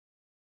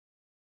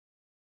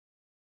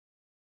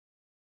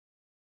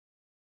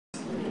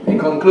We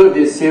conclude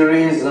this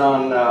series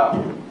on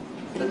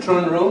the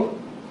throne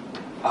room,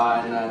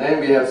 and then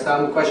we have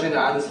some question and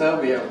answer.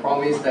 We have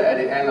promised that at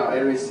the end of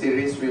every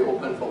series we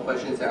open for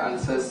questions and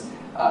answers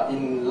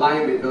in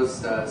line with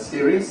those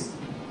series.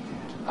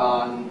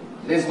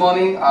 This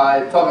morning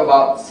I talk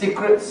about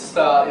secrets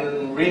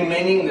in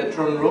remaining in the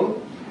throne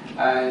room,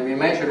 and we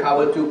managed to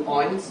cover 2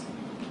 points.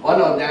 One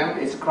of them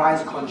is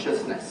Christ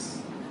consciousness,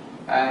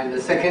 and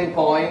the second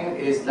point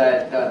is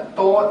that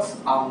thoughts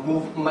are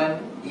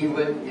movement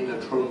even in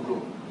the throne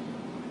room.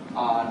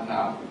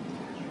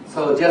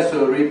 So just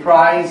to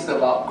reprise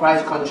about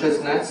Christ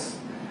consciousness,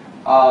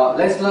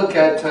 let's look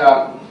at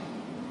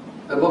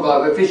the book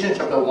of Ephesians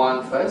chapter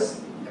 1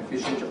 first.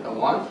 Ephesians chapter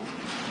 1.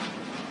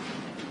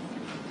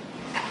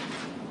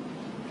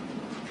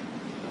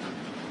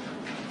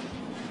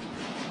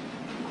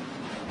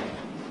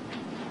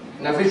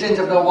 In Ephesians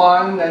chapter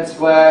 1, that's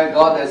where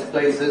God has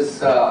placed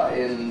us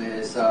in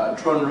His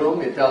throne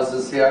room. It tells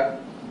us here,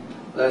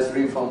 let's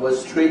read from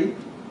verse 3.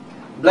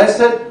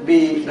 Blessed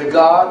be the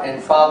God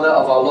and Father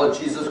of our Lord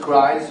Jesus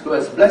Christ, who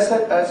has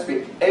blessed us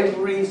with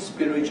every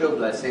spiritual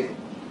blessing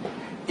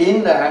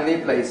in the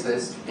heavenly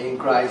places in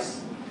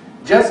Christ,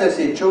 just as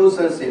He chose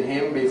us in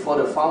Him before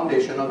the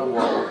foundation of the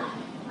world,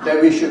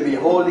 that we should be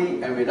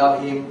holy and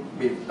without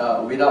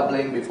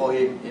blame before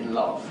Him in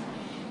love.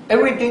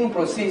 Everything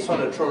proceeds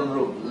from the throne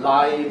room.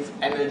 Life,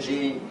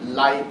 energy,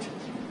 light,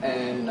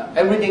 and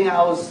everything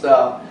else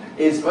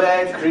is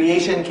where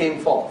creation came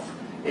forth.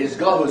 It's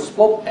God who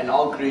spoke and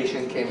all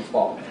creation came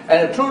forth.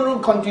 And the throne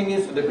room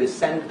continues to be the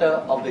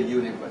center of the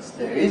universe.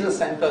 There is a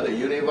center of the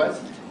universe.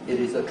 It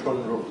is the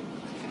throne room.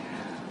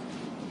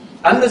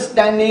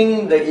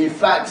 Understanding the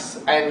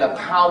effects and the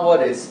power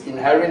that is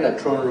inherent in the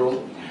throne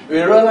room, we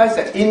realize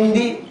that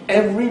indeed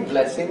every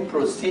blessing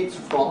proceeds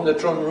from the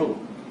throne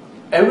room.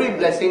 Every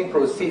blessing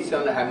proceeds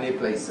from the heavenly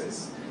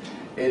places.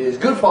 It is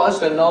good for us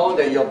to know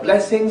that your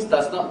blessings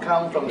does not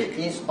come from the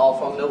east or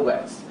from the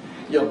west.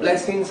 Your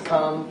blessings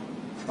come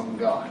from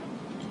God.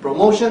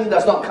 Promotion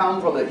does not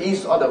come from the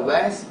east or the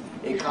west.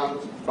 It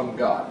comes from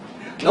God.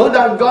 No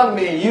doubt God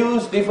may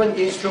use different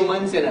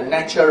instruments in the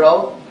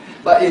natural,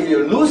 but if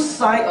you lose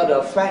sight of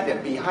the fact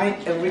that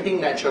behind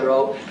everything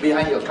natural,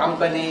 behind your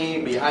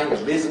company, behind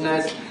your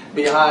business,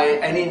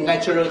 behind any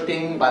natural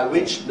thing by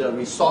which the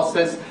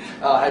resources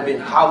have been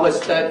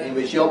harvested, in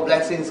which your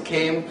blessings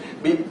came,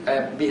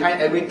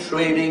 behind every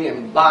trading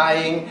and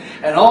buying,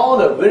 and all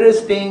the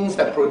various things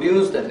that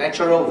produce the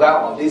natural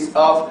wealth of this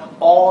earth,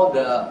 all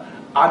the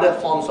other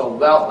forms of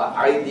wealth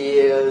like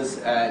ideas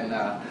and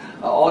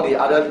all the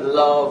other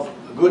love,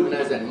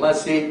 goodness and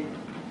mercy,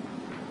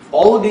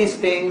 all these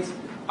things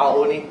are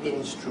only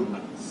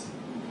instruments.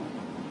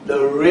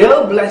 The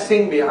real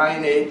blessing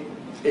behind it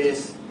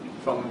is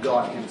from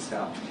God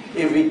Himself.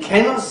 If we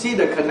cannot see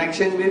the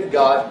connection with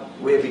God,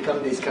 we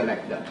become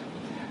disconnected.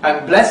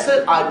 And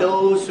blessed are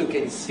those who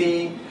can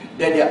see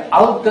that their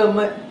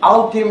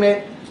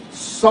ultimate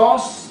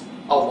source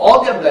of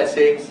all their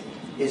blessings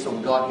is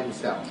from God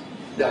Himself,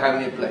 the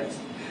heavenly place.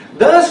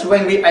 Thus,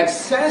 when we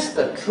access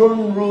the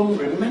throne room,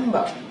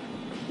 remember,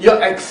 you're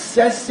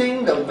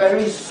accessing the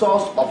very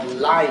source of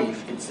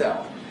life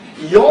itself.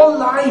 Your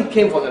life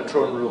came from the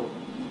throne room.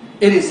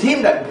 It is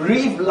Him that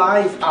breathed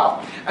life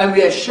out. And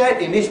we have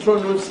shared in this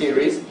throne room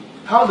series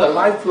how the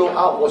life flow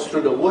out was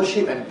through the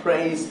worship and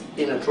praise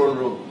in the throne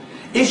room.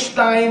 Each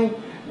time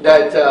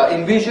that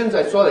in visions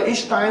I saw that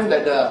each time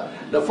that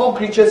the 4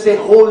 creatures say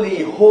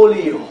holy,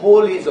 holy,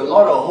 holy is the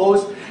Lord of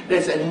hosts,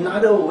 there's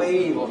another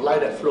wave of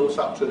light that flows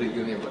up through the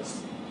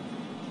universe.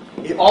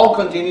 It all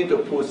continues to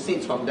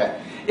proceed from that.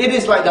 It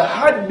is like the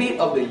heartbeat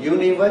of the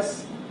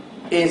universe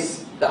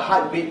is the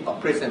heartbeat of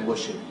praise and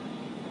worship.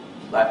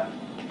 Like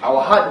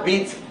our heart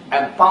beats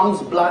and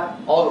pumps blood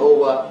all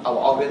over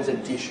our organs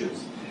and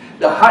tissues.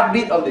 The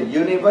heartbeat of the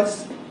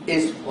universe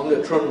is from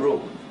the throne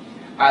room.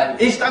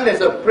 And each time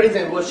there's a praise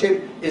and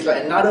worship, it's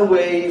like another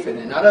wave and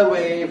another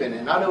wave and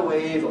another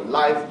wave of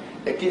life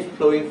that keeps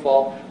flowing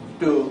forth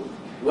to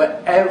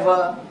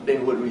wherever they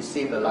would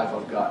receive the life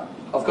of God.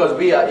 Of course,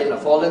 we are in a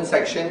fallen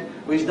section,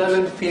 which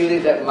doesn't feel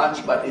it that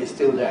much, but it's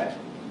still there.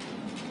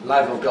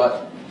 Life of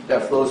God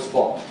that flows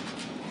forth.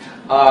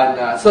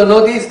 And so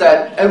notice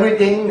that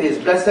everything is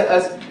blessed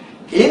us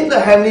in the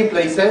heavenly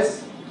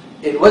places,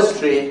 in verse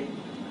 3.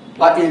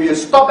 But if you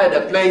stop at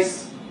the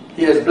place,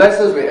 He has blessed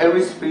us with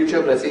every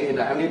spiritual blessing in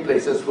the heavenly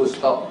places, full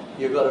stop,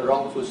 you got a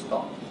wrong full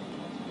stop.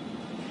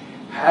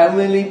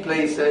 Heavenly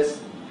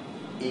places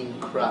in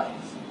Christ.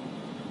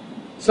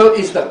 So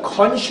it's the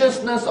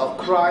consciousness of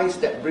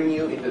Christ that brings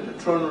you into the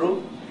throne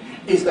room.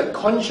 It's the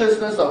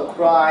consciousness of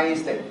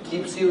Christ that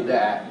keeps you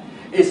there.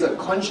 It's the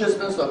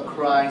consciousness of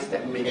Christ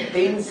that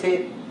maintains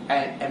it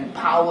and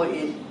empowers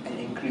it and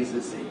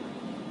increases it.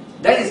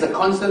 That is the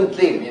constant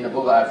theme in the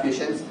book of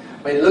Ephesians.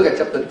 When you look at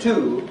chapter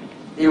 2,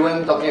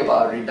 even talking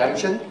about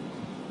redemption,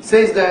 it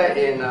says there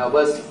in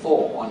verse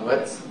 4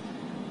 onwards,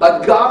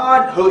 but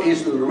God, who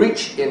is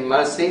rich in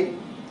mercy,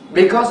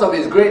 because of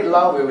His great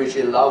love with which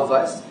He loved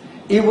us,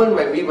 even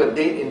when we were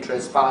dead in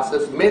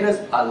trespasses, made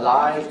us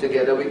alive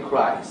together with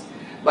Christ.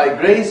 By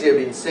grace you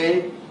have been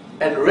saved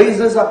and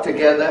raised us up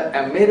together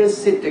and made us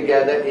sit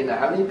together in the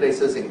heavenly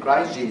places in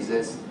Christ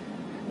Jesus,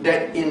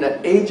 that in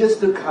the ages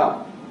to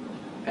come,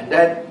 and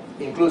that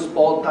includes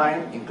Paul's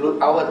time,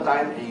 include our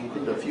time, and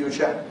include the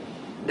future,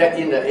 that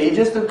in the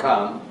ages to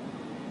come,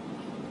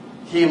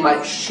 He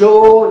might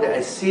show the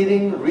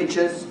exceeding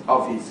riches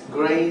of His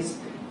grace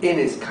in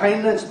His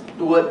kindness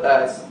toward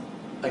us.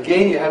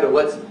 Again, you have the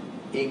words,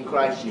 in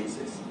Christ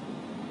Jesus.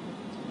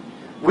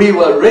 We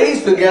were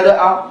raised together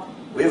up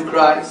with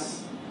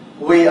Christ.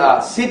 We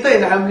are seated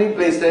in heavenly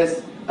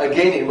places,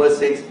 again in verse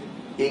 6,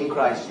 in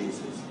Christ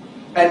Jesus.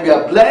 And we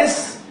are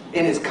blessed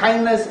in His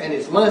kindness and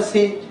His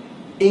mercy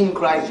in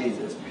Christ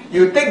Jesus.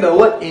 You take the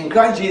word in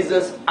Christ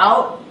Jesus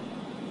out,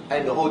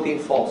 and the whole thing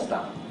falls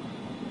down.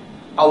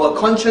 Our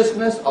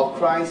consciousness of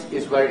Christ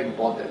is very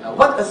important. Now,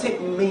 what does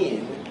it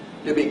mean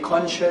to be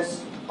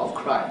conscious of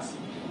Christ?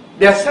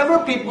 There are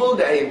several people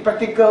that in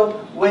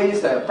practical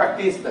ways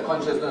practice the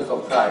consciousness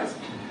of Christ.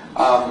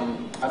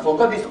 I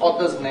forgot this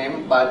author's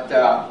name, but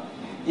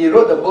he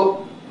wrote the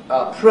book,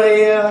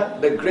 Prayer,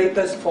 the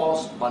Greatest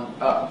Force on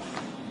Earth.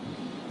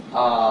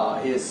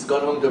 He's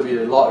gone home to be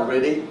the Lord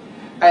already.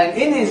 And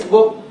in his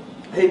book,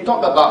 he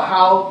talked about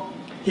how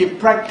he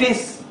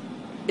practiced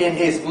in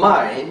his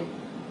mind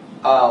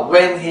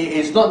when he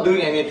is not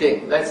doing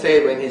anything. Let's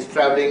say when he's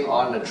traveling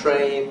on a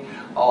train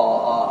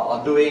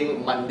or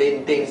doing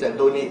mundane things that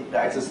don't need the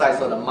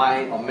exercise of the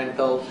mind or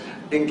mental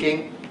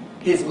thinking,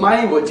 his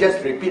mind would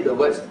just repeat the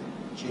words,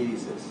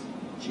 Jesus,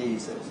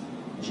 Jesus,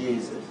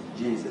 Jesus,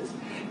 Jesus.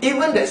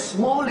 Even that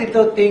small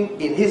little thing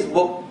in his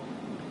book,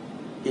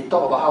 he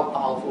talked about how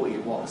powerful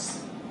it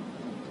was.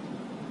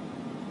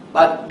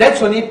 But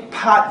that's only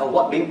part of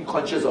what being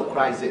conscious of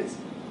Christ is.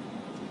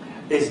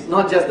 It's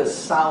not just the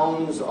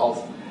sounds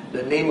of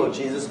the name of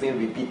Jesus being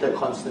repeated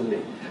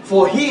constantly.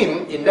 For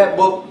him, in that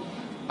book,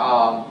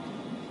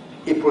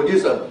 it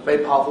produced a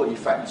very powerful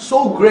effect.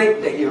 So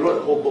great that he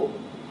wrote a whole book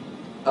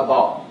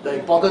about the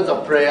importance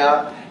of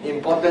prayer,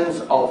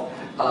 importance of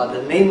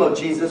the name of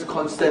Jesus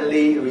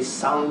constantly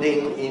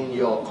resounding in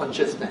your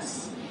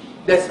consciousness.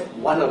 That's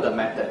one of the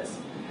methods.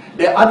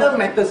 There are other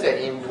methods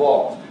that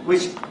involve,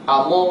 which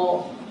are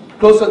more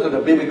closer to the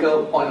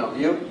biblical point of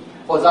view.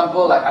 For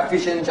example, like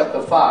Ephesians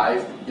chapter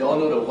 5, you all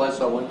know the verse,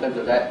 so I won't turn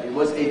to that. In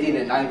verse 18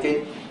 and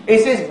 19,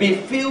 it says, be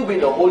filled with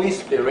the Holy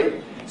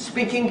Spirit,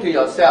 speaking to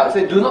yourselves.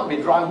 It says, do not be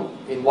drunk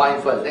in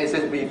wine first. Then it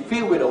says, be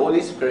filled with the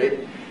Holy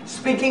Spirit,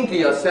 speaking to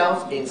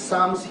yourselves in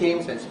psalms,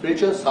 hymns, and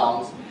spiritual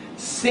songs,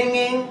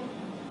 singing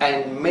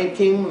and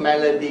making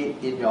melody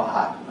in your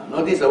heart. Now,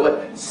 notice the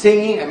word,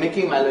 singing and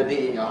making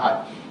melody in your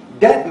heart.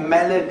 That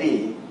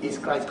melody is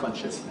Christ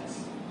consciousness.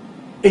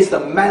 It's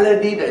the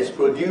melody that is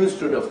produced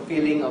through the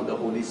feeling of the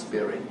Holy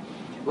Spirit.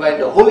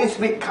 When the Holy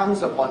Spirit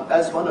comes upon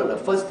us, one of the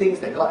first things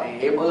that God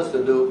enables us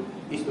to do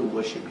is to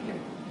worship Him.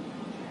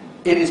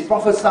 It is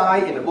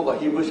prophesied in the book of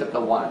Hebrews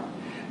chapter 1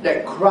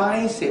 that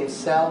Christ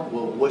Himself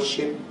will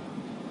worship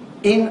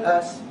in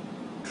us,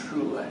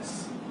 through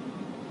us.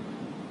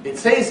 It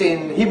says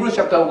in Hebrews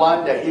chapter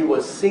 1 that He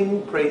will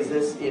sing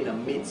praises in the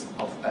midst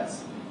of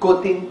us.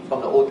 Quoting from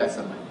the Old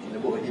Testament in the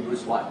book of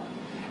Hebrews 1.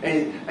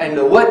 And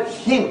the word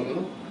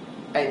Him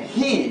and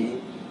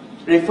He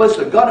refers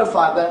to God the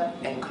Father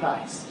and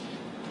Christ.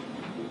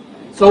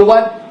 So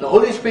what the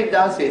Holy Spirit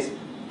does is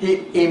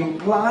He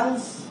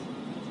implants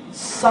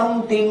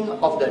something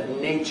of the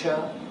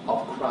nature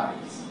of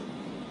Christ.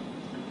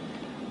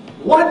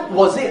 What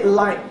was it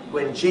like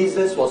when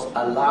Jesus was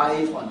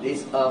alive on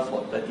this earth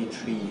for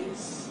 33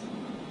 years?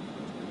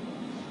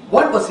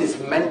 What was His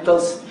mental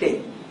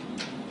state?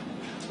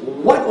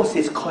 What was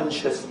His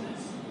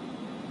consciousness?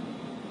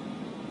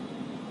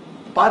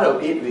 Part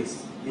of it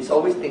is He's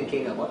always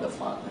thinking about the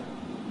Father.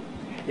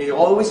 He's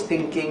always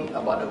thinking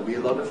about the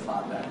will of the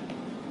Father.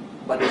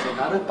 But there's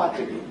another part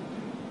of it.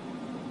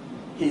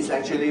 He's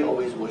actually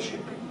always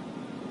worshipping.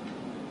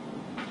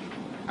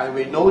 And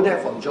we know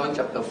that from John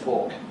chapter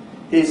 4.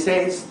 He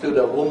says to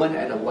the woman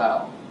at the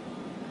well,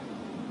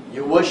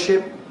 you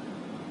worship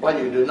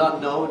what you do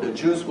not know. The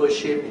Jews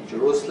worship in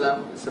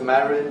Jerusalem.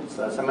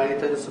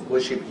 Samaritans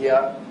worship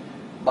here.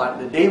 But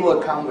the day will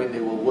come when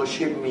they will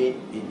worship me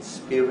in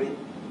spirit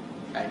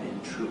and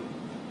in truth.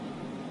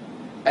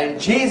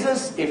 And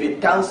Jesus, if He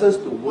tells us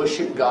to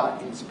worship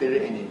God in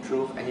spirit and in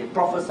truth, and He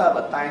prophesied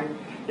of a time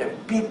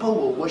that people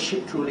will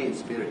worship truly in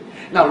spirit.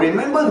 Now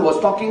remember, He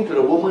was talking to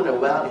the woman at the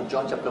well in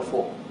John chapter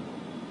 4.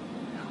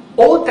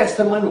 Old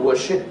Testament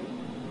worship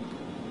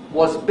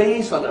was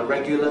based on a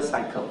regular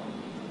cycle.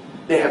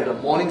 They have the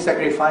morning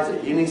sacrifice,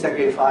 the evening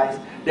sacrifice,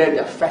 they have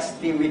their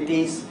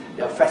festivities,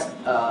 their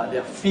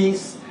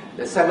feasts,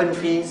 the 7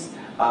 feasts.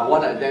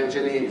 One of them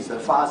actually is the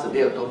fast, the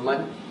Day of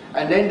Atonement.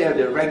 And then they have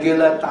the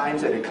regular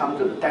times that they come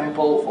to the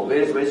temple for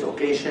various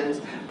occasions,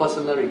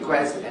 personal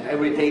requests and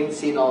everything,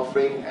 sin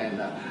offering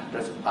and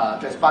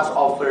trespass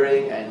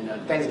offering and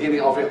thanksgiving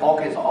offering, all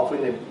kinds of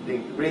offering they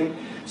bring.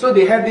 So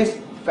they have these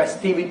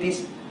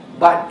festivities,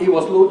 but it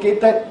was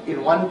located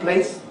in one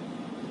place,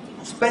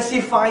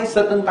 specify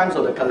certain times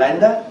of the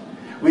calendar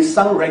with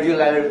some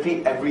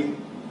regularity every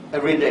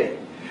day.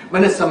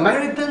 When the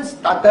Samaritans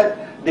started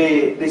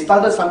they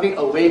started something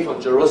away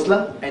from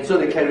Jerusalem, and so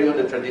they carry on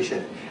the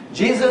tradition.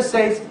 Jesus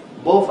says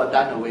both are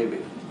done away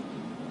with.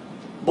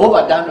 Both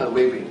are done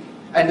away with.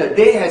 And the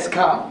day has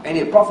come, and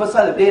he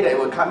prophesied the day that it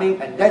was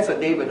coming, and that's the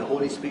day when the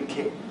Holy Spirit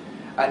came.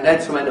 And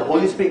that's when the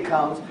Holy Spirit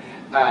comes,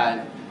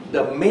 and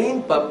the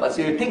main purpose,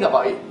 if you think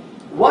about it,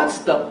 what's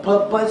the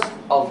purpose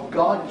of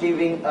God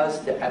giving us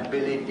the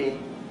ability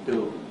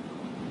to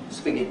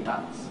speak in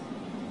tongues?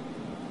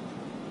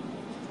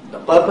 The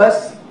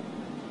purpose,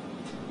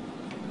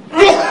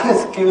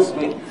 excuse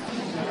me,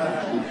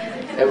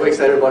 it wakes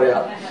everybody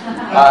up.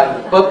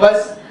 The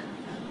purpose,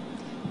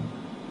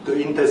 to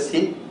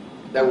intercede,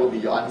 that will be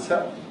your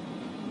answer.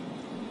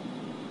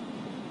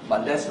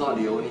 But that's not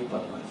the only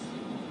purpose.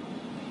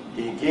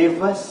 He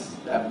gave us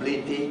the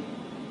ability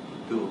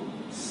to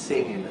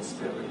sing in the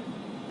Spirit.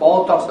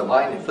 Paul talks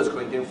about it in 1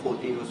 Corinthians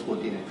 14, verse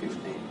 14 and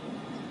 15.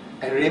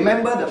 And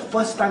remember the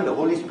first time the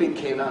Holy Spirit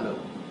came down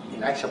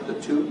in Acts chapter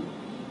 2,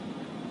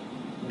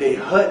 they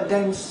heard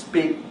them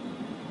speak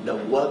the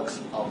works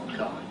of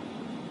God.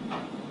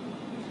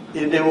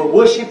 They were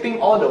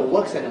worshipping all the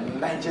works and the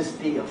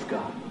majesty of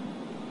God.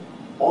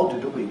 All to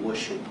do with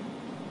worship.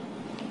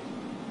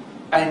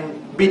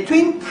 And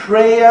between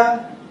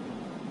prayer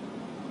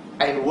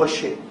and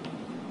worship,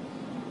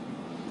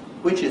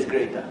 which is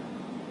greater?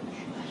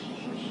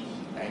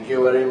 Thank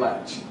you very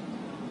much.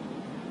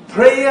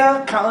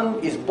 Prayer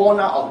is born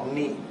out of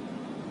need.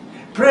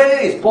 Prayer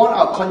is born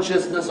out of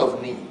consciousness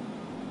of need.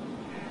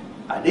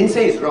 I didn't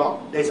say it's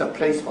wrong. There's a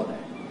place for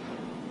that.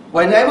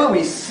 Whenever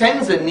we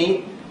sense a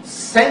need,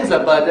 sense a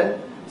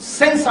burden,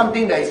 sense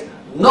something that is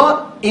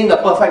not in the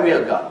perfect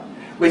will of God,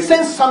 we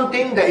sense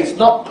something that is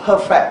not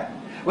perfect,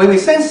 when we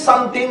sense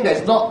something that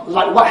is not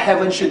like what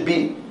heaven should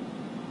be,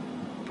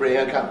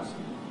 prayer comes.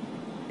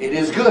 It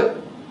is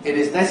good. It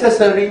is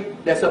necessary.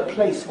 There's a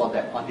place for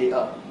that on the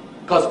earth.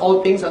 Because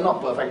all things are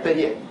not perfected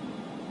yet.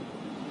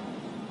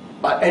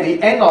 But at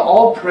the end of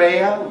all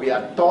prayer, we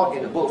are taught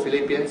in the book of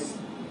Philippians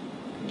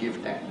to give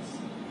thanks.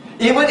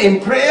 Even in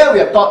prayer,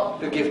 we are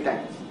taught to give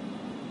thanks.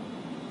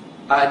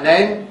 And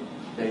then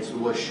there is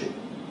worship.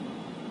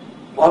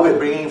 What we're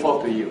bringing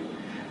forth to you.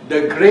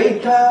 The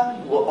greater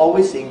will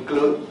always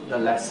include the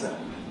lesser.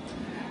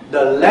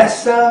 The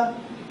lesser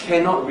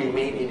cannot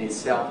remain in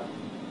itself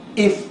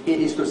if it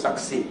is to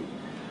succeed.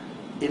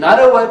 In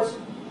other words,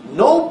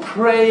 no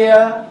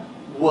prayer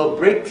will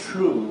break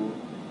through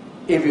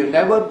if you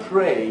never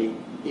pray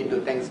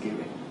into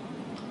thanksgiving.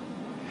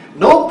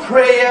 No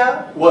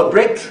prayer will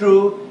break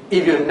through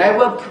if you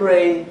never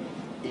pray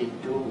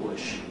into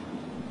worship.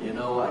 You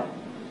know why?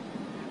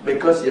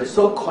 Because you're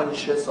so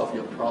conscious of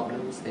your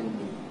problems and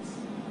needs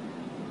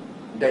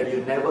that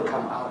you never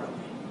come out of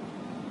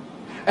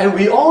it. And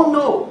we all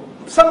know,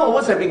 some of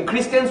us have been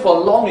Christians for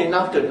long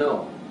enough to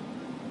know,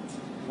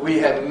 we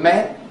have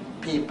met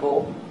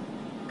people,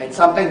 and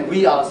sometimes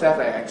we ourselves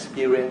have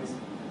experienced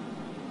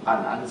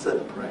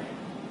unanswered prayer.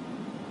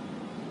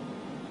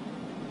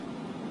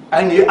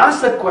 And you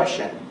ask the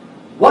question,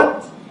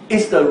 what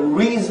is the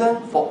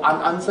reason for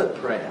unanswered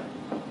prayer?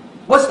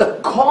 What's the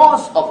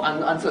cause of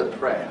unanswered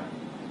prayer?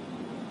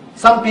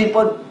 Some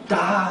people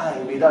die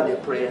without their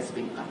prayers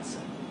being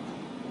answered.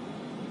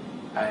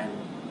 And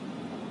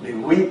they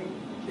weep,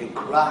 they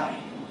cry,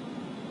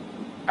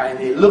 and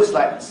it looks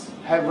like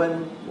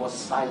heaven was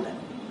silent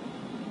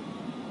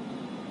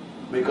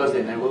because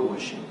they never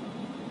worship.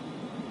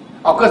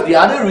 Of course, the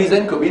other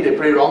reason could be they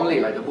pray wrongly,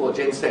 like the book of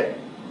James said.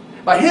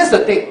 But here's the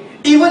thing,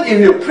 even if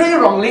you pray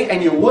wrongly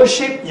and you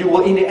worship, you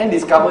will in the end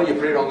discover you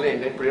pray wrongly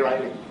and then pray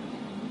rightly.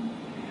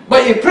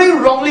 But if you pray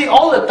wrongly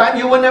all the time,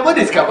 you will never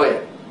discover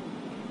it.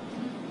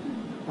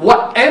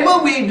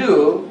 Whatever we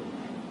do,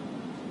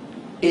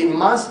 it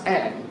must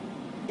end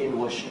in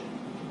worship.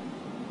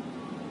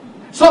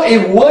 So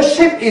if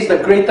worship is the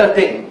greater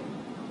thing,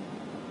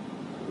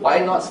 why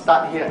not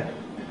start here?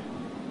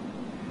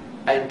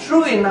 And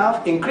true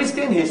enough, in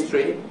Christian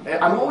history,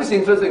 I'm always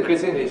interested in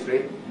Christian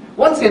history,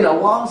 once in a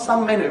while,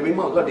 some men and women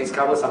of God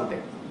discover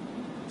something.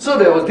 So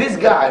there was this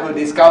guy who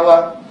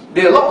discovered,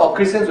 there are a lot of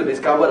Christians who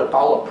discover the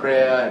power of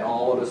prayer and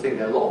all those things.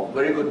 There are a lot of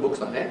very good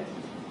books on it.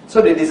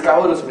 So they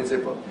discover those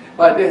principles.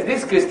 But there's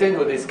this Christian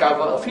who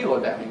discovered a few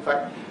of them, in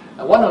fact.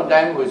 One of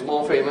them who is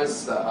more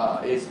famous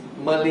is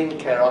Merlin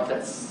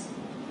Carothers.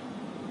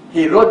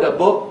 He wrote the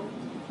book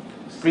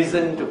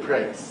Prison to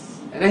Praise.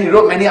 And then he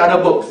wrote many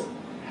other books.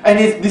 And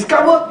he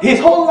discovered his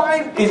whole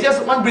life is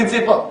just one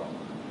principle.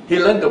 He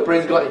learned to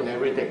praise God in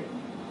everything.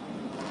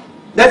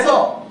 That's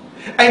all.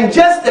 And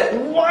just that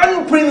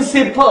one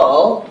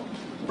principle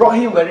brought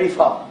him very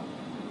far.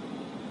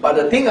 But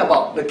the thing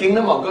about the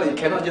kingdom of God, you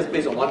cannot just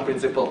base on one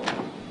principle.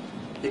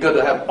 You got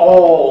to have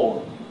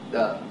all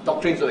the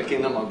doctrines of the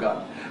kingdom of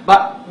God.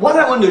 But what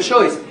I want to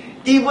show is,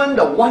 even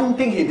the one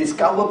thing he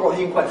discovered brought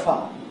him quite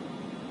far.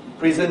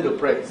 Prison to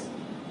Praise.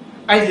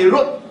 And he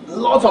wrote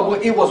lots of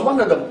books. It was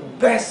one of the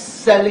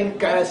best-selling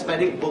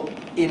charismatic books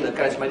in the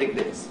charismatic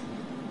days.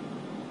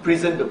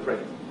 Prison to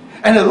Praise.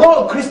 And a lot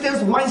of Christians'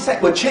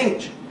 mindset will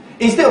change.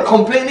 Instead of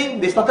complaining,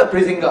 they started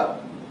praising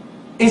God.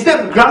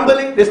 Instead of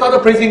grumbling, they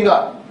started praising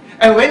God.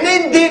 And when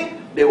they did,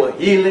 There were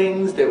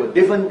healings, there were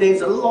different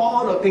things, a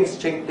lot of things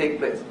take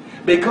place.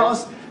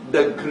 Because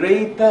the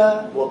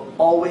greater will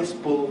always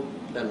pull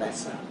the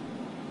lesser.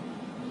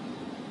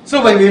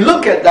 So when we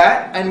look at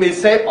that and we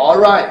say, all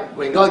right,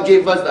 when God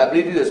gave us the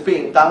ability to speak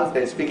in tongues,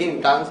 there is speaking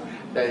in tongues,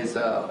 there is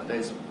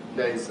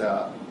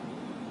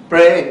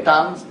prayer in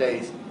tongues, there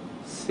is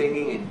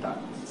singing in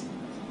tongues,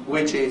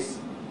 which is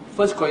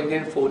 1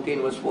 Corinthians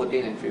 14 verse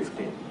 14 and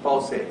 15.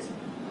 Paul says,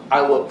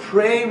 I will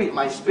pray with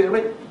my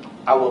spirit,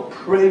 I will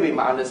pray with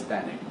my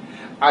understanding.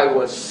 I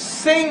will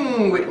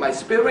sing with my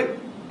spirit,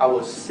 I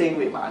will sing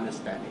with my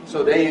understanding.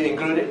 So there you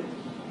include it,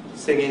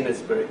 singing in the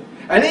spirit.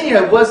 And then you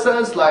have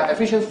verses like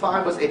Ephesians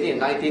 5 verse 18 and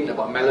 19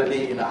 about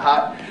melody in the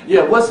heart. You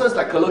have verses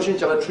like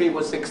Colossians chapter 3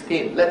 verse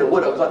 16. Let the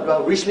word of God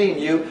dwell richly in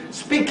you,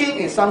 speaking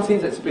in some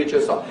hymns and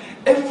spiritual songs.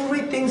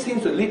 Everything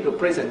seems to lead to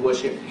praise and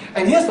worship.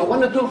 And here's the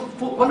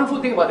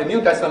wonderful thing about the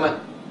New Testament.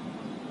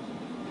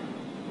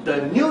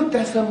 The New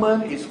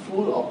Testament is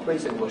full of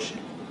praise and worship.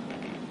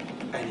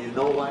 And you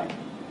know why?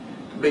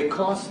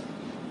 Because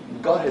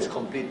God has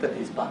completed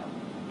His part.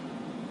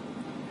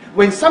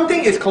 When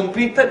something is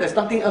completed, there's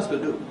nothing else to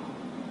do.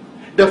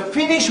 The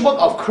finished work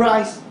of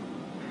Christ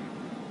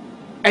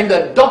and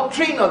the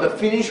doctrine of the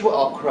finished work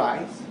of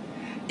Christ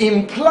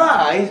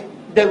implies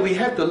that we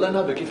have to learn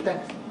how to give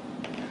thanks.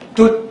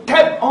 To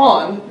tap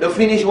on the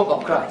finished work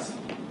of Christ.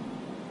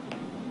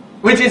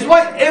 Which is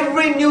why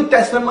every New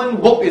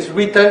Testament book is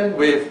written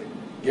with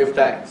give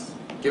thanks,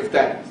 give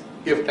thanks,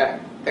 give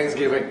thanks,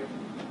 thanksgiving.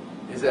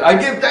 He said, I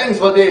give thanks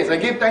for this, I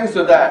give thanks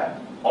to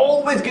that.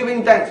 Always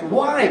giving thanks.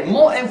 Why?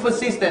 More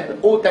emphasis than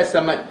the Old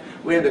Testament,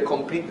 where the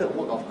completed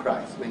work of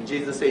Christ, when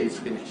Jesus said it's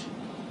finished.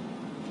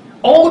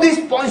 All these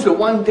points to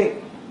one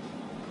thing: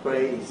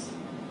 praise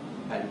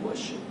and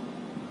worship.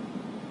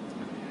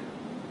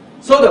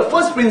 So the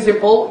first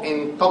principle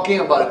in talking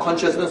about the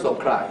consciousness of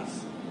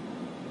Christ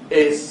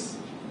is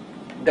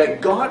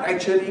that God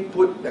actually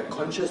put the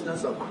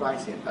consciousness of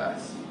Christ in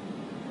us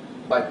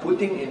by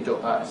putting into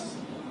us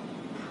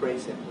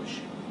praise and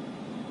worship.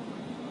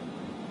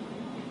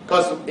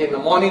 Because in the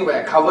morning when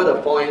I cover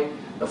the point,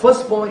 the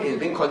first point is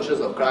being conscious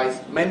of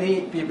Christ.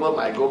 Many people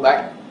might go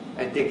back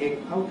and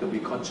thinking, how to be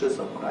conscious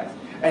of Christ?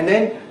 And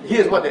then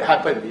here's what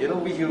happened. You know,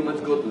 we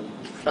humans go to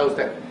shows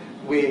that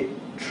we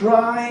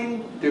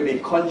try to be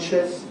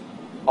conscious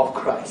of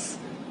Christ.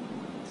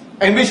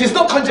 And which is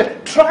not conscious.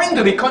 Trying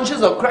to be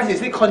conscious of Christ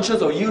is not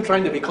conscious of you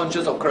trying to be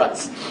conscious of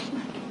Christ.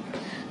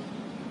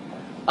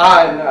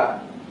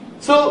 And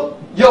so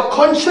you're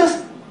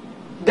conscious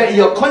that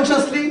you're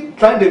consciously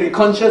trying to be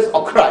conscious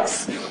of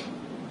Christ,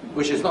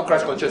 which is not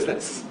Christ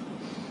consciousness.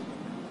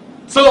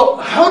 So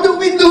how do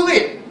we do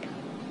it?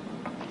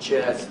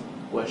 Just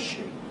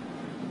worship.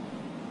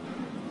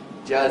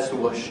 Just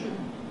worship.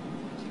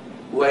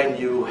 When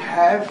you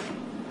have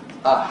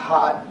a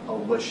heart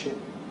of worship,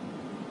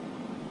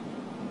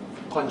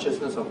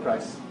 consciousness of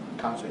Christ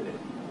comes with it.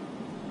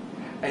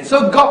 And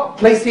so God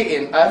placed it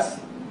in us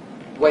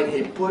when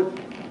He put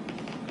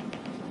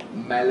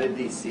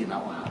melodies in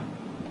our heart.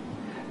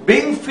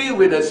 Being filled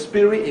with the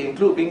Spirit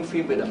includes being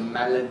filled with the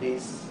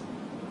melodies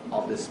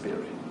of the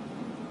Spirit.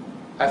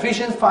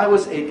 Ephesians 5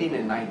 verse 18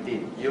 and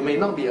 19. You may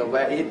not be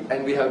aware of it,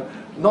 and we have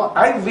not.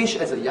 I wish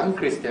as a young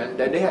Christian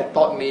that they had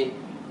taught me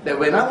that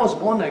when I was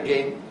born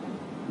again,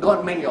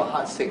 God made your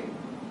heart sing.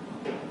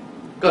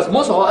 Because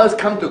most of us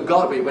come to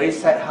God with a very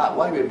sad heart.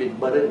 Why? We've been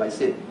burdened by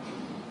sin.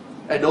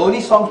 And the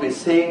only songs we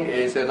sing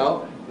is, you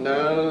know,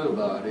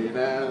 nobody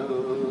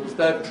knows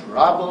the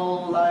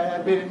trouble I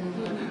have been.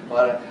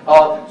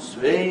 Or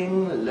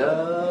swing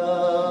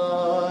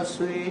low,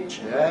 sweet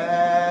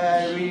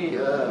chariot,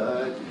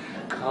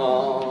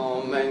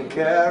 come and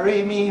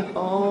carry me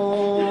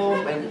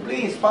home. And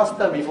please,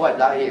 faster before I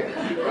die here.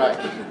 Right.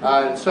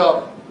 And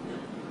so,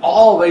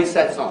 all very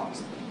sad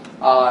songs.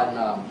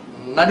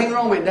 Nothing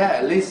wrong with that.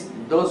 At least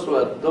those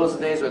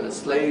days when the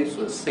slaves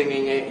were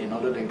singing it in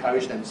order to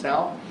encourage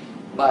themselves.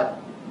 But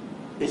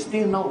it's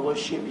still not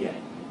worship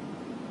yet.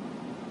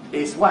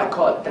 It's what I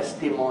call a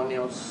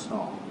testimonial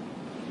song.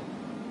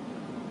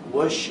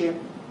 Worship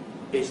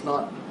is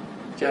not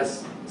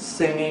just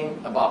singing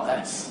about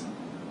us.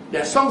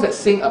 There are songs that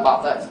sing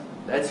about us.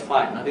 That's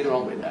fine, nothing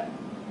wrong with that.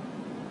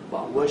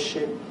 But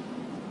worship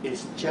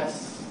is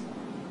just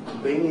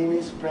being in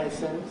His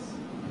presence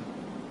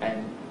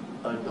and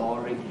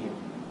adoring Him.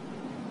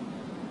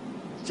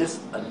 Just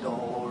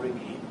adoring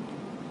Him.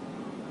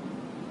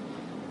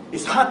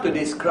 It's hard to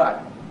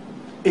describe.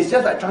 It's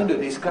just like trying to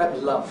describe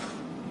love.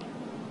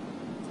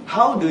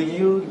 How do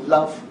you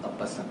love a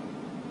person?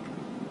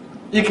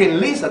 You can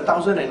list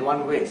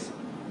 1,001 ways,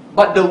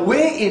 but the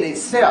way in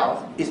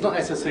itself is not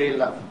necessarily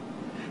love.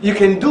 You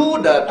can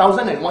do the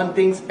 1,001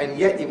 things and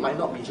yet it might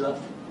not be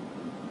love.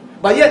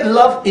 But yet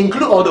love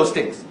includes all those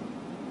things.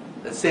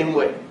 The same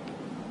way.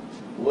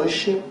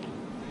 Worship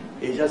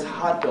is just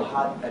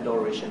heart-to-heart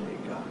adoration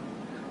with God.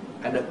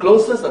 And the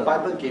closest the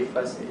Bible gives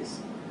us is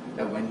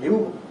that when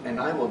you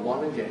and I were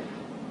born again,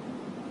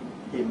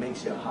 He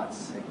makes your heart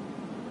sing.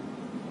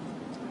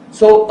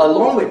 So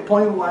along with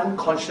point one,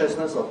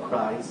 consciousness of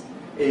Christ,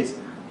 is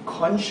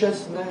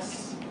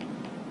consciousness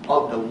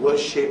of the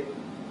worship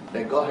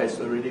that God has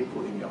already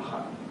put in your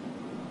heart.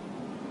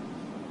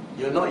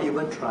 You're not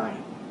even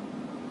trying.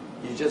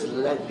 You just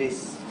let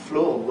this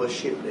flow of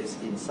worship that's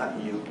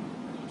inside you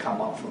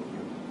come out from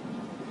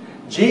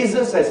you.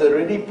 Jesus has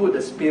already put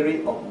the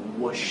spirit of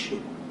worship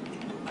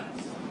into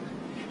us.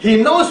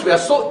 He knows we are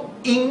so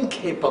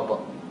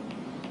incapable.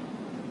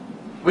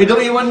 We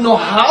don't even know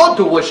how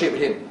to worship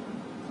Him.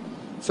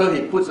 So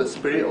He puts a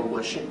spirit of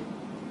worship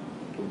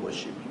to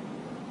worship Him.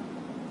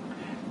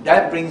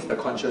 That brings the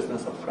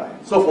consciousness of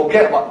Christ. So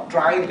forget about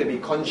trying to be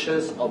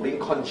conscious or being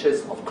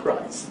conscious of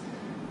Christ.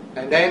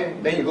 And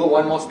then you go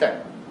one more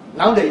step.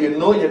 Now that you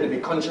know you have to be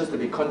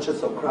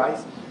conscious of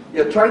Christ,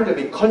 you're trying to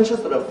be conscious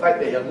of the fact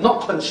that you're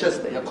not conscious,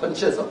 that you're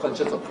conscious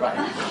of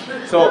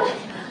Christ. So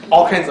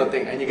all kinds of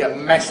things, and you get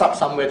messed up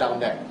somewhere down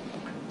there.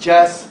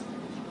 Just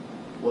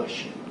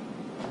worship.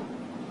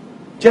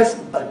 Just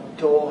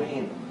adore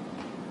Him.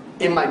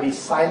 It might be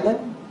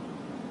silent,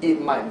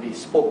 it might be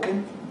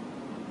spoken,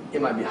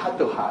 it might be heart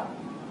to heart,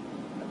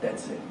 but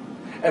that's it.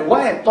 And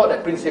why I thought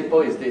that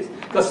principle is this,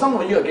 because some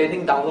of you are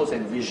getting downloads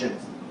and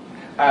visions.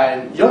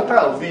 And your type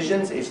of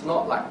visions is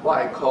not like what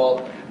I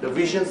call the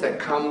visions that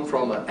come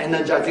from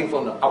energizing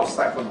from the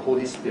outside, from the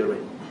Holy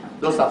Spirit.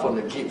 Those are from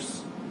the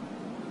gifts.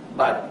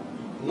 But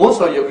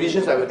most of your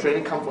visions that we're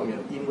training come from your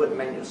inward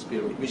man, your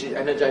spirit, which is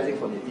energizing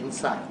from your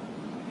inside.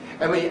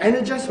 And when you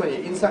energize from your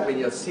inside, when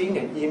you're seeing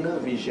an inner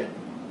vision,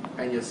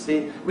 and you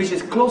see, which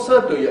is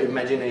closer to your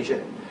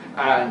imagination,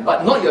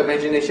 but not your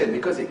imagination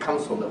because it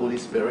comes from the Holy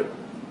Spirit.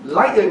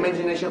 Like your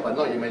imagination, but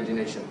not your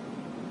imagination.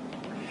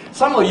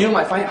 Some of you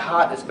might find it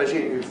hard, especially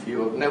if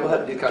you've never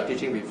heard this kind of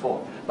teaching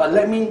before. But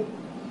let me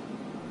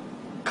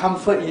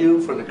comfort you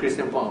from the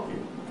Christian point of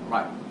view.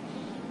 Right?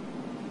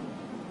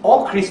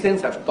 All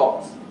Christians have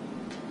thoughts.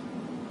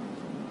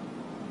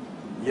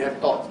 You have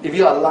thoughts. If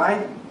you are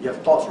alive, you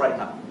have thoughts right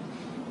now.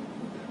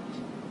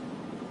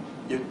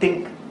 You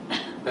think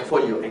before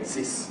you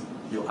exist.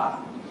 You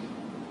are.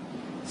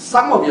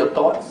 Some of your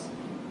thoughts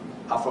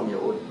are from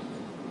your own.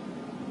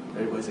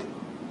 Everybody say.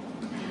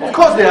 Of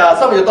course, there are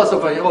some of your thoughts are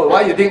from your own.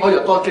 Why you think all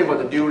your thoughts came from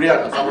the durian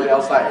or somebody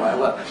else like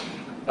whatever?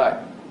 Right.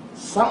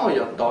 Some of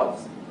your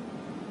thoughts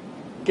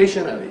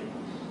occasionally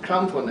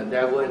come from the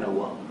devil in the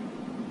world.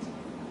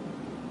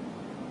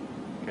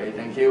 Okay,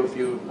 thank you if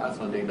you ask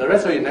something. The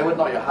rest of you never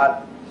know your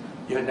heart.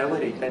 You have never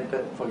been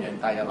tempted from your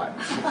entire life.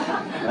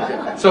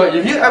 Okay. So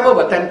if you ever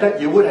were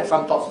tempted, you would have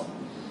some thoughts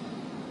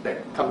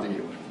that come to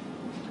you.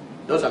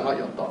 Those are not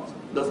your thoughts.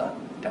 Those are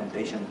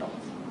temptation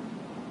thoughts.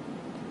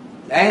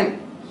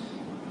 Then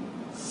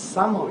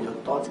some of your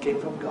thoughts came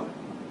from God.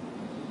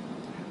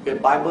 The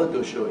Bible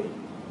to show you.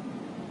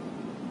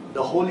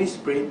 The Holy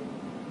Spirit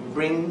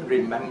brings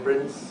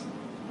remembrance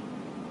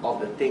of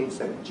the things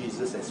that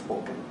Jesus has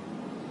spoken.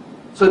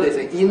 So there's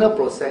an inner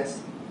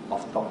process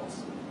of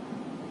thoughts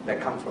that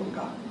come from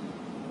God.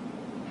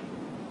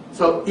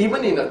 So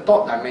even in the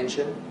thought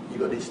dimension, you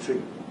got these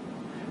three.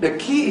 The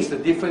key is to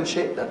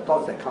differentiate the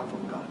thoughts that come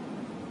from God.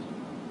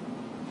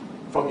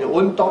 From your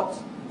own thoughts,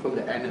 from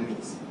the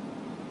enemies.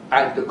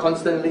 And to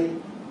constantly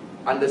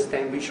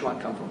understand which one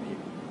comes from Him.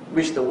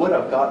 Which the Word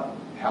of God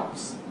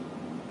helps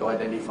to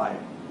identify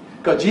it.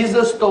 Because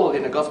Jesus told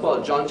in the Gospel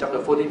of John chapter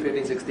 14,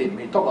 15, 16,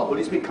 when He talked about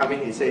Holy Spirit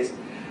coming, He says,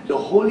 the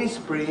Holy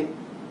Spirit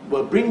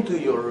will bring to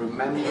your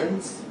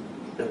remembrance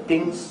the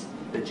things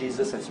that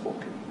Jesus has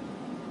spoken.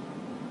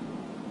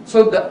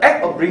 So the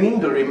act of bringing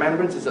the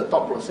remembrance is a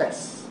thought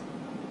process.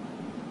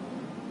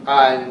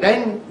 And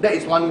then that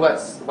is one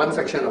verse, one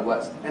section of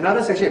words.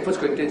 Another section in 1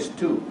 Corinthians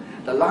 2,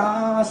 the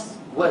last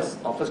verse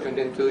of 1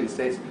 Corinthians 2, it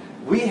says,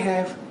 we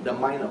have the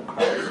mind of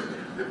Christ.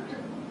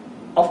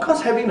 Of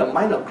course, having the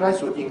mind of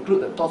Christ would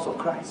include the thoughts of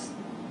Christ.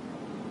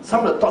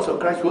 Some of the thoughts of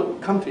Christ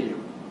would come to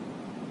you.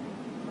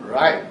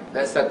 Right,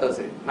 that settles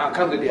it. Now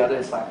come to the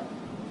other side.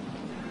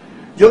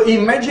 Your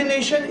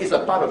imagination is a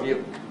part of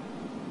you.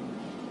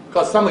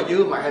 Because some of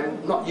you might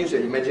have not used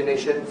your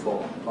imagination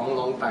for a long,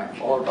 long time.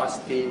 All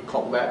rusty,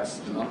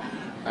 cobwebs, you know.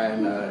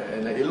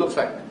 And it looks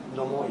like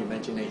no more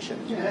imagination.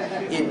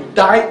 It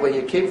died when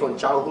you came from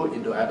childhood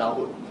into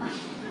adulthood.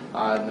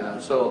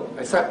 And so,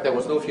 except there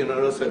was no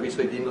funeral service,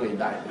 so you didn't know it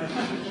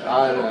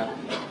died.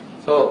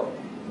 So,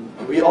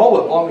 we all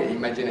were born with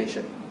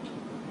imagination.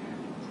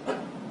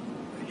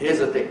 Here's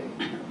the thing.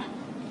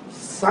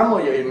 Some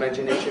of your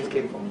imaginations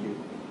came from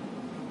you.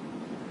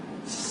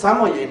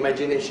 Some of your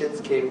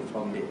imaginations came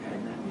from the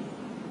enemy.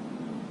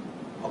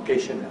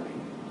 Occasionally.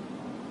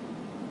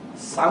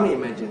 Some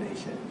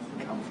imaginations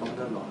come from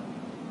the Lord.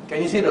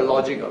 Can you see the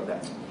logic of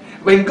that?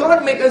 When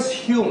God made us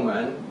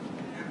human,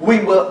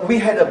 we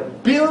had a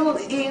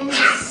built-in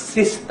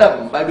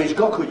system by which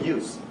God could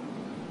use.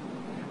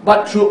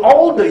 But through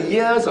all the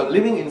years of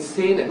living in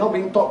sin and not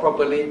being taught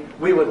properly,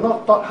 we were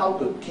not taught how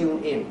to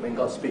tune in when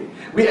God speaks.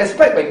 We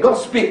expect when God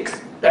speaks,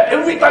 that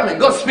every time when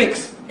God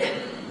speaks,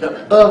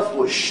 the earth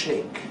would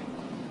shake,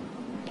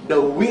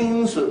 the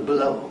winds would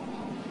blow,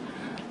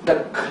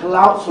 the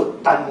clouds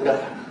would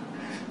thunder,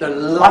 the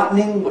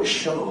lightning would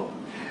show,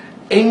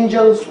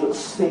 angels would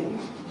sing,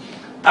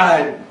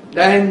 and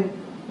Then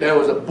there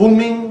was a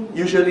booming,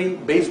 usually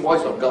bass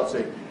voice of God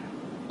saying,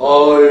 I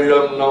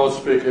am now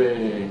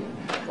speaking,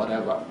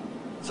 whatever.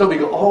 So we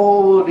got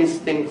all these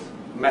things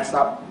messed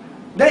up.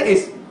 That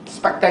is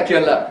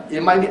spectacular.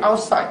 It might be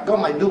outside. God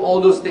might do all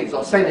those things,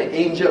 or send an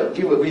angel,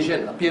 give a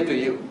vision, appear to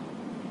you.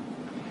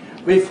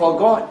 We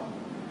forgot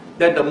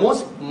that the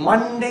most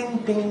mundane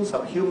things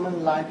of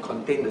human life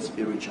contain the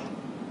spiritual.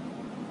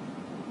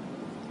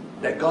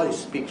 That God is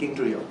speaking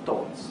through your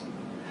thoughts.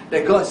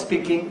 That God is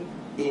speaking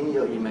in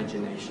your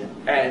imagination.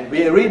 And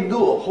we already do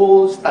a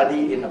whole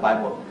study in the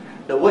Bible.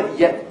 The word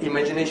yet,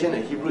 imagination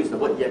in Hebrew is the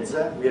word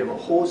yetzer. We have a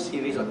whole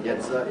series on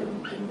yetzer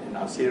in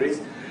our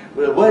series.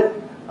 The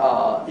word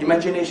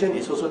imagination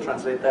is also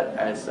translated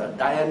as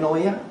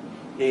dianoia.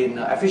 In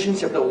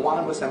Ephesians chapter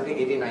 1, verse 17,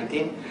 18,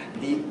 19,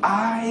 the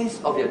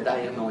eyes of your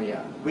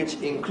dianoia, which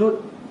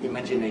include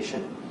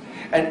imagination.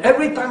 And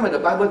every time when the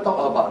Bible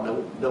talks about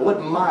the word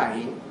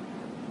mind,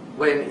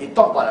 when it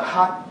talks about the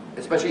heart,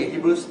 especially in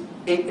Hebrews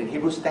 8 and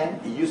Hebrews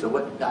 10, it uses the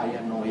word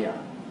dianoia.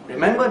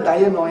 Remember,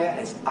 dianoia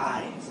has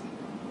eyes,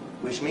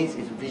 which means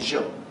it's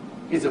visual.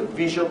 It's a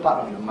visual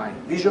part of your mind.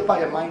 Visual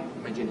part of your mind,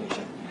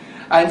 imagination.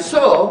 And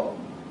so,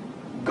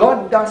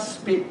 God does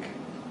speak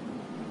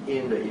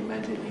in the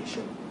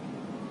imagination.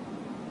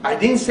 I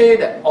didn't say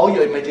that all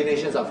your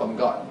imaginations are from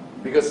God,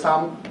 because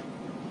some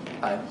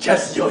are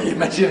just your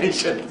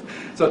imagination.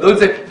 So don't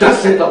say,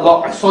 thus said the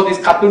Lord, I saw this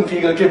cartoon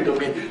figure came to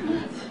me.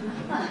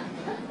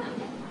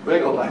 Where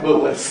got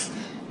Bible verse?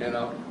 You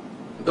know,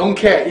 don't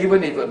care.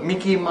 Even if a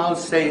Mickey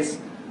Mouse says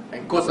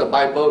and quotes the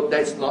Bible,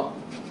 that's not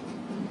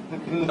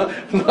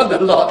the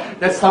Lord.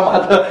 That's some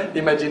other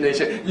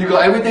imagination. You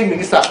got everything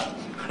mixed up,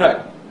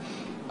 right?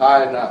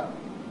 And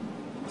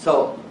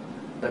so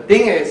the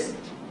thing is,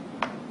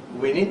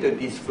 we need to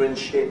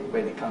differentiate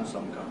when it comes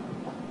from God.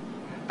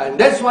 And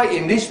that's why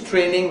in this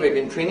training, we've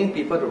been training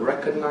people to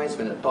recognize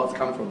when the thoughts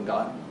come from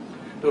God,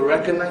 to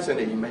recognize when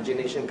the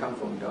imagination comes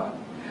from God.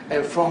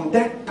 And from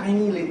that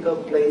tiny little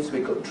place,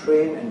 we could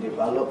train and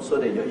develop so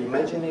that your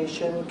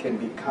imagination can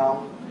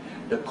become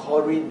the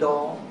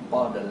corridor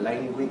or the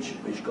language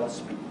which God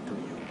speaks to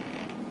you.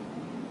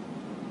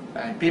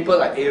 And people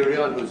like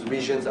Arion, whose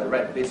visions I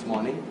read this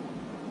morning,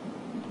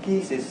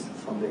 his is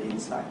from the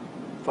inside.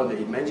 From the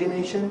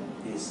imagination,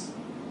 is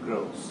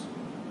grows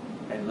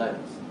and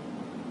learns.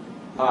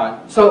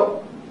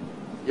 So,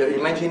 your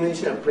imagination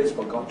is a place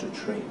for God to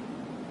train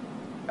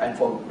and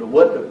for the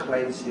Word to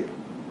cleanse you.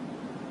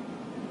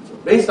 So,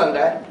 based on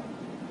that,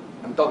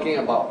 I'm talking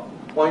about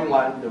point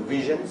one, the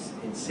visions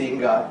in seeing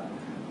God,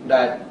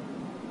 that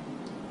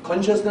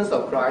consciousness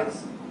of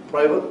Christ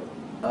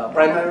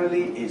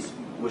primarily is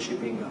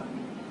worshipping God.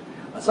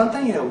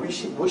 Sometimes you are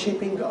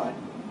worshipping God,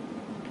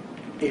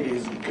 it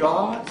is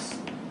God's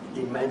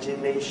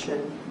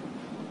imagination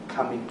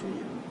coming to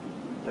you,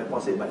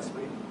 deposited by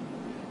Spirit.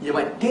 You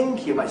might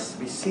think you might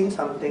be seeing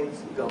some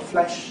things, your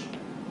flesh,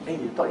 and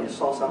you thought you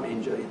saw some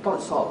angel, you thought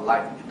you saw a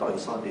light, you thought you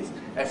saw this.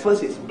 At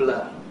first it's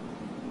blur.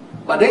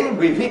 But then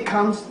with it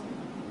comes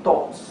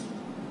thoughts.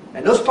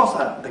 And those thoughts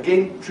are,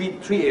 again,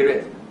 three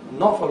areas.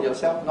 Not from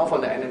yourself, not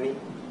from the enemy,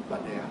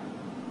 but they are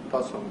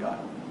thoughts from God.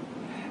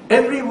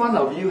 Every one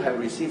of you have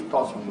received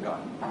thoughts from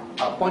God.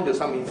 I'll point to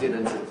some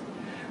incidences.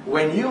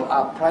 When you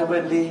are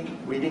privately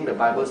reading the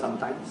Bible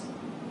sometimes,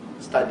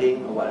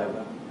 studying or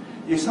whatever,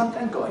 you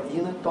sometimes got an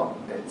inner thought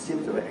that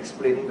seems to be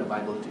explaining the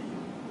Bible to you.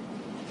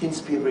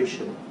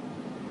 Inspiration.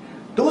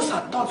 Those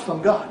are thoughts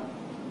from God.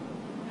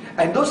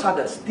 And those are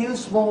the still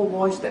small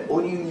voice that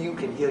only you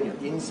can hear in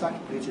your inside,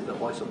 which is the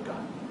voice of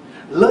God.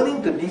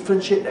 Learning to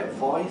differentiate that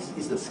voice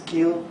is the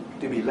skill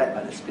to be led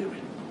by the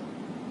Spirit.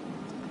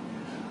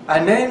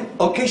 And then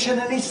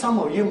occasionally some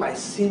of you might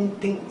see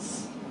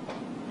things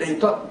that you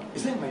thought,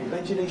 is that my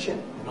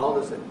imagination? And all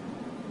of a sudden,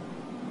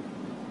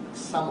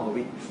 some of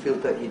it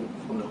filtered in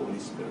from the Holy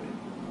Spirit.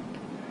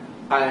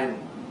 And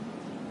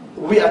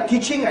we are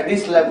teaching at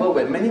this level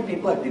where many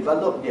people have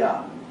developed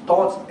their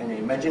thoughts and their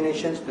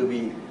imaginations to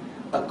be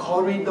a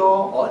corridor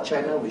or a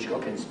channel which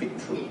God can speak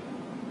through.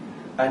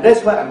 And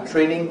that's why I'm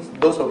training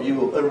those of you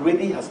who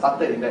already have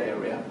started in that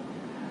area.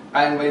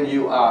 And when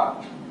you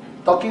are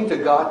talking to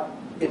God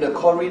in the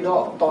corridor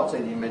of thoughts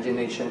and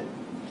imagination,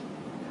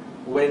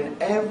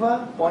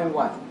 whenever, point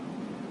one,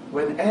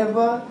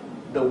 whenever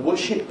the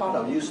worship part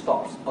of you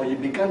stops, or you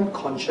become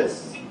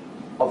conscious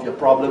of your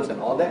problems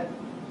and all that,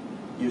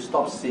 you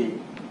stop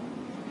seeing.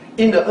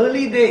 In the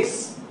early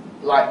days,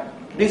 like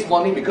this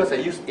morning, because I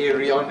used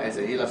Arion as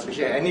an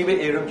illustration,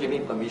 anyway, Arion gave me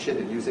permission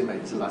to use him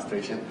as an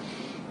illustration.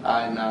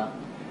 And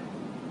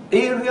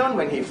Arion,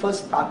 when he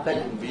first started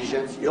in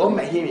visions, you all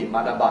met him in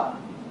Madaba.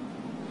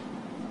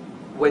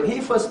 When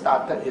he first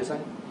started,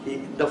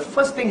 the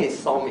first thing he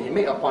saw me, he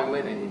made an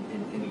appointment, and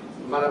in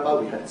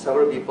Madaba we had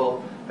several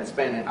people. I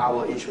spent an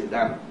hour each with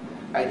them.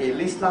 And he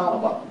lists down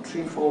about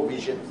 3-4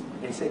 visions.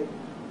 And he said,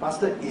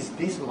 Pastor, is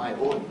this my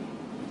own?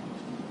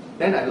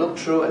 Then I looked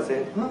through and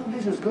said, no,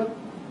 this is good.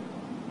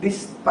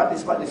 This part,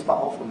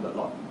 all from the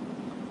Lord.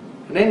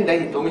 And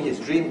then he told me his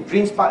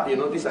dreams part, you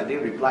notice I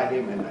didn't reply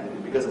him, and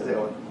because I said,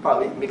 oh,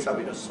 part of it mixed up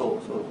with the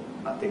soul, so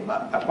nothing.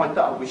 But I pointed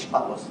out which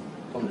part was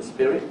from the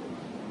spirit.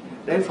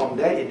 Then from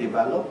there it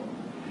developed.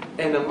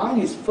 And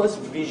among his first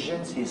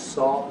visions he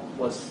saw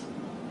was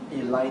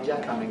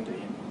Elijah coming to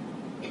him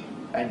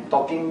and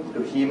talking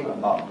to him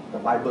about the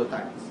Bible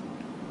times.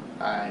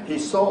 And he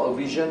saw a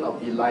vision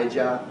of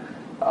Elijah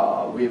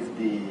with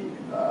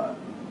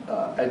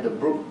at the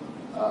brook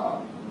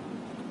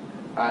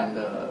and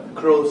the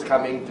crows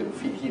coming to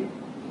feed him.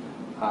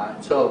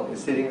 So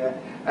he's sitting there.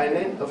 And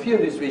then a few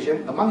of these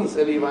visions, among his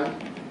early one,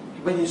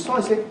 when he saw,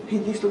 he said, hey,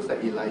 this looks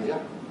like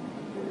Elijah.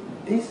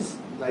 This is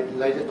like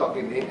Elijah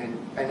talking to him and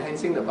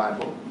enhancing the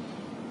Bible.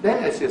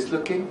 Then as he's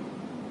looking,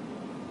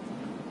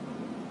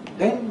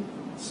 then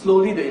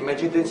slowly the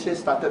imagination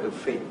started to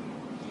fade.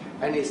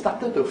 And it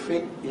started to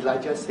fade.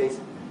 Elijah says,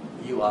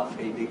 you are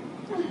fading.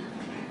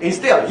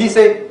 Instead of he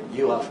said,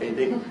 you are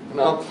fading. You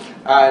know?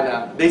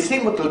 And they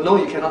seem to know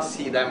you cannot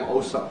see them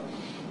also.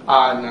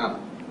 And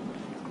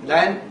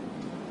then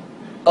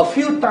a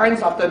few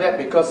times after that,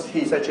 because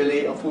he's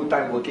actually a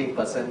full-time working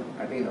person,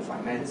 I think in the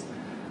finance,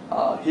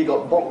 he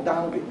got bogged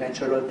down with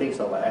natural things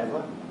or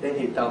whatever. Then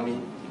he tell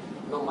me,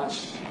 not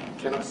much,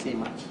 cannot see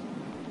much.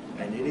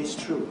 And it is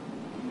true.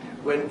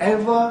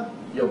 Whenever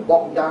you're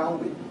bogged down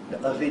with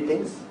the earthly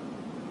things,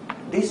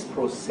 this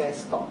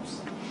process stops.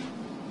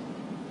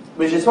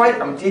 Which is why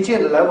I'm teaching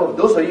at the level of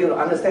those of you who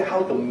understand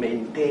how to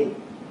maintain.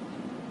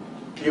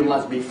 You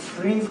must be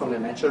free from the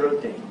natural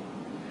thing.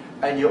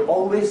 And you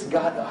always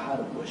guard a heart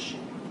of worship.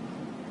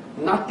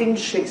 Nothing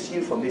shakes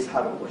you from this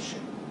heart of worship.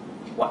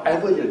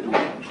 Whatever you do.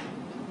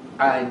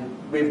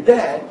 And with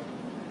that,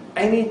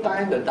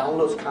 anytime the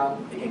downloads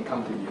come, it can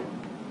come to you.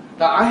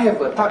 Now I have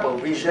a type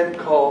of vision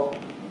called,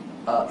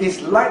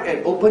 it's like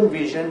an open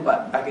vision,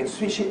 but I can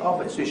switch it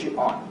off and switch it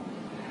on.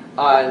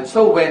 And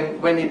so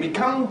when it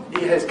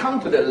has come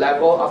to the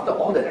level after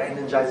all the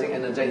energizing,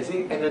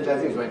 see,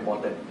 energizing is very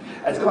important.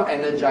 It's going to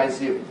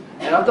energize you.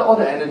 And after all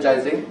the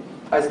energizing,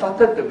 I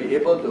started to be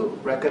able to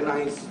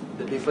recognize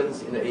the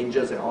difference in the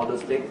angels and all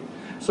those things.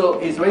 So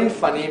it's very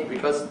funny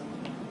because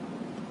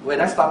when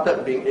I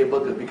started being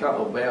able to become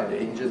aware of the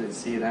angels and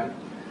see them,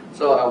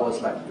 so I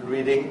was like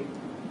reading,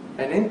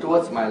 and then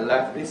towards my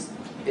left, this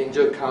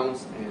angel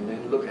comes and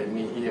then look at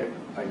me here,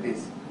 like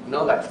this. You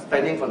know, like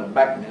standing from the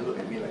back and then look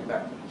at me like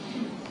that.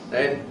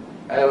 Then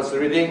I was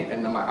reading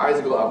and my eyes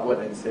go upward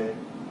and say,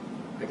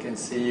 I can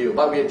see you.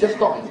 But we had just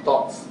talked in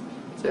thoughts.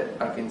 Said,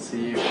 I can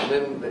see you. And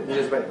then the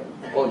angels went,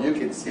 oh, you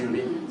can see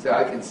me. Said,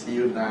 I can see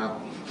you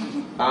now.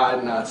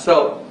 And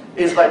so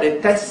it's like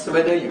they test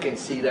whether you can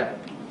see them.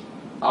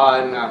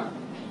 And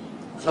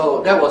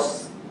so that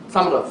was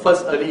some of the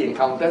first early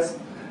encounters.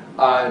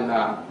 And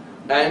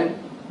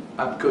then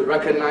I could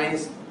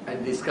recognize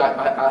and describe,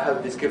 I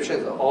have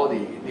descriptions of all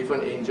the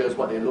different angels,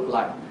 what they look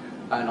like,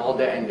 and all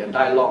that, and their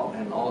dialogue,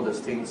 and all those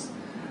things.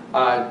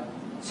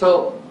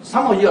 So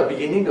some of you are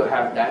beginning to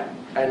have that,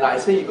 and like I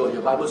say, you go to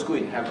your Bible school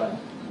in heaven.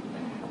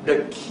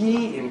 The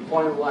key in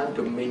point one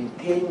to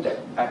maintain that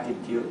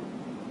attitude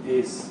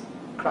is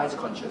Christ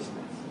consciousness.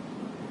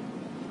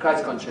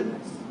 Christ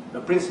consciousness. The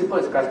principle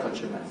is Christ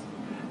consciousness.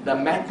 The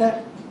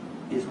method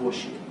is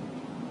worship.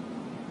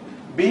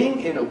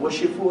 Being in a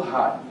worshipful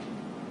heart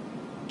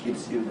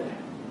keeps you there.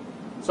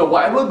 So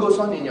whatever goes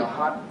on in your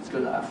heart is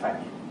going to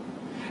affect you.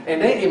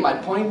 And then in my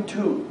point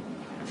two,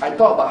 I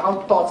talk about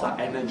how thoughts are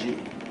energy.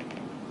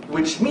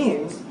 Which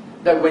means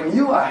that when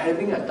you are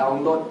having a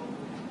download,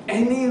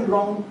 any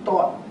wrong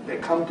thought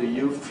that comes to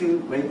you feel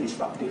very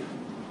disruptive.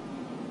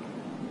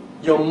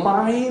 Your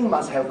mind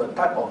must have a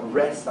type of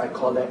rest, I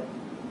call that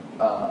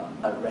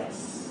a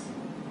rest.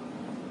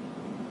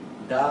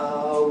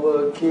 Thou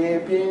wilt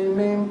keep him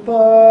in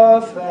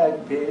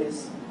perfect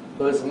peace,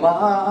 whose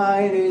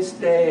mind is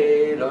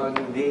stayed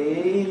on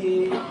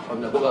thee.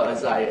 From the book of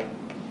Isaiah.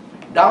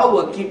 Thou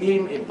wilt keep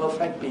him in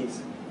perfect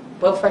peace,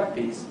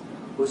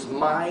 whose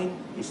mind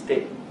is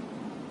stayed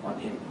on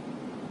him.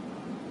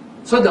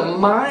 So the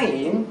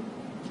mind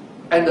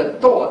and the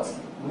thoughts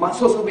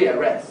must also be at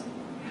rest.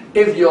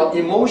 If your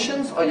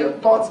emotions or your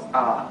thoughts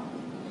are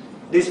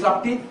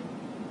disruptive,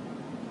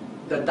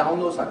 the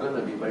downloads are going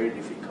to be very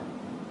difficult.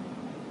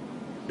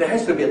 There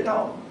has to be a type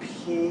of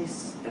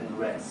peace and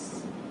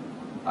rest.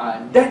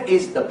 And that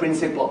is the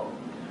principle.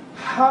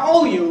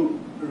 How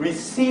you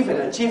receive and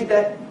achieve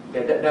that,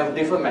 there are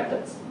different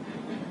methods.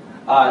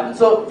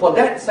 So for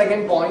that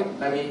second point,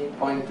 let me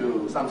point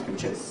to some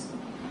scriptures.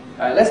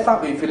 Let's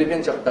start with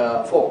Philippians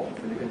chapter 4.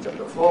 Philippians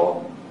chapter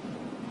 4.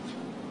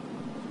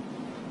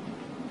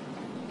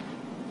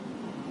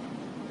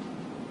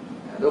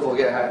 Don't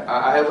forget,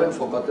 I haven't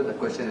forgotten the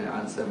question and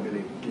answer. I'm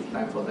going to give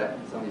time for that.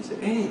 Somebody said,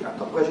 hey, I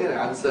thought question and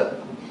answer.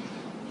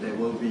 There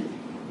will be.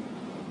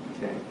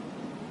 Okay.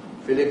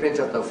 Philippians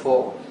chapter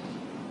 4.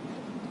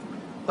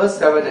 Verse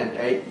 7 and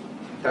 8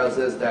 tells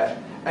us that,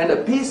 and the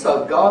peace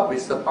of God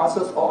which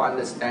surpasses all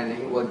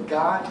understanding will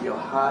guard your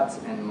hearts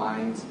and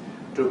minds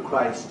through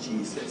Christ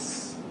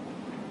Jesus.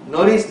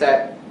 Notice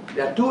that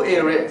there are two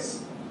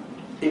areas.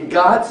 It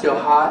guards your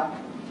heart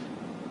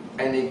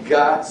and it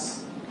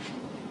guards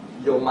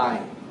your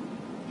mind.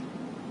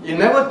 You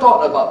never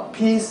thought about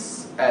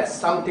peace as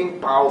something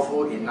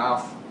powerful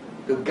enough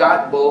to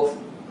guard both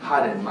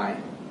heart and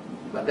mind.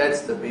 But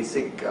that's the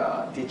basic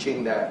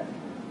teaching that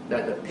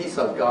the peace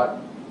of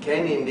God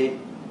can indeed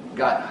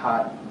guard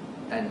heart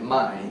and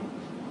mind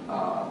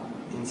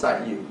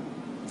inside you.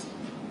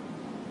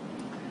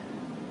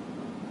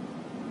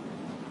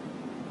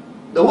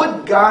 The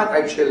word guard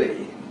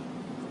actually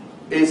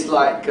is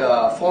like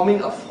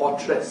forming a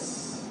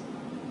fortress,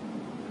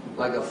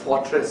 like a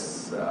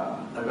fortress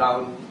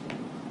around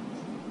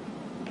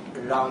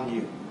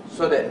you,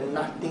 so that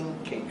nothing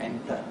can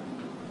enter.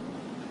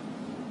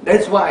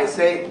 That's why I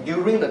say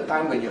during the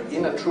time when you're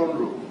in a throne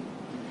room,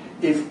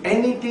 if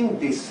anything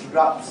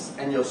disrupts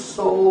and your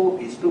soul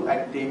is too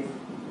active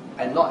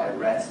and not at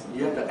rest,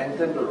 you have to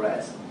enter the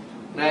rest.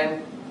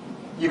 Then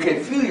you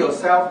can feel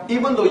yourself,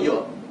 even though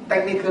you're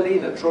technically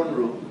in the throne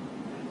room,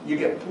 you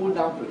get pulled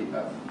down to the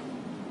earth.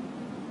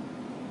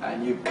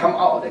 And you come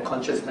out of the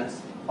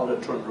consciousness of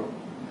the throne room.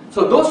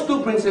 So those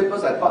two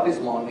principles I taught this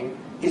morning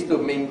is to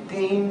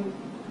maintain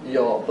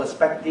your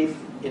perspective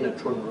in the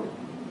throne room.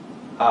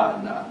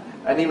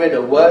 And even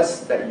the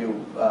verse that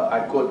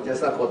I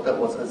just quoted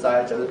was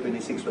Isaiah chapter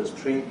 26 verse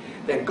 3,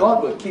 that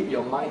God will keep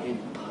your mind in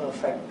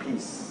perfect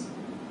peace.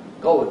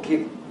 God will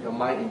keep your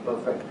mind in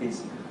perfect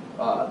peace.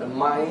 The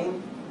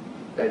mind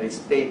that is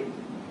stayed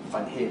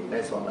on Him.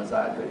 That's from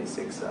Isaiah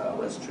 26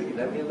 verse 3.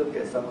 Let me look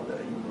at some of the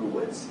Hebrew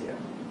words here.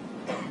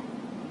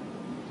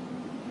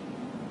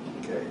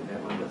 Okay,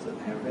 that one doesn't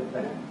have it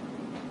there.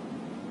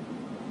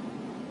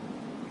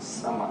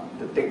 Sama,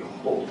 to take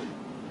hold.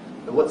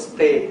 The word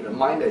stay, the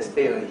mind that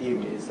stay on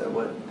Him is the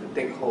word to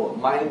take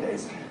hold. Mind that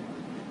is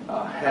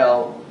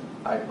held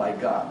by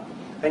God.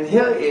 And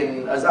here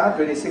in Isaiah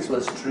 26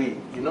 verse 3,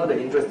 you know the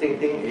interesting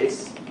thing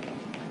is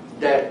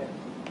that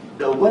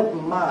the word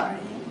mind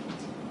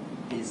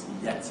is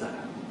yetzer,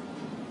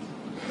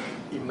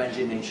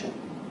 imagination.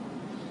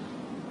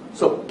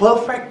 So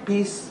perfect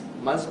peace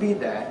must be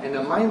there, and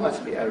the mind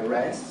must be at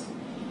rest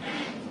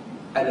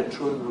at the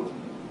throne room,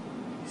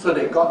 so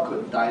that God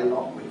could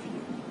dialogue with you.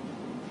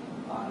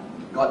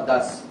 God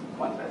does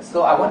wonders.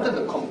 So I wanted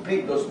to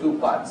complete those two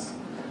parts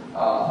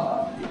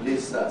in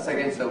this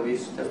second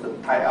service, just to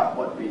tie up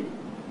what we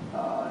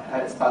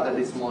had started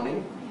this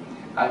morning,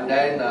 and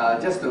then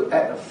just to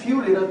add a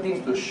few little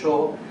things to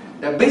show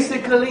that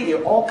basically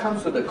it all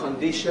comes to the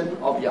condition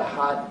of your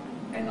heart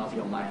and of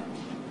your mind.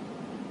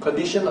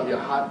 Condition of your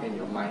heart and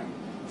your mind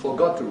for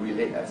God to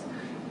relate us.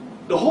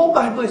 The whole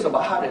Bible is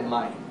about heart and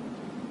mind.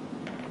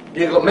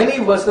 There are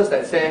many verses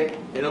that say,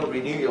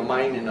 renew your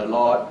mind in the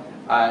Lord.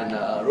 And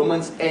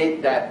Romans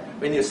 8, that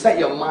when you set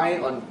your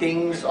mind on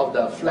things of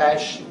the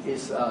flesh,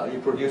 you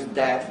produce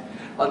death.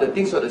 On the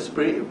things of the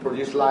Spirit, you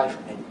produce life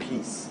and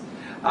peace.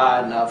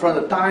 And from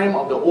the time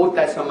of the Old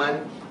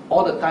Testament,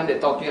 all the time they're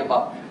talking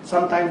about,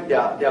 sometimes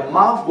their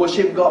mouth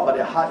worship God, but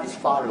their heart is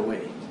far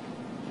away.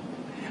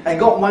 And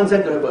God wants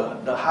them to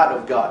have the heart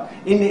of God.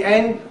 In the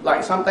end,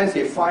 like sometimes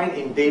they find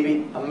in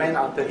David a man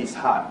after his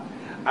heart.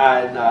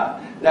 And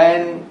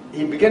then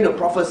he began to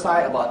prophesy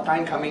about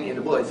time coming in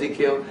the book of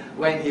Ezekiel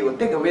when he will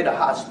take away the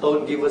heart of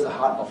stone, give us a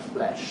heart of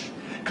flesh.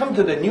 Come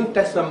to the New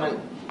Testament,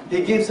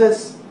 he gives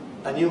us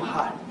a new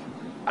heart.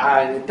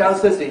 And it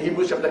tells us in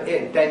Hebrews chapter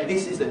 8 and 10,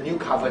 this is the new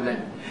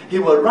covenant. He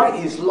will write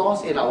His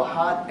laws in our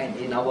heart and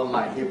in our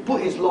mind. He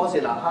put His laws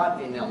in our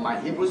heart and in our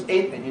mind. Hebrews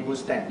 8 and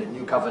Hebrews 10, the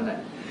new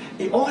covenant.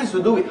 It all has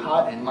to do with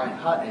heart and mind,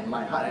 heart and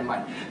mind, heart and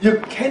mind. You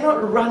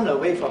cannot run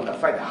away from the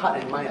fact that heart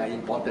and mind are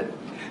important.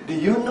 Do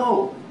you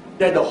know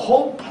that the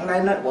whole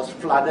planet was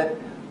flooded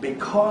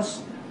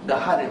because the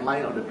heart and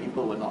mind of the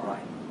people were not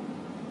right?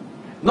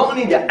 Not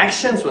only their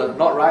actions were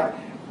not right,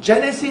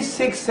 Genesis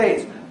 6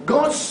 says,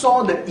 God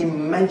saw the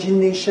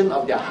imagination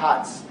of their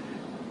hearts,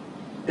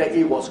 that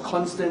it was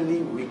constantly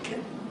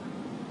wicked.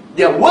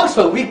 Their works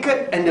were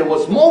wicked, and there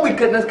was more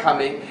wickedness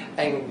coming,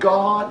 and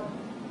God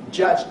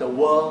judged the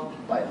world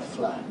by a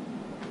flood.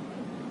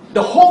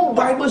 The whole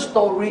Bible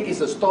story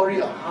is a story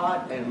of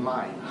heart and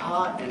mind,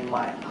 heart and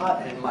mind,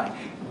 heart and mind.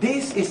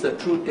 This is the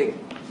true thing.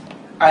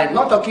 I'm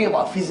not talking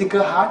about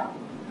physical heart,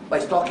 but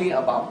it's talking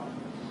about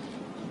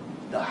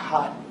the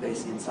heart that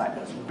is inside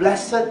us.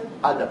 Blessed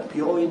are the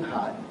pure in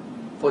heart,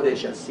 for they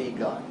shall see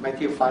God.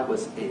 Matthew 5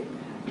 verse 8.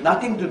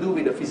 Nothing to do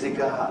with the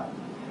physical heart.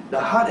 The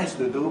heart has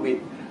to do with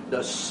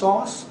the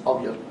source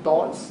of your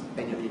thoughts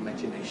and your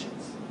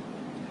imaginations.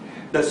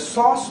 The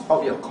source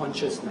of your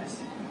consciousness.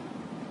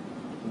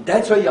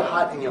 That's where your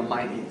heart and your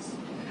mind is.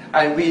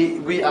 And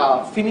we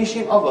are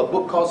finishing off a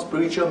book called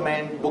Spiritual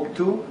Man, Book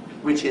 2,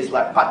 which is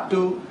like part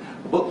 2,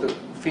 book to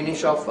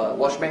finish off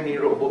Watchman Nee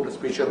wrote a book, The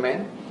Spiritual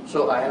Man.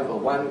 So I have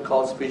one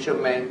called Spiritual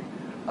Man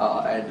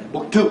and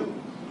Book 2,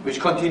 which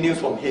continues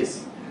from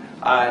his.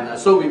 And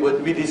so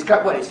we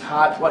describe what is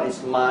heart, what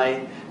is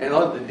mind, and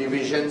all the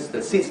divisions,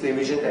 the 6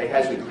 divisions that it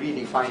has, we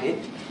redefine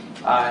it.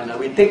 And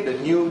we take the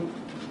new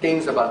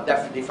things about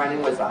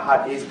defining what the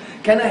heart is.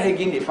 Kenneth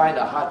Hagin defined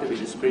the heart to be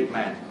the spirit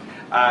man.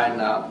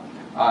 And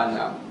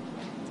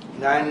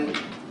then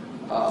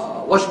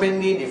Watchman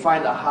Nee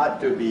defined the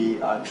heart to be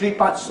 3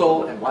 parts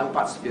soul and 1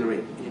 part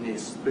spirit in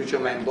his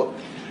spiritual man book.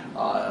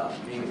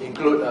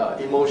 Include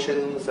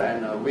emotions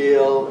and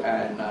will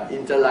and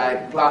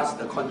intellect plus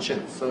the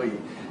conscience. So he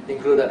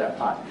included that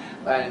part.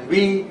 And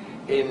we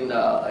in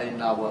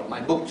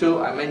my book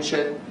too, I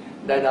mentioned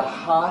that the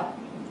heart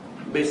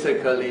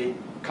basically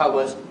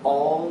covers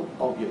all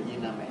of your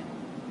inner man,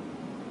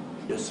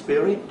 your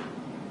spirit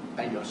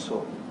and your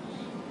soul.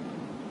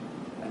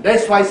 And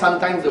that's why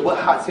sometimes the word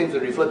heart seems to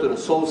refer to the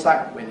soul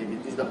side when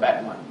it is the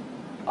bad one.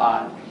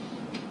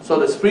 So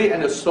the spirit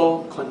and the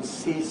soul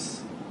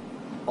consist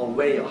of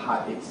where your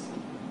heart is,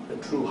 the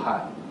true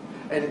heart.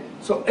 And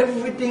so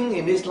everything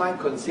in this life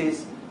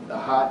consists the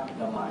heart,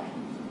 the mind,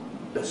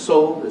 the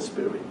soul, the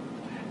spirit.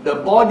 The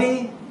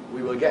body,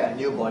 we will get a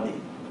new body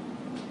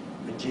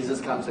when Jesus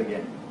comes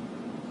again.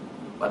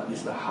 But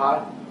it's the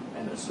heart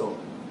and the soul.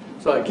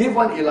 So I give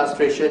one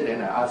illustration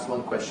and I ask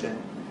one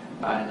question.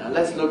 And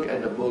let's look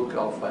at the book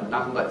of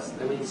Numbers.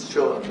 Let me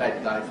show a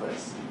bad guy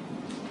first.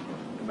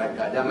 The bad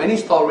guy. There are many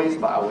stories,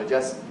 but I will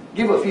just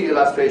give a few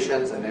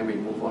illustrations and then we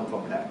move on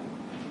from that.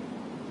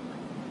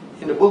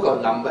 In the book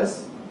of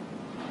Numbers,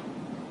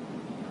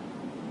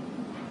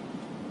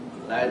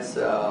 in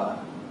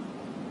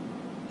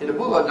the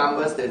book of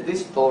Numbers, there's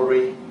this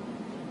story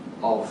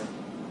of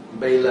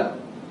Balaam.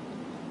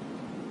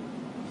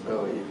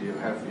 So if you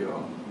have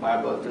your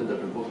Bible to the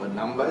book of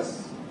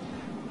Numbers,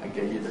 I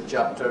give you the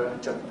chapter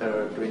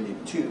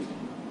 22.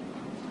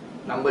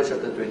 Numbers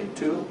chapter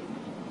 22.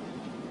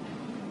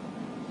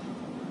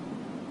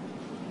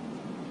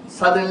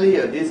 Suddenly,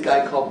 this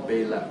guy called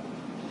Balaam.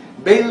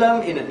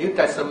 Balaam in the New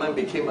Testament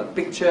became a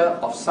picture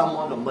of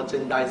someone who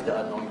merchandised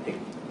the anointing.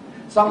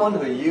 Someone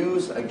who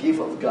used a gift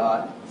of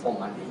God for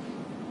money.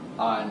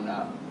 And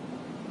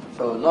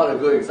so not a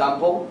good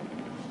example,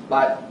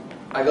 but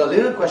I got a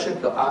little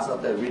question to ask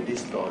after I read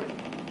this story.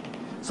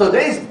 So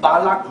there is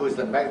Balak, who is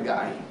the bad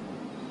guy,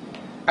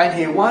 and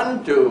he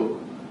wants to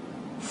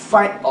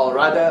fight or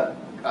rather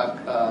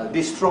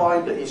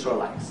destroy the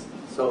Israelites.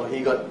 So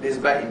he got this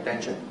bad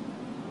intention.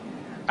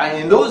 And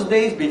in those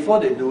days, before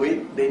they do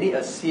it, they need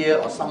a seer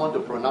or someone to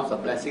pronounce a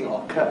blessing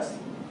or a curse.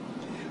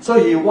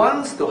 So he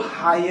wants to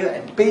hire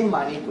and pay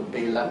money to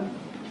Balaam,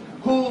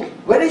 who,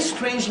 very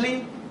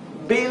strangely,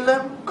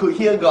 Balaam could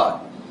hear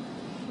God.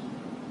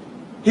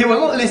 He was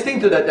not listening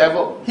to the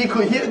devil. He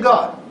could hear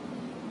God.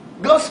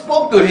 God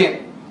spoke to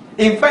him.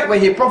 In fact, when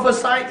he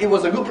prophesied, it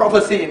was a good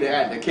prophecy in the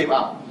end that came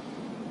out.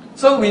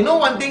 So we know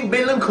one thing,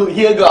 Balaam could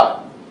hear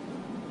God.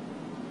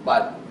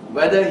 But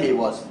whether he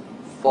was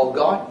for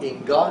God,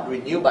 in God,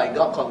 renewed by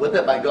God,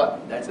 converted by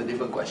God, that's a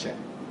different question.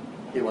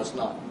 He was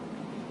not.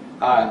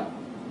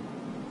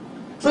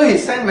 So he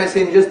sent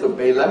messengers to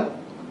Balaam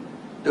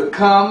to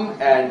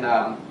come and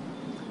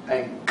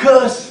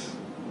curse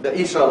the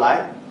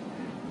Israelite.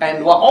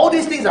 And while all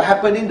these things are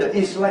happening, the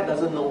Israelite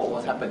doesn't know what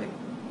was happening.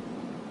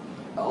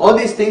 All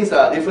these things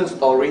are a different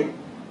story.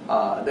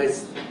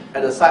 That's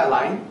at the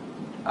sideline.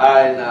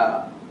 And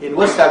in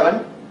verse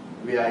 7,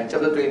 we are in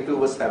chapter 22,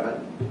 verse 7.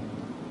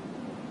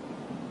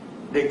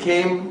 They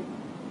came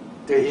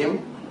to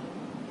him.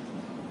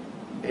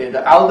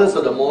 The elders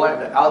of the Moab,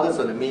 the elders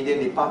of the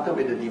Midian departed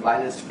with the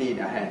diviner's fee in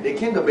their hand. They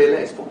came to Balaam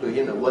and spoke to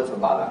him the words of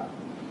Balak.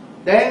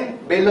 Then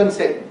Balaam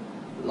said,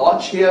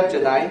 Lodge here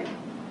tonight.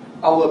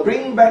 I will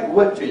bring back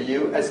word to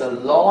you as the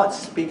Lord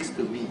speaks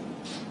to me.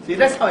 See,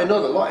 that's how I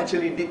know the Lord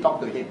actually did talk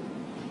to him.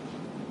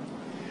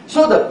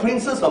 So the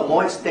princes of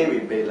Moab stayed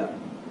with Balaam.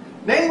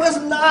 Then verse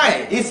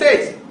 9, it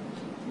says,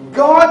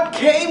 God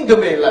came to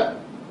Balaam.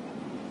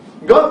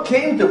 God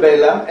came to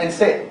Balaam and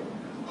said,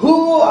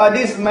 Who are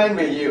these men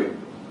with you?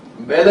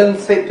 Balaam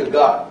said to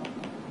God,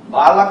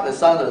 Balak the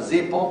son of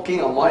Zippor,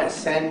 king of Moab,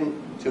 sent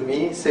to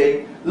me,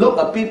 saying, Look,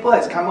 a people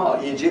has come out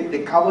of Egypt,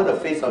 they cover the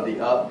face of the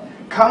earth.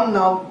 Come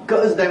now,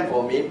 curse them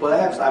for me,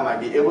 perhaps I might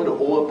be able to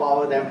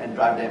overpower them and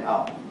drive them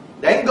out.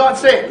 Then God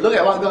said, look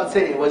at what God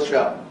said in verse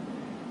 12,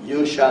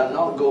 You shall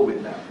not go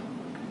with them.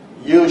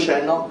 You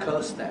shall not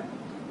curse them,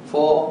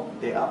 for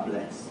they are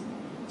blessed.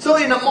 So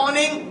in the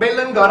morning,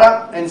 Balaam got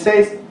up and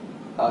says,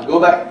 Go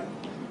back.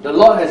 The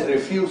Lord has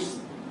refused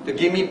to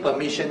give me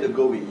permission to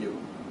go with you.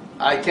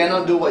 I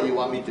cannot do what you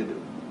want me to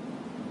do.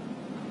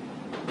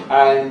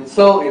 And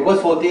so in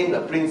verse 14,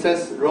 the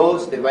princes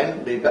rose, they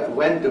went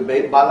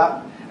to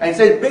Balak, and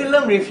said,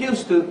 Balaam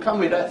refused to come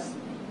with us.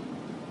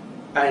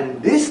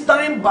 And this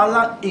time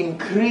Balak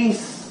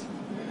increased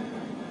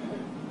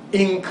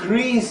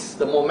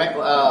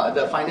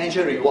the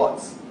financial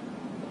rewards.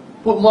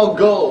 Put more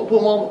gold,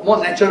 put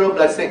more natural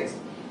blessings.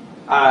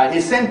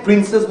 He sent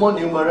princes more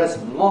numerous,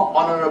 more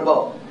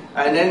honorable.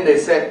 And then they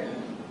said,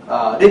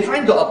 they're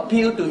trying to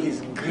appeal to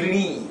his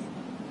greed.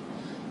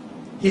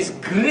 His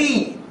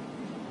greed.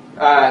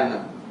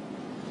 And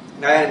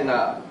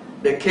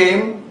they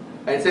came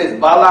and says,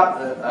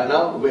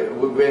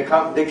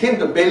 Balak, they came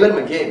to Balaam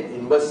again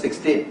in verse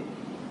 16.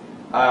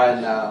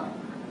 And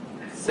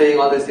saying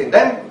all these things.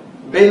 Then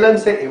Balaam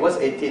said in verse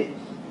 18,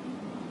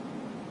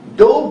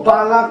 Though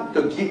Balak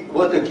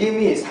were to give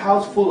me his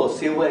house full of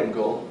silver and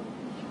gold,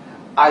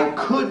 I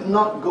could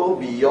not go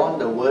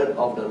beyond the word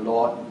of the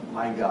Lord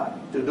my God,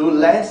 to do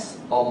less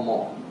or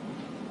more.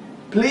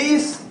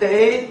 Please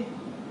stay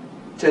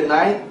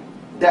tonight,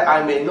 that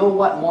I may know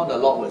what more the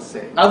Lord will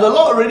say. Now the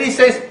Lord already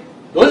says,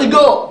 don't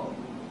go.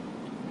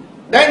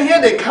 Then here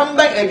they come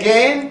back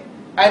again,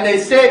 and they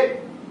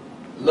said,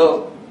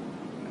 look,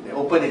 they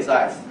open his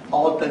eyes,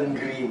 all turn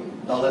green,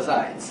 dollar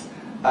signs,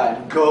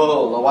 and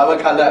gold, or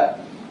whatever color.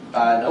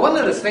 And one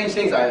of the strange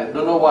things, I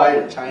don't know why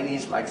the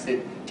Chinese likes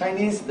it.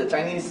 The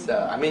Chinese,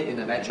 I mean in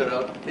the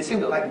natural, they seem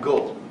to like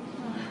gold,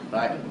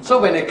 right?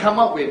 So when they come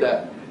up with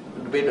a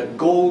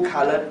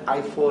gold-colored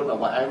iPhone or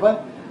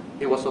whatever,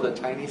 it was for the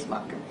Chinese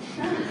market.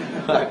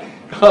 Right?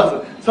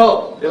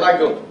 So they like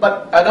gold.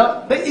 But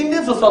the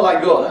Indians also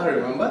like gold,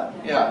 remember?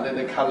 Yeah,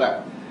 the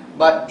color.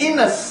 But in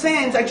a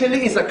sense,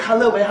 actually, it's a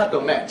color very hard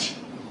to match.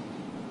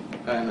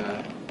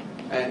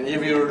 And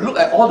if you look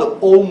at all the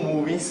old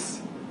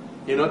movies,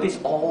 you notice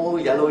all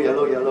yellow,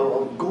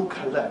 all gold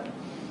color.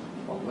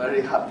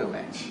 Very hard to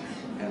match.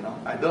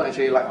 I don't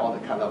actually like all the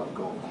color of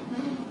gold.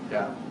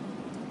 Yeah.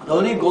 The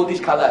only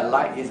goldish color I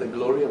like is the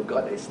glory of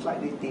God that is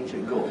slightly tinged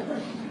with gold.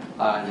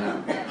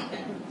 And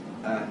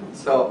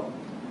so,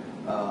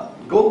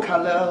 gold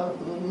color,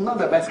 not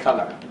the best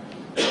color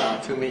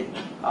to me.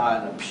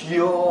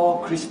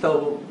 Pure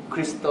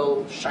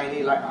crystal,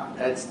 shiny like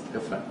that's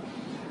different.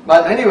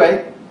 But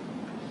anyway,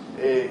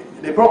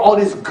 they brought all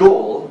this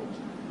gold,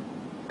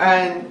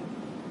 and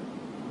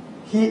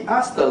he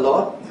asked the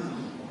Lord,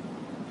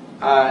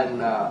 and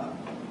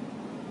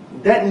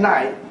that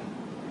night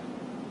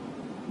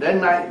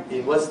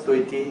in verse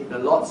 20, the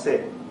Lord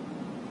said,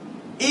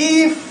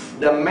 if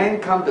the men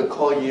come to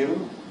call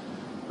you,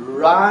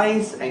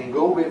 rise and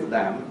go with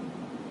them,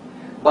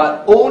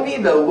 but only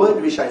the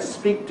word which I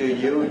speak to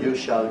you, you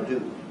shall do.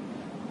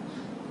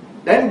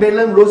 Then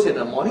Balaam rose in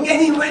the morning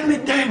and he went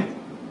with them.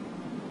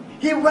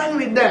 He went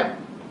with them.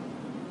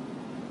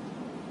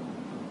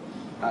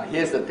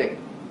 Here's the thing.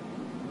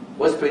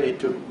 Verse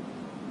 22.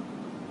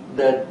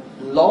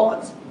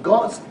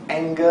 God's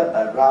anger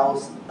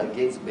aroused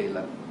against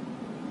Balaam.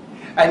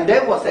 And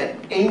there was an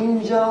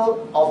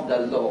angel of the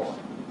Lord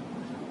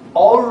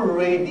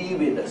already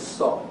with a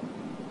sword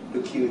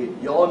to kill him.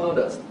 You all know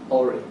the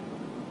story.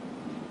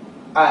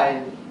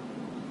 And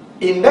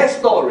in that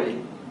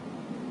story,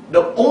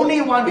 the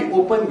only one with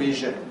open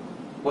vision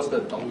was the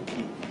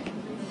donkey.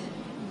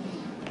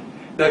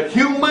 The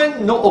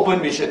human, no open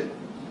vision.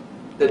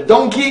 The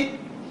donkey,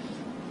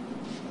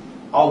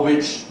 of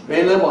which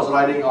Balaam was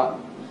riding on,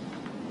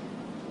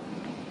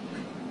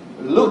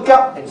 looked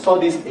up and saw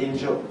this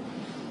angel.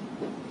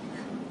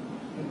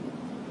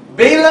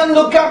 Balaam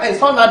looked up and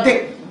saw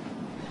nothing.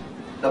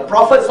 The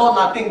prophet saw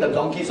nothing, the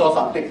donkey saw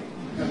something.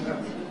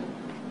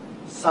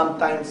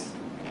 Sometimes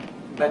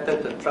better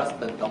to trust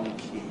the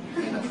donkey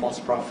than a false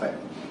prophet.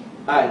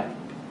 And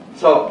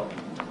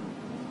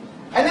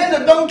then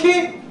the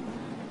donkey,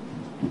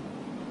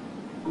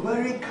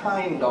 very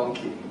kind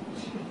donkey.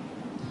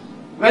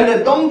 When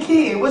the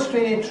donkey, in verse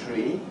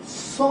 23,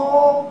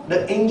 saw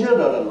the angel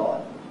of the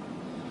Lord,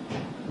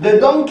 the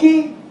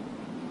donkey,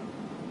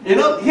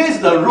 here's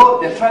the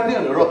road, they're traveling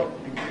on the road.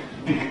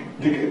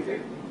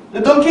 The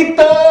donkey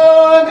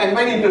turned and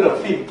went into the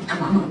field.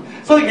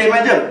 So you can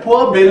imagine,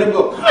 poor Balaam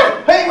go,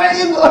 hey, where are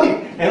you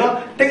going?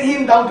 Take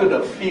him down to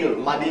the field,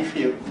 muddy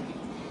field.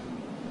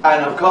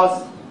 And of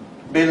course,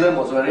 Balaam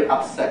was very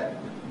upset.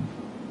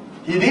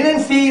 He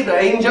didn't see the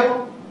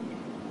angel.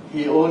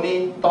 He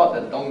only thought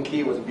the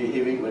donkey was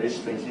behaving very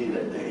strangely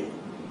that day.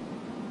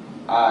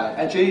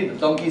 Actually, the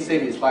donkey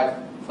saved his life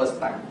first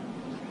time.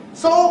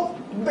 So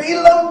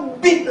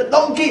Balaam beat the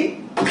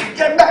donkey.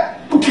 Get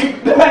back!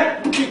 Get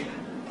back!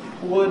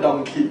 Poor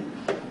donkey,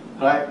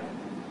 right?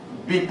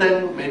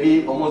 Beaten,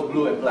 maybe almost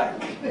blue and black.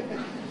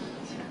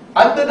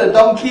 Until the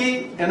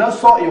donkey,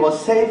 saw it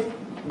was safe,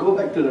 go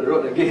back to the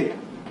road again.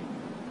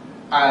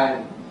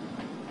 And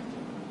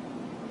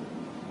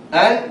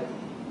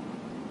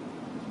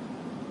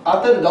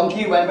after the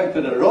donkey went back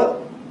to the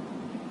road,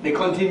 they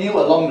continue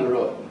along the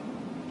road.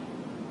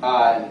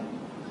 And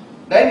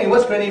then in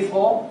verse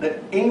 24,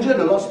 the angel of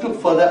the Lord stood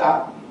further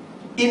up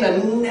in a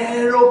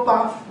narrow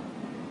path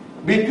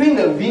between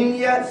the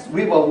vineyards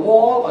with a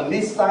wall on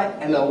this side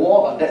and a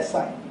wall on that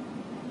side.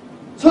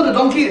 So the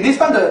donkey, this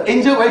time the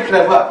angel very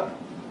clever.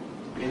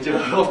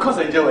 Of course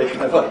the angel very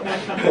clever.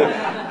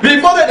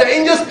 Before that the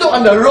angel stood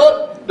on the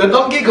road, the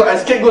donkey could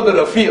escape, go to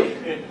the field.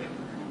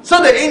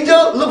 So the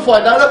angel looked for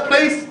another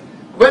place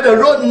where the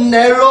road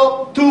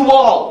narrow, two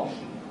walls.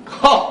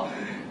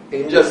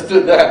 Angel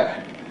stood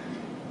there.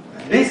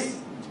 This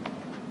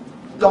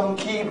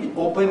donkey with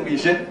open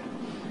vision,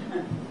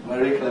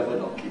 very clever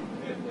donkey.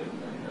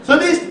 So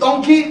this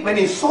donkey, when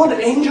he saw the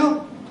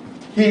angel,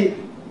 he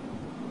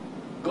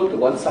go to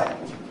one side.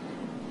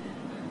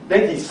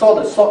 Then he saw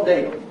the sword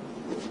there.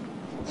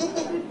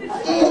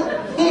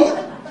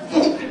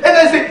 And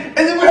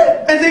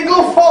as they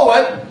go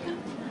forward,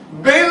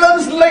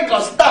 Balaam's leg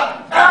got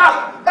stuck.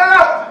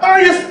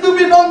 You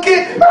stupid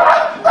donkey!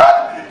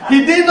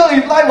 He didn't know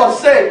his life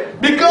was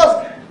saved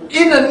because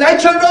in the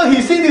natural,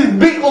 he sees this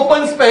big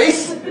open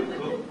space,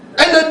 and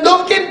the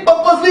donkey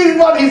purposely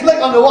run his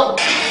leg on the wall.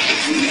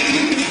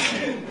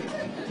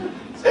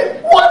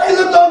 Say, what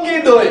is the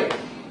donkey doing?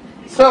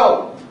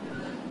 So,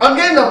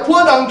 again, the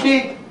poor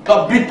donkey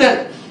got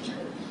beaten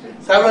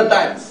several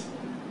times,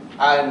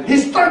 and he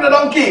struck the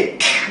donkey.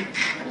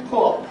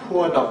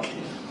 Poor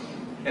donkey.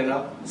 You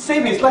know,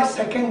 save his life,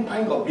 second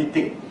time got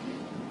beating.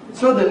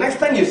 So the next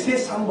time you save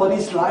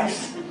somebody's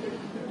life,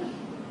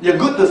 you're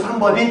good to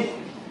somebody,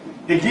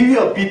 they give you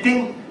a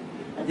beating,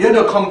 you have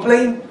to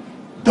complain,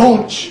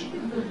 don't.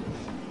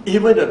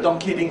 Even the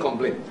donkey didn't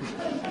complain.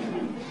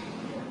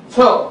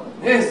 So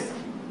this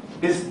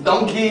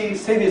donkey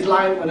saved his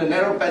life on a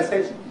narrow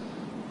passage,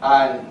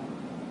 and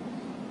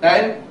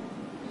then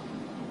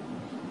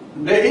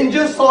the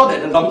angel saw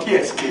that the donkey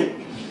escaped.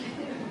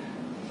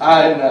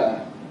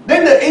 And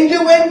then the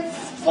angel went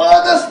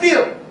further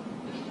still.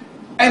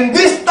 And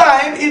this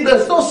time it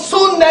was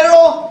so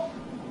narrow,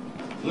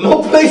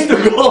 no place to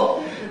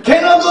go.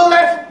 Cannot go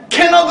left,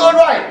 cannot go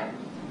right.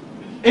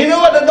 You know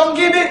what the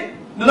donkey did?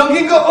 The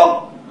donkey go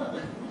up.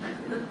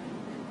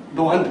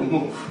 Don't want to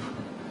move.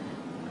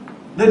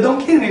 The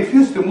donkey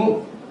refused to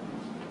move.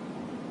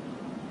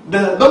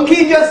 The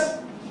donkey just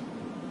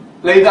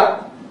laid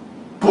down.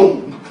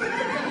 Boom.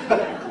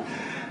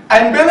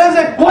 And Balaam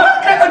said,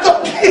 what kind of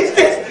donkey is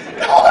this?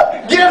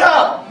 Get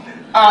up!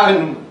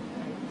 And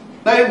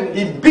then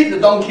he beat the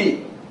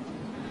donkey.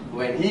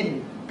 When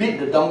he beat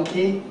the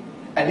donkey,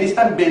 and this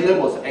time Balaam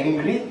was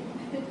angry,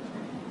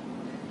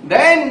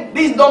 then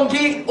this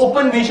donkey,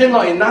 open vision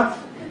not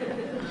enough,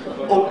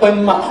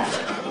 open mouth,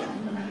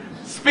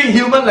 speak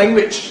human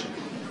language.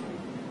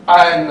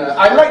 And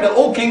I like the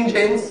old King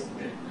James.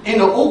 In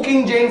the old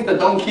King James, the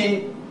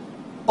donkey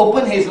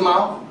opened his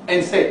mouth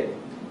and said,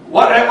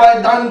 what have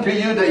I done to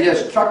you that you have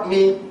struck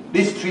me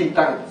these 3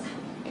 times?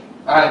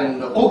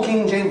 And the old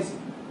King James,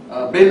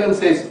 Balaam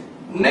says,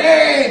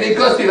 nay,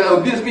 because you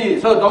abused me.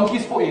 So the donkey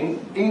spoke in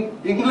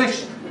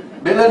English.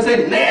 Balaam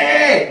said,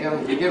 nay.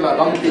 He gave a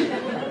donkey.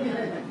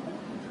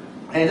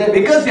 And he said,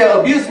 because you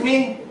abused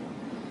me,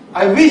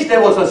 I wish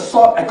there was a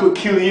sword I could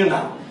kill you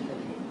now.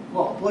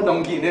 Oh, poor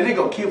donkey, nearly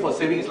got killed for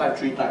saving his life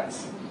 3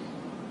 times.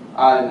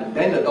 And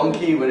then the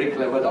donkey, very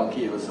clever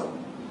donkey also.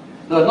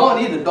 So not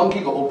only the donkey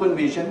got open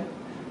vision,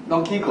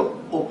 donkey got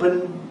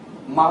open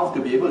mouth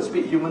to be able to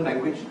speak human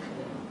language.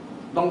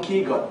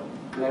 Donkey got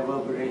clever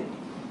brain.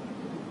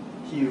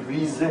 He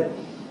reasoned.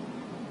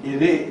 He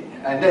did.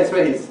 And that's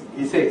where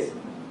he says,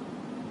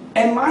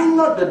 am I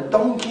not the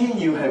donkey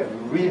you have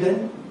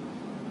ridden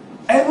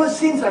ever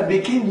since I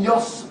became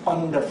yours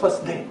on the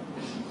first day?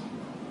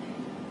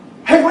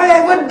 Have I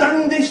ever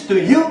done this to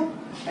you?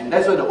 And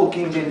that's what the old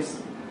King James,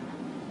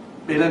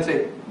 Balaam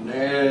said,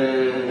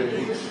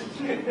 nay.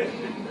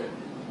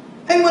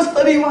 And verse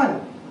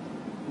 31,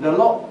 the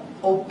Lord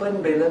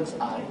opened Balaam's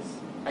eyes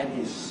and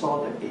he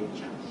saw the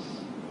angel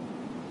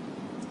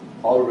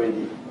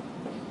already.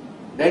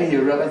 Then he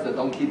realized the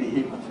donkey did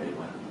him a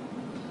favor.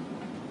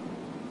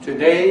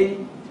 Today,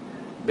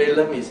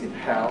 Balaam is in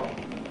hell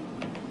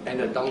and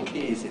the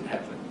donkey is in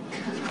heaven.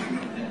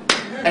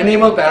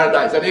 Animal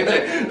paradise,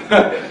 anyway.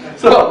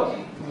 So,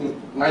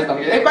 nice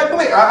donkey. Hey, by the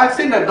way, I've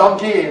seen a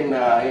donkey in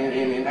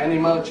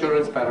animal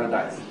children's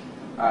paradise.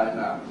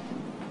 And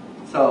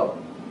so,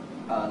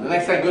 the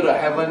next time I go to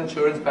heaven,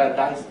 children's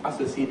paradise, ask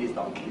to see this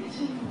donkey.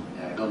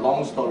 Yeah, got a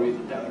long story to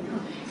tell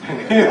you.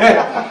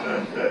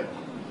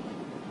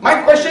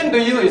 My question to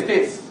you is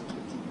this.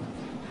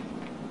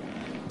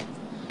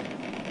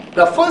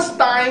 The first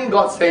time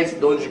God says,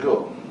 don't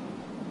go.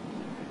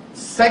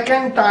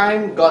 Second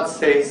time God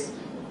says,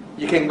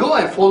 you can go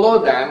and follow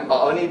them,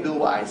 but only do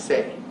what I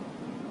say.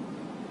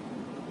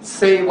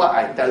 Say what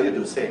I tell you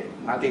to say,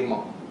 nothing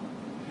more.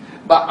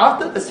 But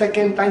after the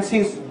second time,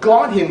 since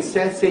God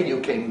himself said you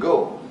can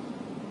go,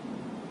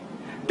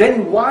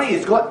 then why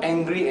is God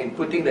angry and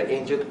putting the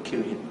angel to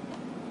kill him?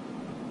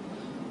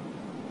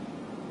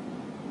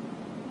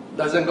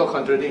 Doesn't God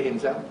contradict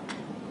himself?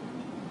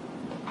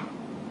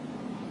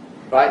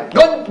 Right?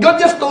 God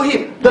just told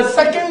him, the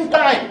second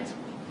time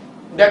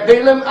that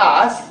Balaam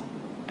asked,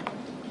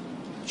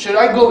 should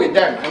I go with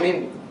them?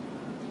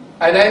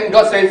 And then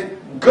God says,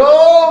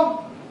 go,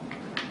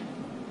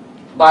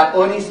 but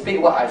only speak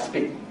what I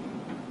speak.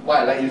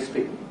 What I let you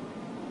speak.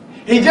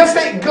 He just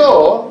said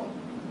go,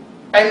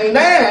 and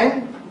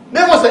then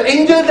there was an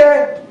angel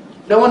there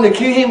that wanted to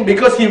kill him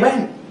because he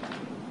went.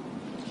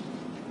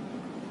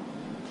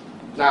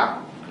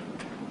 Now,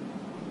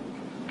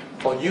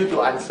 for you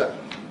to answer,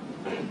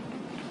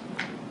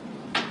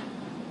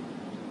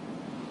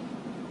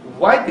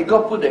 why did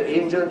God put the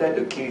angel there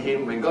to kill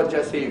him when God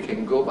just said you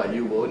can go, but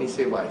you will only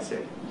say what I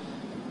said?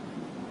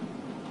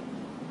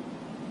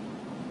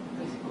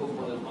 Because you go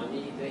for the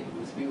money, then you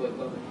will speak what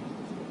God.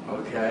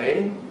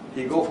 Okay,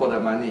 he go for the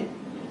money.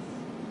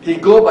 He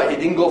go, but he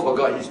didn't go for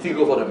God. He still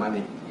go for the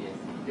money. Yes.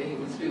 Then he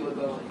will speak what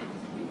God wants.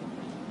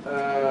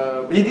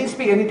 He didn't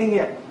speak anything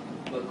yet.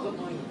 But God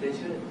knows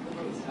intention. God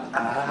knows his heart.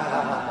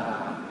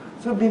 Ah,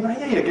 so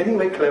Binaya, you're getting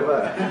very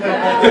clever.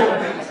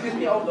 Excuse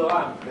me, although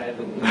I'm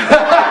present.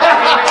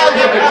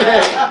 Okay,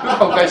 good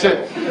confession.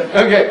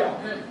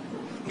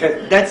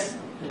 Okay, that's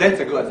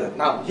a good answer.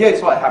 Now,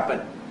 here's what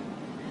happened.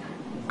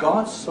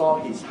 God saw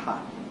his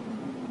heart.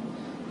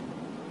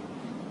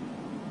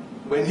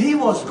 When he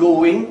was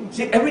going,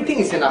 see, everything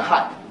is in the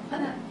heart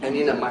and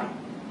in the mind.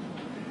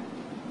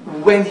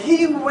 When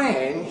he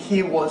went,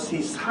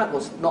 his heart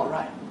was not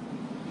right.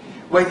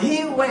 When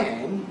he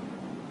went,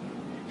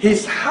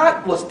 his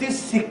heart was still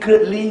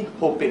secretly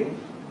hoping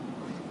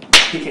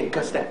he can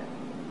curse them.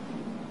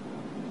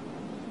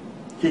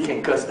 He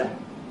can curse them.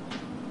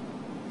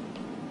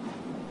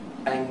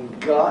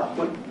 And God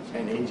put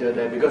an angel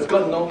there because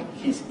God knows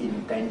his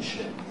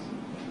intention.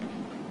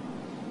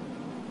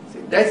 See,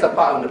 that's a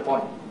part of the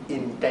point.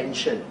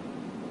 Intention.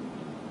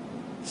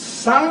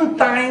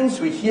 Sometimes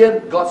we hear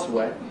God's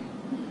word,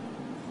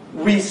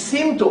 we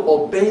seem to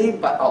obey,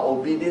 but our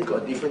obedience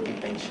got different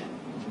intention.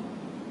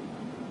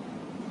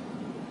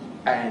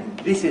 And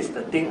this is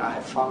the thing I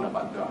have found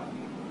about God.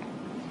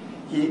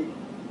 He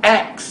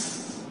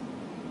acts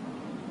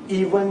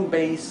even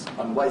based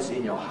on what's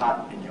in your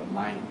heart and your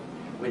mind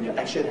when your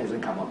action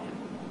hasn't come out yet.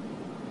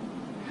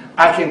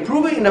 I can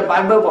prove it in the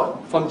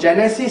Bible from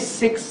Genesis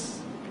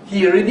 6.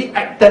 He already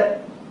acted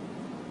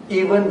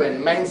even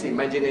when man's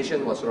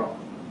imagination was wrong.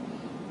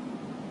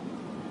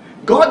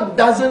 God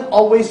doesn't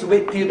always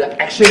wait till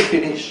the action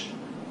finish.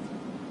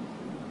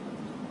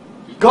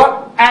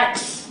 God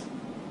acts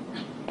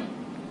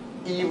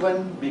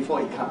even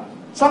before he comes.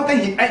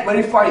 Sometimes he acts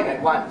very far in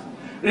advance.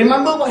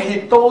 Remember what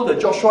he told the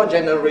Joshua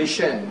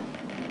generation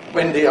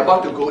when they are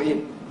about to go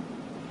in.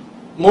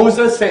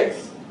 Moses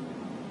says,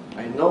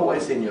 I know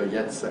what's in your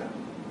yetzer.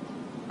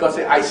 God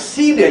said, I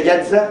see their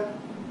yetzer,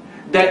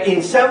 that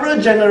in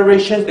several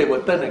generations they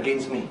will turn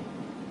against me.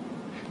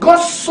 God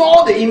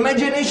saw the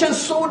imagination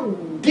so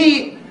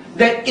deep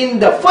that in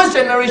the first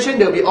generation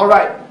they'll be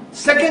alright.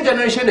 Second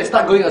generation they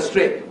start going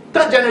astray.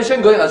 Third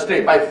generation going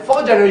astray. By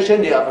fourth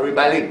generation they are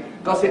rebelling.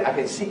 God said, I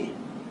can see it.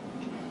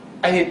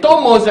 And he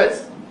told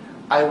Moses,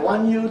 I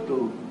want you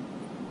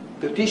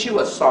to teach you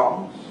a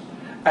song,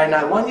 and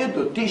I want you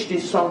to teach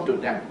this song to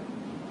them,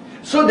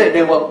 so that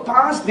they will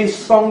pass this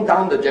song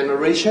down the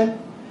generation.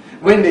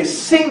 When they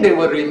sing, they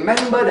will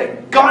remember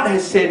that God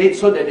has said it,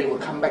 so that they will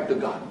come back to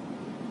God.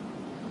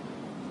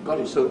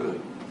 God is so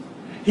good.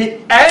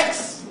 He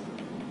acts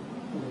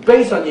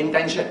based on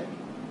intention.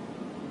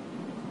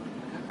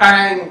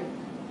 And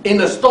in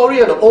the story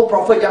of the old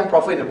prophet, young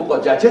prophet in the book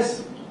of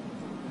Judges,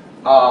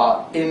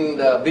 in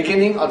the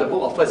beginning of the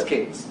book of 1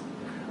 Kings,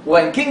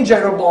 when King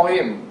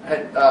Jeroboam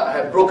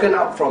had broken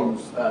up from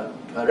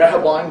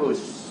Rehoboam, who is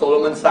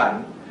Solomon's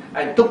son,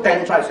 and took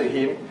 10 tribes with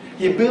him,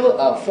 he built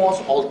a false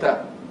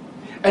altar.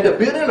 At the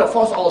building of the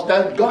false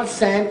altar, God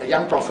sent a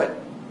young prophet.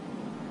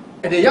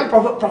 And the young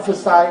prophet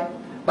prophesied,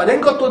 but then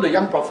God told the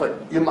young prophet,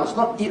 you must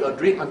not eat or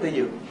drink until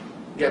you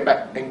get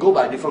back and go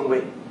by a different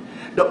way.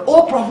 The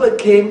old prophet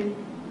came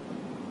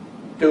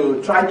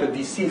to try to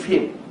deceive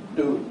him,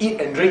 to eat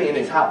and drink in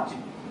his house.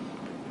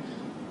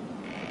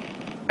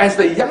 As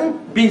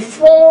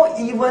before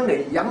even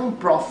the young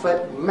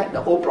prophet met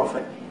the old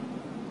prophet,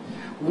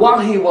 while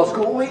he was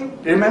going,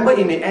 remember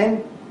in the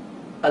end,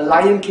 a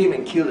lion came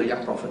and killed the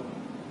young prophet.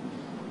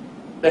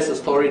 That's the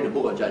story in the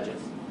book of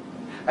Judges.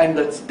 And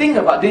the thing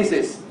about this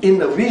is, in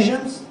the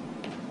visions,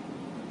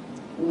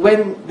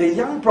 when the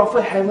young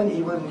prophet haven't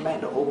even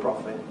met the old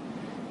prophet,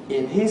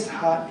 in his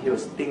heart he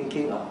was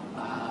thinking of,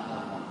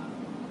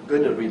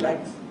 going to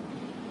relax.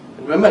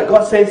 And remember,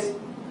 God says,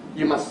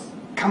 you must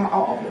come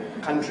out of the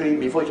country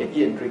before you can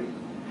eat and drink.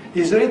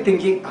 He's already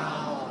thinking,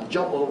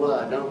 job over,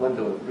 I don't want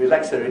to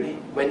relax already.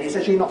 When it's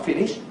actually not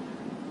finished.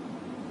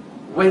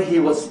 When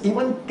he was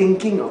even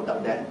thinking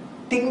about that,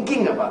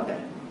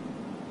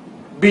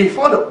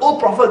 before the old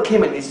prophet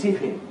came and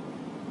deceived him,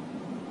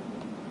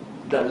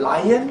 the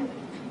lion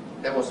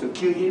that was to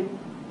kill him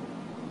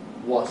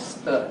was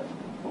stirred.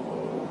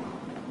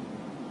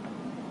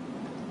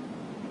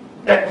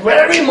 That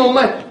very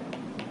moment.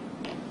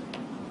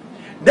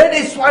 That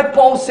is why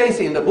Paul says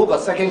in the book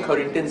of 2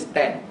 Corinthians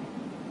 10,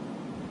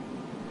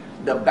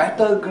 the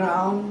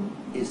battleground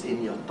is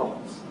in your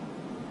thoughts.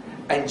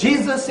 And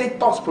Jesus said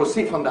thoughts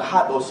proceed from the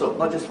heart also,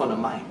 not just from the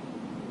mind.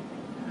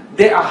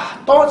 There are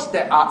thoughts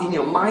that are in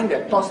your mind,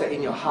 there are thoughts that are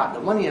in your heart.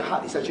 The one in your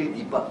heart is actually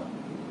deeper.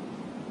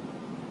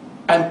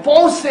 And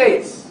Paul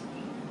says,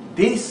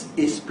 this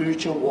is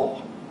spiritual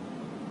war.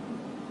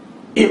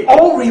 It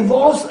all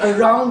revolves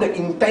around the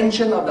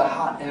intention of the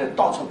heart and the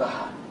thoughts of the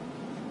heart.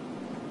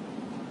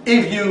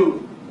 If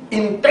you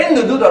intend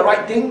to do the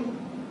right thing,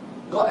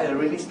 God will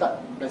really start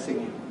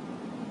blessing you.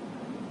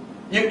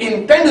 You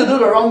intend to do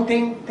the wrong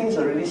thing, things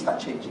will really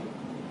start changing.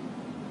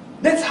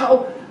 That's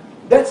how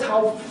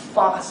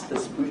fast the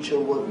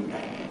spiritual world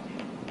reacts.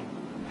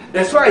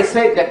 That's why I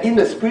said that in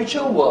the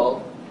spiritual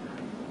world,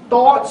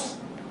 thoughts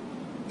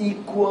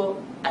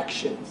equal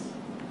actions.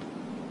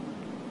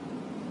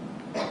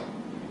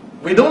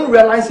 We don't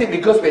realize it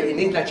because we're in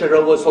this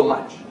natural world so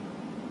much.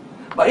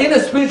 But in the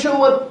spiritual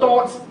world,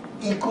 thoughts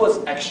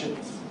equals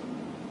actions.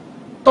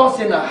 Thoughts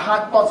in the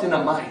heart, thoughts in the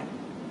mind.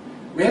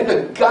 We have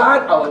to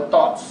guard our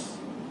thoughts,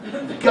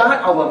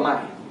 guard our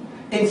mind.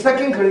 In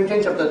 2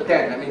 Corinthians chapter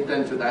 10, let me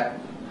turn to that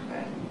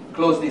and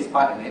close this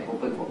part and then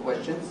open for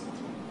questions.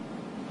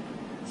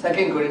 2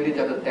 Corinthians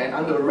chapter 10,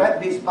 I'm going to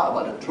wrap this part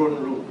about the throne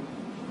room.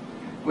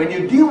 When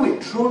you deal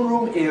with throne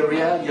room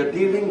area, you're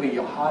dealing with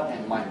your heart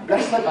and mind.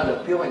 Blessed are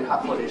the pure in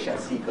heart, for they shall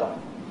see God.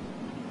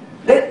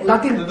 That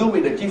nothing to do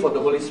with the gift of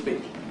the Holy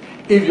Spirit.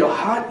 If your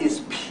heart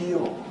is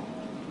pure,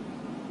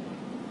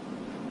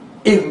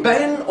 if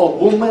man or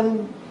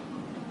woman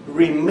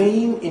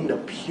remain in the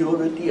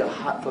purity of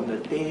heart from the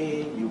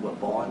day you were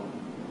born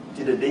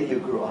to the day you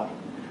grow up,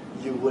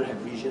 you will have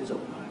visions of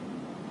God.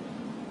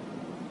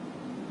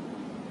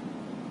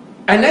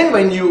 And then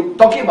when you,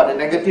 talking about the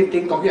negative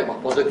thing, talking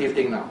about positive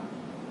thing now.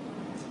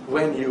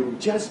 When you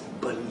just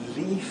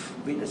believe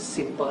with a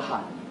simple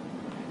heart,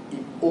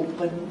 it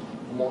opens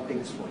more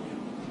things for you.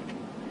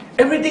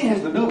 Everything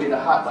has to do with the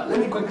heart, but let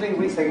me quickly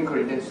read 2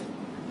 Corinthians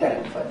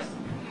 10 first.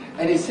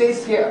 And it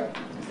says here,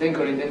 2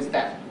 Corinthians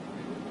 10,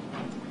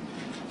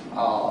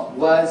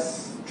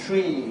 verse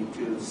 3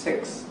 to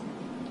 6.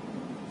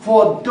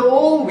 For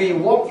though we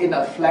walk in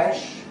the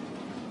flesh,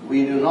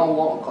 we do not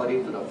walk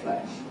according to the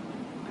flesh.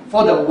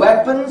 For the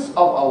weapons of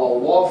our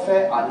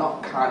warfare are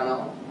not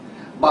carnal,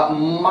 but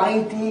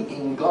mighty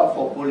in God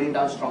for pulling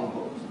down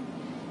strongholds,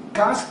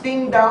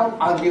 casting down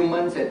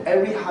arguments and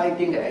every high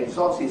thing that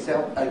exalts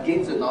itself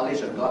against the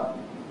knowledge of God,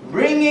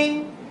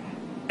 bringing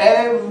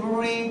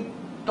every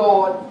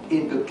thought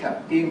into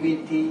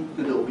captivity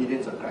to the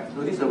obedience of Christ.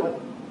 Notice the word.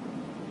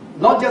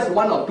 Not just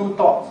one or two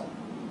thoughts.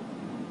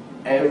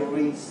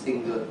 Every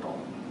single thought.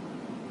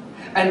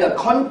 And the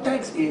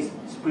context is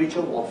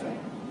spiritual warfare.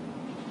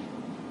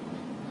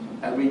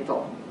 Every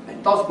thought.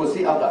 And thoughts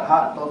proceed out of the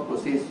heart. Thoughts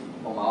proceed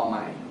from our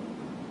mind.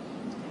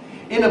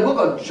 In the book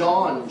of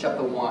John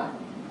chapter 1,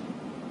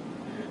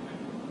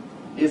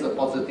 is a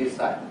positive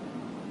side.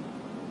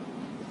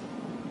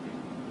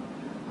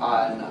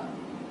 And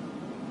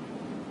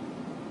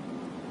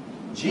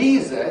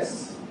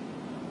Jesus,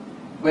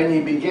 when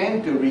he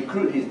began to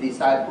recruit his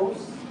disciples,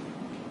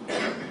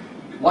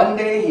 one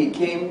day he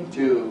came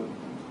to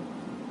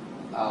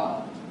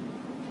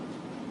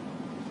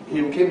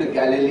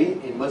Galilee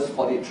in verse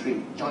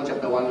 43, John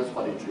chapter 1 verse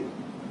 43.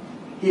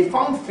 He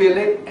found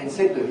Philip and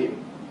said to him,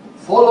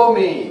 "Follow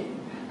me."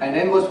 And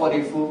then verse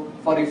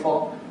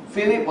 44,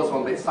 Philip was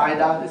from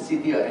Bethsaida, the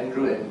city of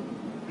Andrew and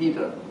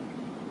Peter.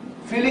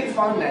 Philip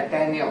found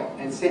Nathanael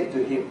and said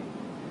to him,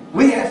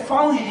 "We have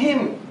found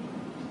him."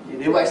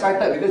 They were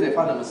excited because they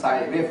found the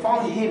Messiah. "We have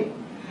found him,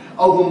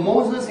 of whom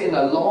Moses in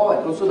the law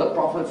and also the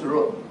prophets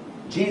wrote,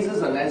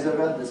 Jesus of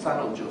Nazareth, the son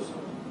of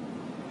Joseph."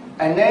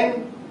 And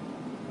then,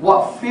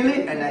 while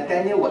Philip and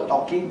Nathanael were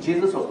talking,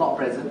 Jesus was not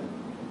present.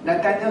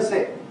 Nathanael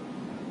said,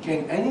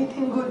 "Can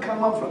anything good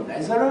come out from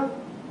Nazareth?"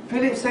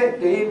 Philip said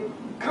to him,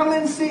 "Come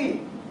and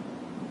see."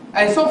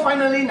 And so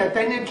finally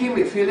Nathanael came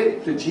with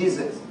Philip to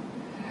Jesus.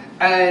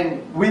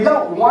 And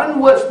without one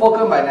word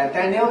spoken by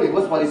Nathanael, in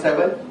verse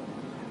 47,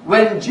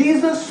 when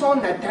Jesus saw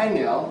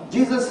Nathanael,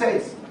 Jesus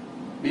says,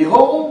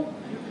 "Behold,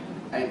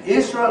 an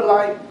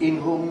Israelite in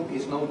whom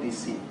is no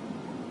deceit."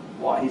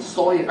 Wow, he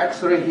saw him,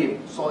 x-rayed him,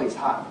 saw his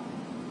heart.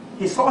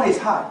 He saw his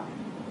heart.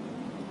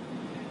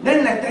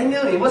 Then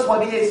Nathanael in verse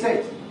 48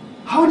 says,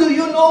 "How do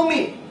you know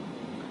me?"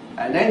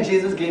 And then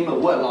Jesus gave him a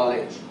word of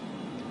knowledge.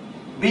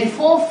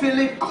 "Before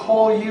Philip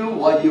called you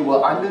while you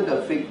were under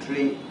the fig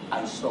tree,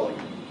 I saw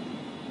you."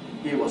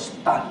 He was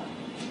stunned.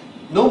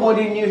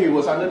 Nobody knew he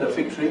was under the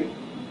fig tree.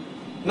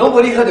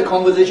 Nobody heard the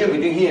conversation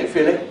between he and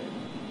Philip.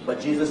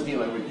 But Jesus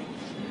knew everything.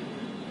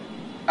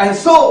 And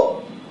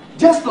so,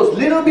 just those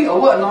little bit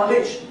of word of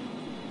knowledge,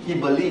 he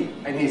believed.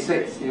 And he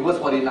says in verse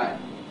 49,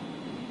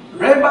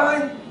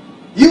 "Rabbi,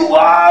 you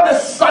are the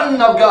Son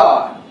of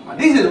God."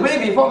 This is way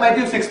before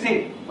Matthew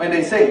 16, when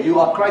they say, "You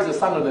are Christ, the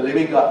Son of the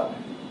living God."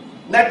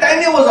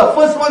 Nathanael was the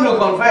first one to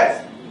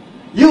confess,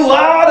 "You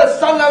are the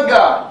Son of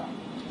God.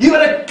 You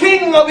are the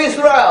King of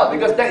Israel."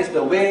 Because that is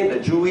the way the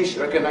Jewish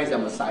recognize the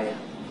Messiah,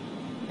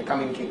 the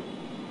coming King.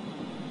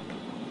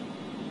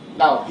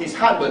 Now, his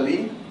heart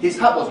believed. His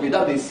heart was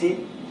without deceit.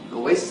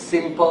 Always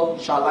simple,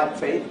 childlike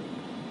faith.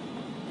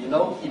 You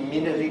know,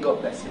 immediately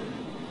God blessed him.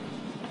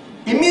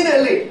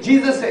 Immediately,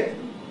 Jesus said,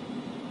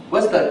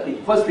 verse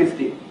 30, verse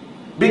 50,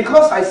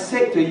 "Because I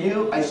said to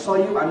you, I saw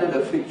you under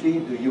the fig tree,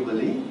 do you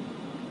believe?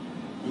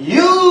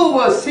 You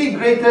will see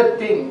greater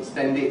things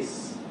than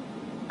this."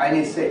 And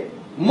he said,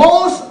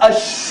 "Most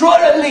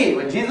assuredly,"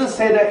 when Jesus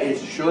said that,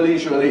 it's surely,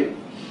 surely.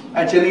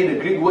 Actually, the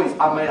Greek word is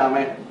amen,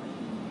 amen.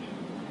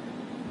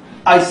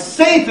 "I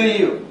say to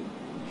you,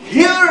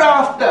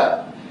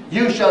 hereafter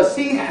you shall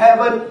see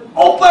heaven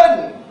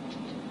open,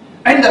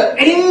 and the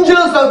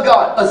angels of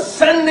God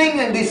ascending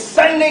and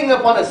descending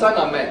upon the Son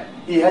of Man."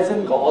 He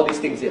hasn't got all these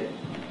things yet,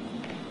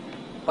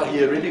 but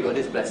he already got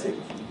this blessing.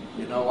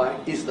 You know why?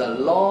 It's the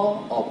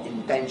law of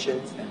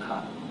intentions and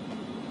heart.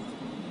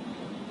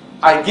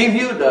 I give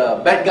you the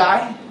bad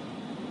guy,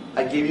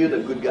 I give you the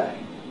good guy.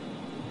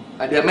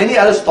 And there are many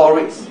other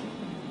stories,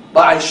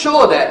 but I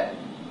show that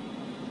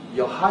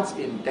your heart's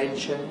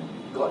intention,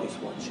 God is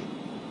watching.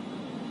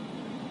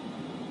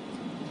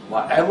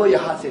 Whatever your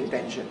heart's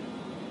intention.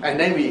 And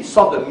then we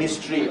solve the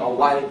mystery of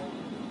why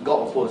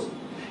God opposed.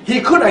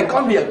 He could have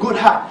gone with a good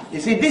heart.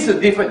 You see, this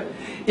is different.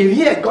 If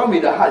he had gone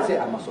with a heart and said,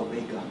 I must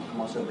obey God, I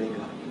must obey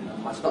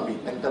God, must not be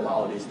tempted by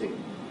all these things,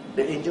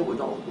 the angel would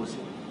not oppose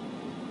him.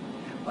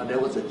 But there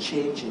was a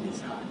change in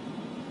his heart.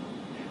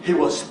 He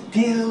was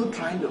still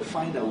trying to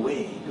find a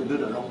way to do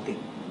the wrong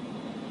thing.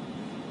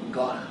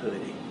 God heard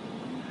it.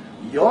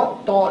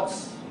 Your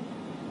thoughts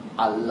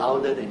are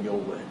louder than your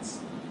words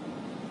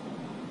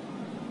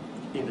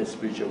in the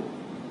spiritual world.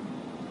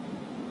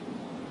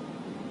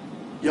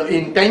 Your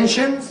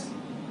intentions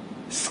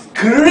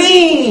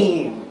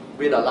scream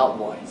with a loud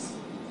voice.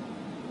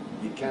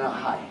 You cannot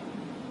hide.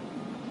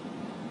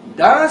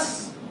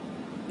 Thus,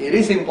 it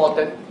is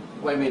important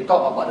when we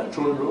talk about the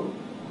throne room.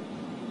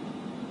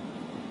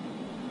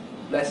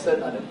 Blessed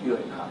are the pure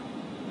in heart,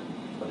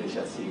 for they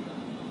shall see God.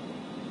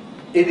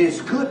 It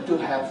is good to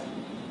have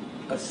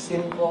a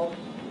simple,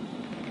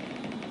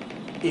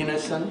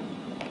 innocent,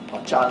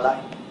 or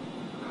childlike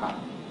heart.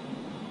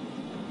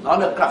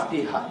 Not a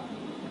crafty heart,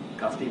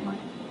 crafty mind.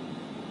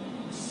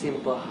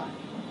 Simple heart.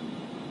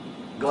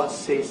 God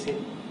says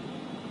it,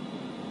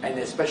 and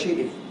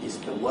especially if it's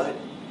the word.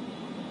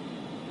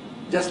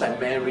 Just like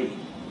Mary.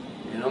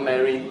 You know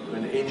Mary,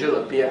 when the angel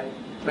appeared,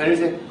 Mary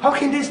said, how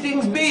can these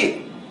things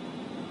be?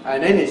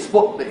 And then he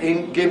spoke,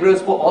 Gabriel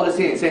spoke all the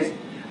things, and says,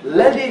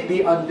 let it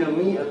be unto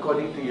me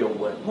according to your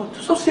word. Oh,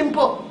 so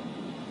simple.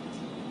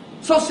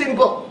 So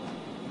simple.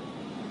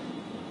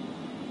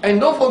 And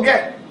don't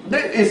forget,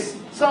 that is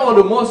some of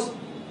the most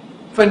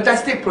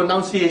fantastic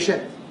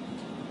pronunciation.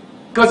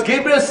 Because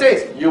Gabriel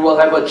says, you will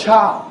have a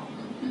child.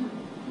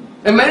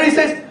 And Mary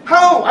says,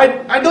 how?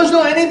 I don't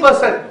know any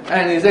person.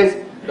 And he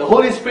says, the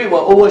Holy Spirit will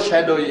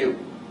overshadow you.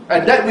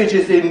 And that which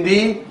is in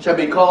thee shall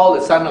be called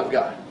the Son of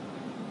God.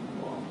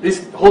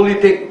 This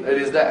holy thing that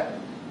is there.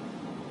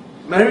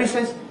 Mary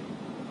says,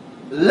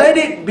 let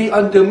it be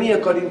unto me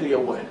according to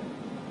your word.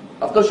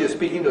 Of course, she's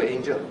speaking to an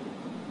angel.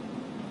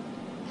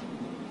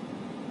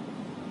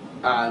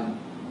 And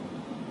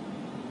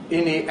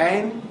in the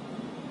end,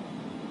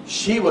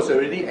 she was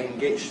already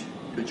engaged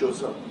to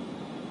Joseph.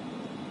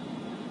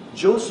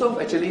 Joseph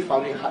actually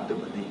found it hard to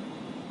believe.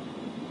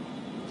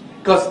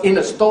 Because in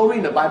the story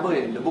in the Bible,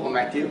 in the book of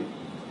Matthew,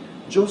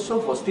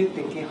 Joseph was still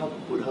thinking how to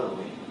put her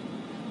away.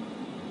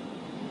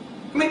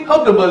 I mean,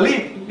 how to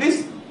believe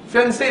this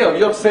fiancé of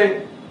yours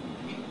saying,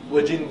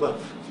 virgin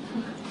birth.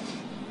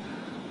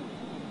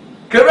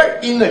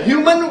 Correct? In a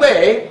human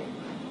way,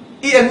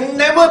 it had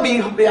never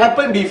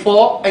happened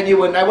before, and it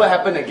will never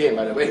happen again,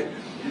 by the way.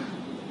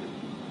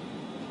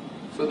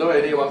 So don't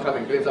anyone come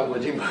and claim some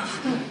virgin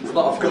birth. It's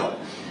not of God.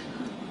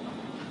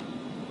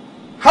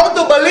 How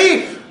to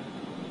believe?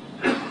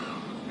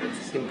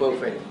 Simple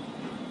faith.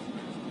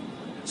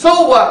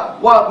 So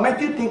what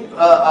Matthew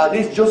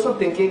this Joseph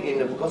thinking in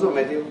the Gospel of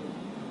Matthew,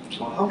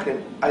 well, how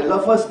can I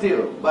love her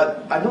still,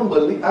 but I don't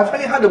believe. I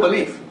find it hard to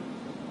believe.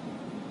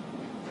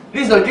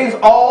 This is against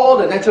all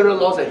the natural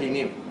laws that he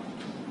knew.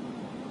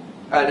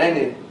 And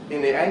then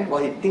in the end,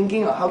 while he's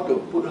thinking of how to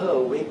put her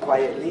away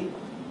quietly,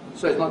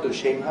 so as not to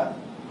shame her,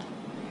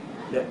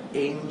 the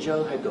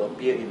angel had to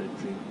appear in a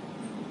dream.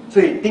 So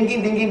he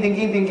thinking, and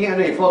then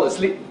he falls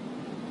asleep.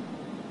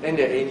 Then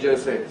the angel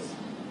says,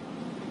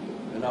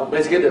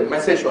 basically the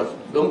message was,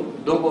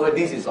 don't put her,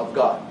 this is of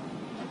God.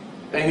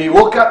 And he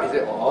woke up, he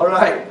said, oh, all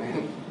right.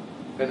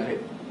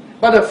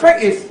 But the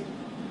fact is,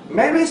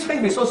 Mary's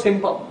faith is so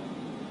simple.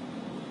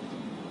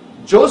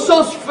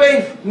 Joseph's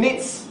faith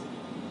needs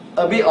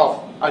a bit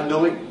of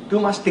undoing. Too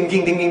much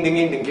thinking.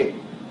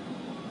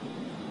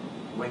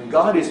 When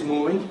God is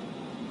moving,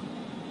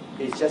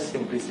 it's just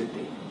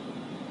simplicity.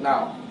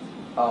 Now,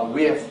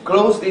 we have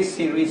closed this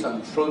series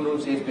on throne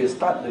room series. We'll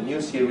start the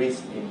new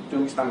series in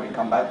 2 weeks' time and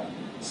come back.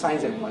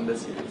 Signs and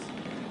Wonders series.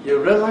 You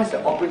realize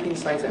that operating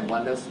signs and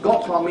wonders,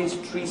 God promised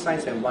 3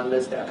 signs and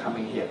wonders that are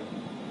coming here.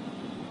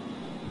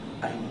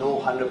 I know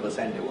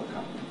 100% they will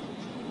come.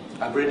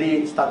 I've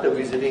already started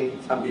visiting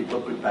some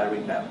people,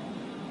 preparing them.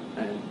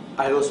 And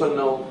I also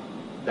know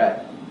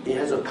that it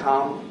has to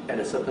come at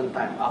a certain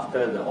time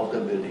after the altar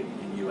building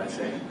in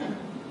USA.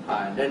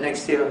 And then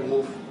next year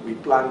we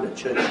plant the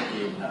church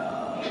in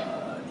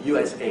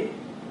USA,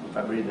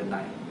 February the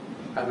 9th.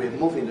 And we'll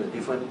move into a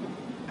different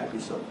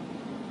episode.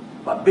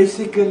 But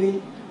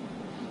basically,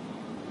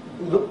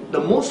 the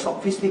most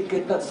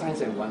sophisticated signs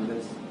and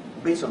wonders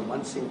based on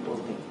one simple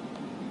thing.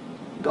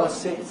 God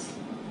says,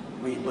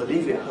 we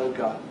believe we heard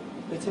God.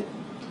 That's it.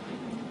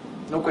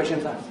 No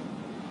questions asked.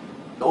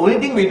 The only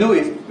thing we do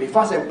is we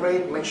fast and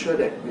pray, make sure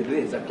that we do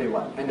exactly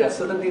what. And there are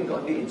certain things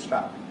God did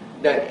instruct.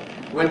 That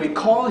when we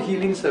call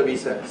healing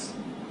services,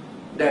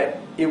 that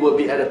it will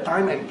be at a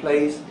time and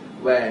place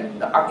when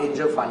the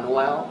Archangel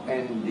Phanuel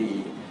and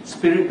the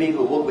spirit being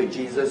who worked with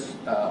Jesus,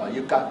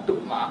 Yuka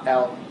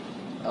Tukma'el,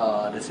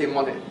 the same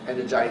one that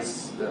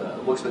energized the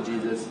works of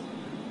Jesus,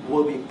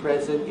 will be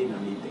present in a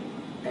meeting.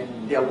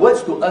 And their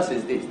words to us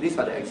is this. These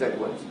are the exact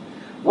words.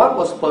 What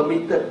was not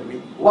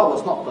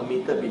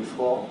permitted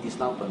before is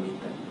now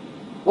permitted.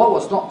 What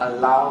was not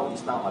allowed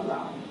is now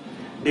allowed.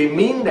 They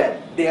mean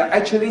that they are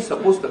actually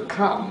supposed to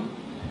come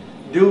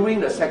during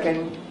the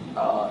second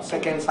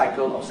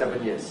cycle of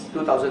 7 years,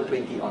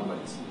 2020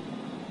 onwards.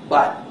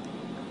 But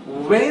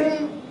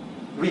when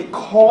we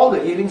call the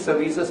healing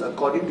services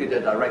according to the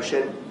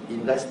direction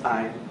in less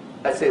time,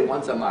 let's say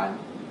once a month,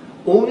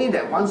 only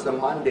that once a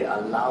month they are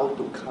allowed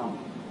to come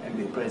and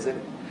be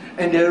present.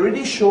 And they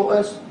already show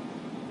us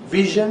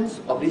visions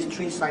of these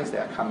 3 signs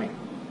that are coming.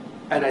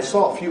 And I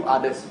saw a few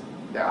others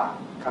that are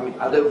coming,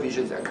 other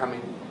visions that are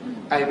coming.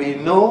 And we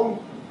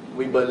know,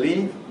 we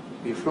believe,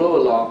 we flow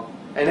along,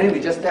 and then we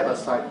just step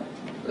aside,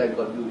 let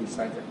God do His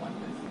signs and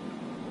wonders.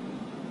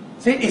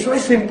 See, it's very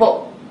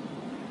simple.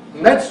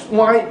 And that's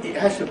why it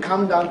has to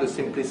come down to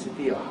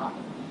simplicity of heart.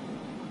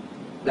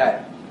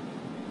 That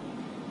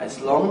as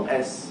long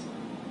as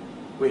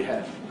we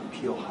have a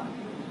pure heart,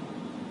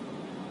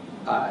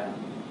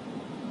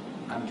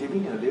 I'm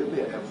giving a little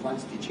bit of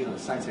advanced teaching on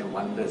signs and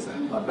wonders,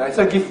 but I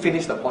shall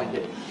finish the point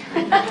there.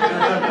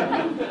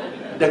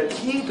 The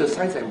key to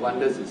signs and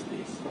wonders is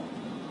this.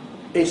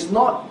 It's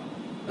not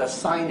the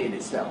sign in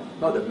itself,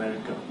 not the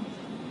miracle.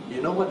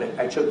 You know what the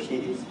actual key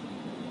is?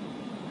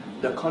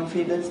 The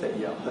confidence that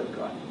you have heard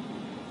God.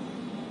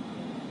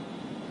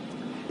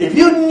 If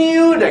you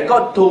knew that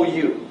God told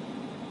you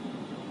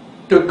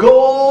to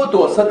go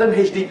to a certain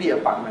HDB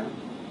apartment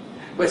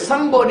where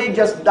somebody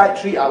just died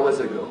 3 hours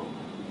ago,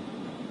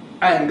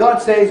 and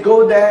God says,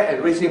 go there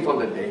and raise him from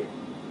the dead.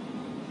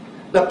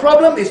 The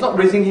problem is not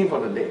raising him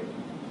from the dead.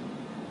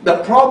 The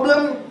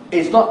problem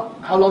is not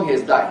how long he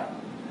has died.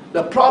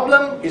 The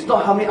problem is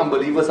not how many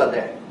unbelievers are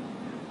there.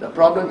 The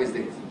problem is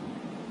this.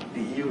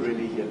 Did you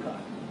really hear God?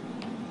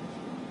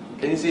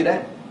 Can you see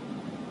that?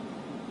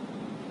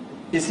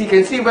 You see,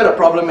 can see where the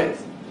problem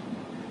is.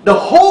 The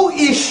whole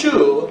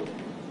issue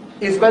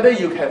is whether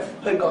you have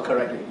heard God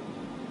correctly.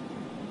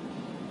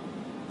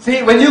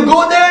 See, when you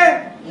go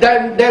there,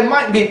 then there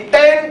might be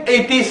 10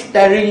 atheists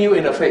staring you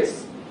in the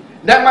face.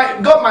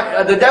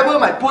 The devil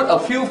might put a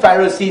few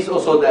Pharisees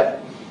also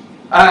there.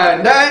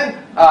 And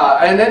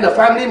then the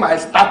family might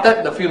have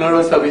started the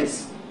funeral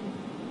service.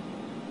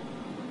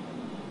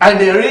 And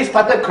they already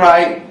started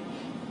crying.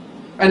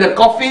 And the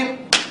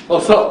coffin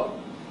also.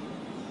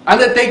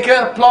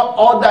 Undertaker, plot,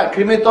 all that,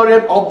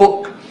 crematorium, all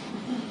book.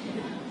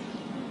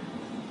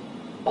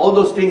 All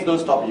those things don't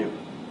stop you.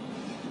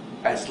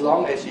 As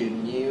long as you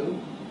knew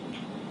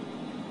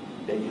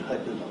that you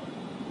heard the Lord.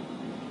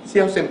 See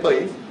how simple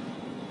it is?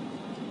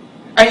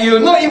 And you're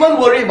not even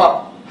worried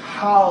about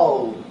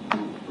how to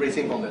raise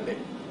him from the dead.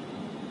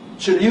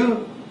 Should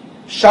you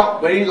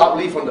shout very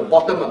loudly from the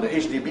bottom of the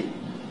HDB?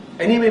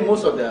 Anyway,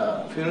 most of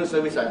the funeral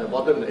service are at the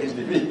bottom of the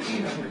HDB.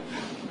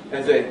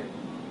 And say,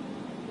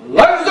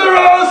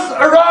 Lazarus,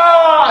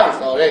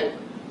 arise! Okay.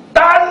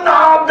 Dan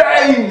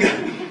Abeng,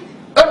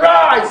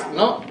 arise!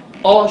 No?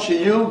 Or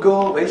should you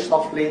go very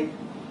softly,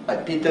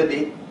 like Peter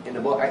did in the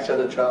book Acts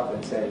chapter 12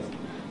 and says,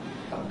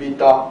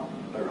 Peter,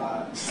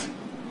 arise.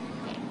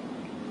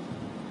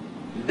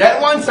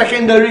 That one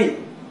secondary.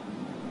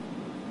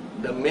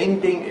 The main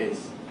thing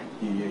is,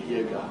 do you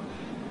hear God?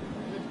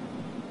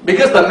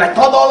 Because the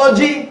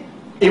methodology,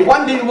 if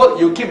one didn't work,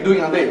 you keep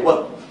doing until it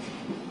works.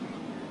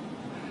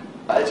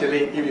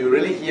 Actually, if you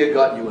really hear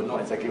God, you will know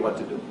exactly what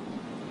to do.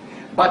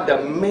 But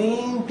the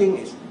main thing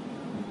is,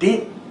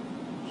 did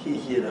he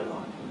hear the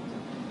Lord?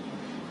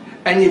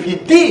 And if he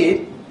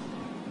did,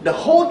 the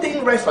whole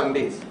thing rests on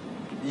this.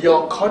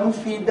 Your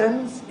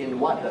confidence in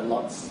what the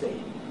Lord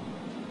said.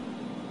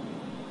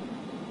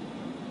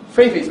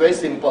 Faith is very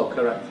simple,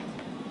 correct?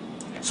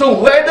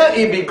 So whether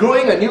it be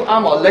growing a new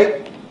arm or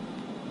leg,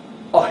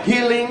 or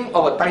healing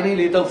of a tiny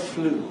little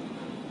flu,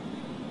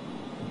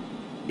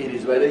 it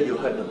is whether you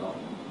heard the Lord.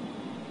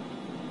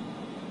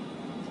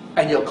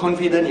 And you're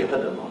confident you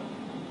heard the Lord.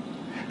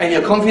 And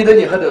you're confident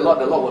you heard the Lord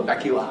will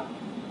back you up.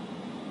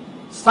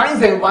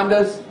 Signs and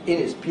wonders in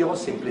its pure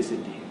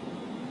simplicity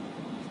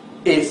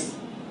is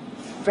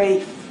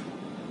faith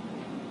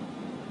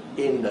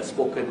in the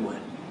spoken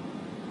word.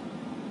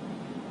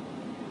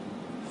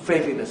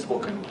 Faith in the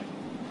spoken word.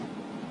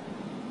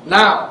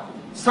 Now,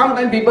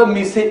 sometimes people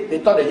miss it. They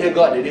thought they hear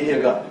God, they didn't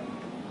hear God.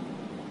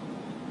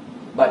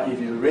 But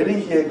if you really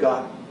hear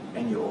God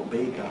and you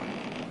obey God,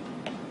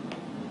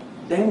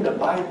 then the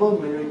Bible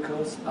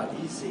miracles are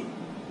easy.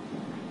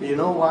 You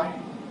know why?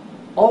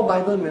 All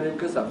Bible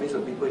miracles are based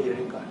on people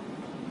hearing God.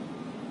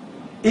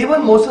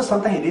 Even Moses,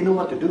 sometimes he didn't know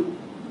what to do.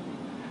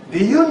 Do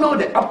you know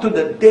that up to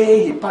the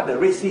day he parted the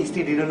Red Sea, he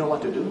still didn't know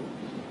what to do?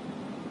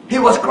 He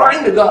was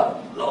crying to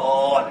God,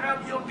 Lord,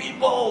 help your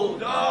people.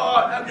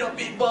 God, help your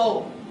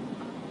people.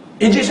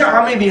 Egyptian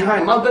army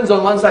behind, mountains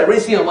on one side,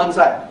 Red Sea on one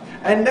side.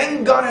 And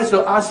then God has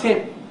to ask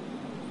him,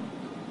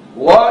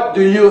 what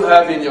do you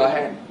have in your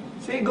hand?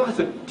 See, God has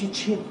to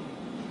teach him.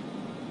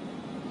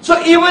 So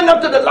even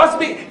up to the last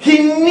bit, he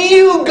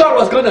knew God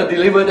was going to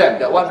deliver them,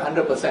 that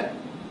 100%.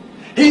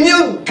 He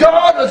knew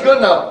God was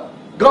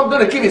going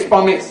to keep his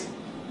promise.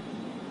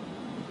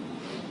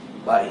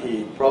 But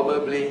he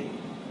probably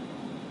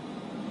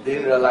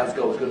didn't realize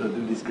God was going to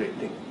do this great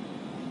thing.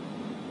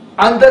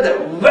 Until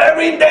the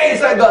very day,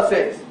 God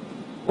says,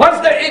 once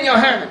the it in your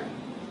hand.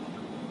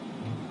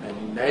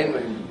 And then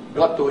when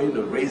God told him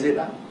to raise it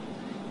up,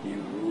 he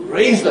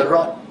raised the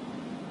rod.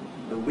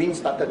 The wind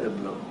started to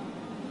blow.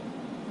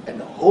 And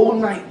the whole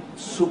night,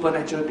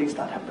 supernatural things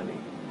started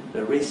happening.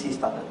 The Red Sea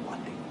started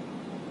parting.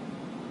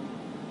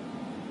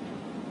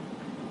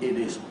 It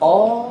is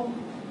all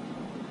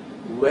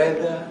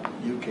whether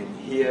you can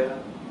hear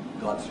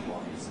God's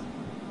voice.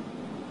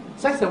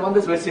 Signs and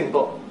wonders is very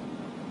simple.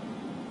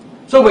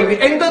 So when we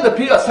enter the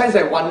period of signs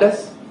and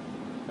wonders,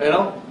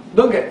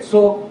 don't get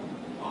so,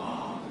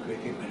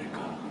 creating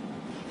miracle.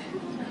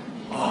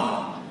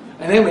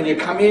 And then when you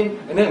come in,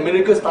 and then the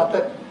miracle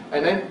started,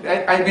 and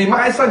then I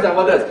remind signs and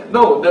wonders.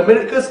 No, the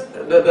miracles,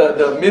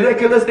 the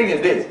miraculous thing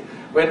is this.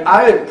 When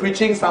I am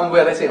preaching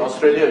somewhere, let's say in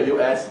Australia or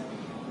US,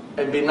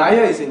 and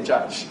Vinaya is in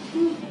charge,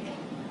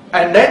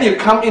 and then you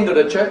come into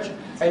the church,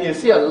 and you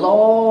see a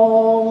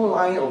long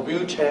line of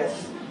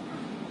wheelchairs,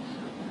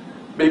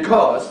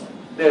 because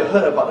they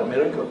heard about the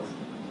miracles.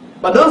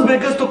 But those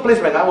miracles took place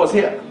when I was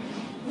here.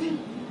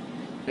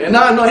 And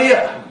now I'm not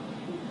here.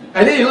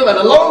 And then you look at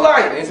the long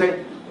line and you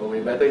say, oh, we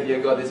better hear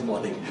God this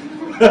morning.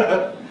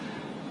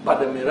 But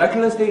the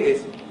miraculous thing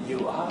is,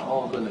 you are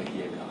all going to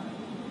hear God.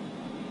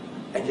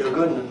 And you're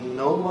going to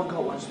know what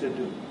God wants to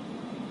do.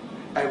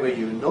 And when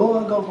you know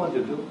what God wants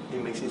to do,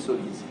 it makes it so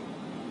easy.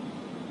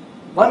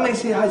 What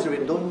makes it hard is we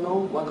don't know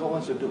what God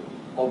wants to do,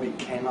 or we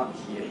cannot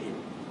hear Him.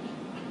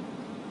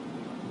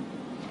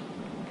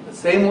 The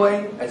same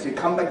way as we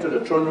come back to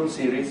the Throne Room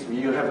series,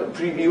 you have a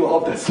preview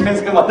of the Signs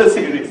and Wonders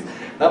series.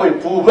 Now we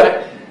pull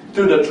back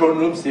to the Throne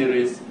Room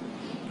series.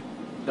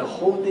 The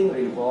whole thing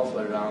revolves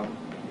around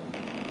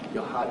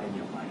your heart and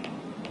your mind.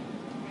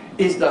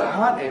 It's the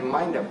heart and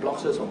mind that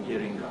blocks us from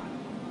hearing God.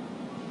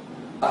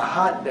 A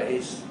heart that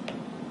is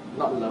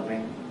not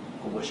loving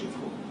or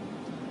worshipful.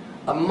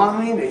 A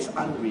mind that is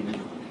unrenewed.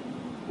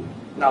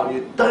 Now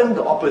you turn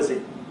the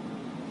opposite.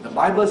 The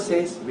Bible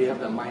says we have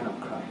the mind of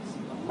Christ.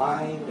 A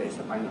mind that is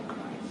the mind of Christ.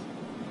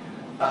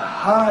 A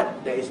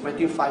heart that is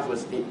Matthew 5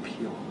 verse 8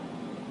 pure.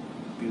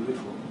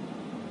 Beautiful.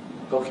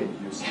 God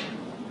can use it.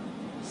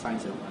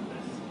 Signs and wonders.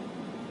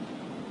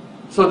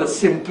 So the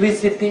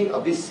simplicity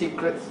of these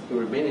secrets to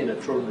remain in the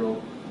throne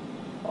room.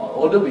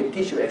 Although we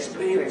teach you,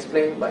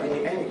 explain, but in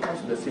the end it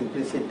comes to the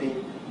simplicity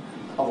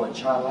of a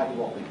childlike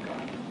walk with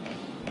God.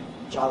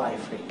 Childlike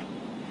faith.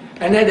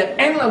 And at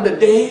the end of the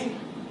day,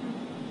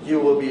 you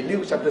will be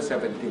Luke chapter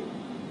 17.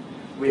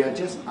 We are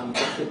just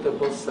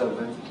unprofitable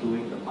servants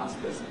doing the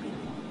master's bidding.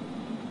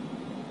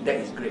 That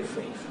is great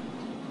faith.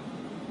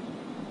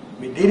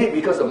 We did it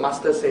because the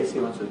master says he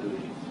wants to do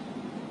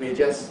it. We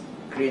just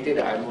created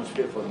the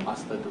atmosphere for the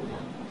master to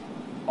work.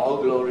 All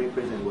glory,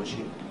 praise and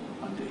worship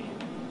unto him.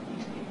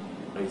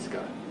 Praise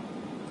God.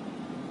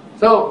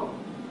 So,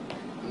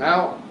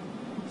 now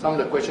some of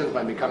the questions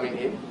might be coming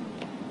in.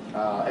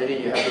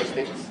 Eddie, you have those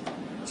things.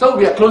 So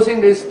we are closing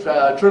this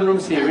Throne Room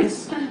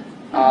series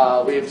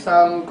with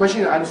some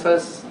question and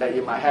answers that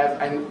you might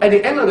have. And at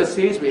the end of the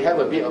series, we have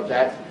a bit of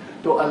that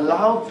to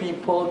allow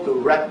people to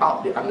wrap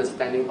up the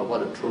understanding of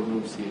what the Throne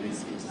Room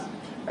series is.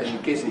 And in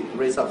case it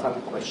raises up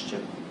some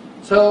question.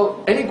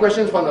 So, any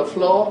questions from the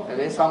floor? And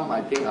then some,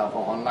 I think, are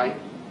from online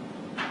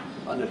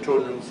on the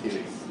Throne Room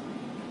series.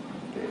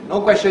 Okay.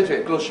 No questions, we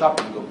close shop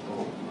and go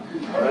home.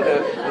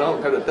 Rather,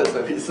 have the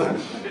third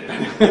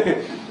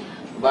service.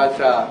 But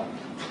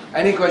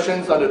any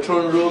questions on the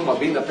throne room or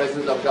being the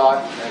presence of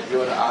God? If you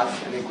want to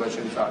ask, any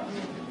questions are?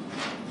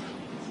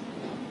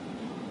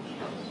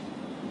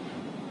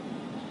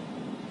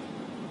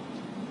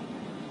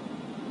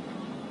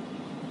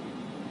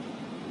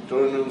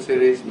 Throne room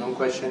series, no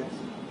questions?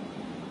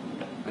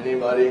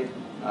 Anybody?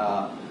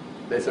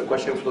 There's a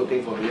question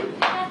floating from you.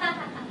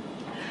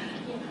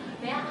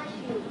 May I ask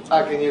you?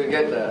 Can you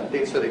get the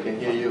thing so they can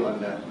hear you on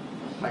the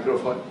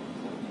microphone?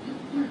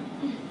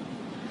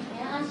 May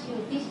I ask you,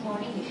 this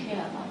morning you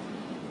share about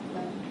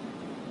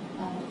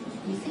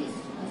this is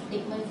a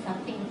statement,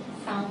 something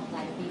sounds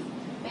like this.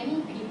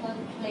 Many people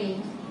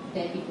claim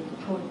they're in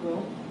the throne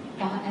room,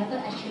 but however,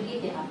 actually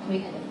they are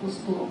praying at the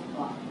footstool of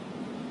God.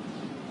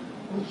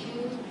 Would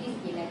you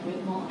please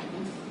elaborate more on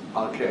this?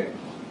 Okay.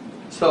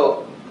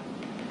 So,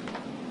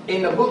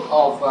 in the book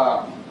of,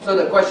 so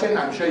the question,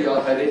 I'm sure you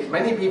all heard it,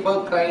 many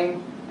people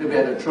claim to be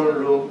at the throne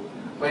room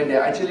when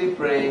they're actually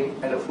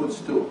praying at the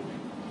footstool.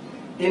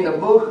 In the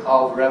book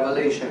of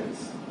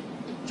Revelations,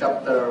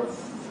 chapter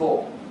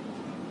 4,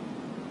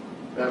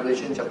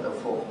 Revelation chapter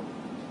 4.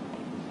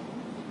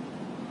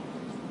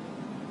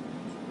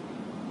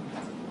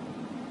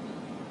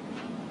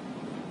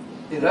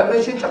 In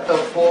Revelation chapter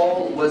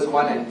 4, verse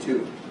 1 and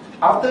 2.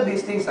 After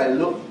these things I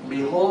looked,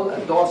 behold, a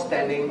door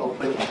standing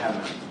open in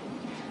heaven.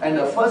 And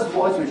the first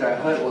voice which I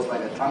heard was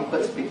like a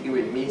trumpet speaking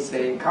with me,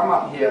 saying, come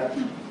up here,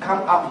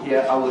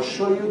 I will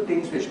show you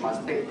things which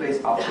must take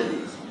place after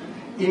this.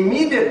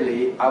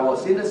 Immediately I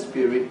was in the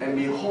Spirit, and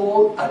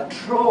behold, a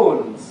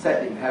throne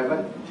set in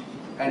heaven,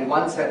 and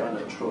one sat on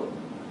the throne.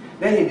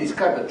 Then he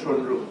described the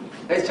throne room.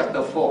 That's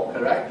chapter 4,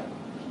 correct?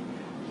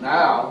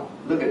 Now,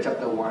 look at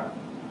chapter 1.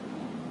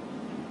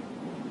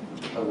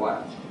 Chapter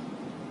 1.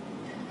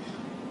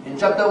 In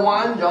chapter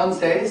 1, John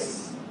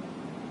says,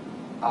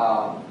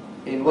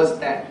 in verse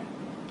 10,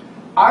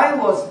 I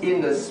was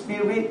in the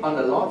Spirit on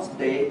the Lord's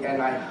day,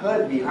 and I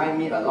heard behind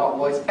me a loud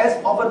voice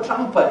as of a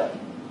trumpet,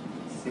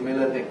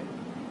 similar thing,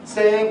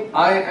 saying,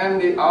 I am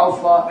the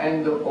Alpha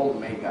and the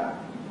Omega,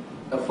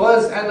 the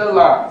first and the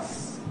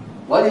last.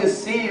 What you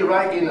see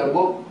right in the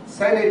book,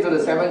 send it to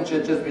the 7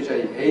 churches which are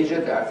in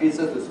Asia, to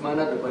Ephesus, to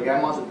Smyrna, to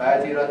Pergamos, to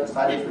Thyatira, to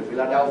Sardis, to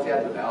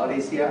Philadelphia, to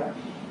Laodicea.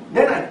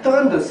 Then I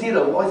turned to see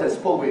the voice that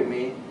spoke with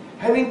me.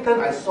 Having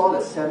turned, I saw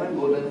the 7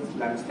 golden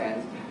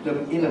lampstands.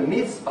 In the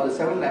midst of the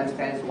 7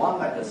 lampstands, one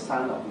like the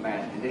Son of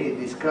Man. And then he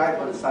described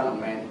what the Son of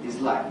Man is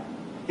like.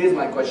 Here's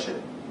my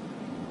question.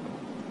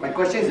 My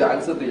question is the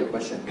answer to your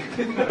question.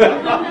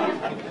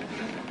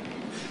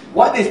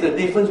 What is the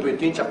difference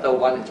between chapter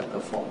 1 and chapter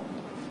 4?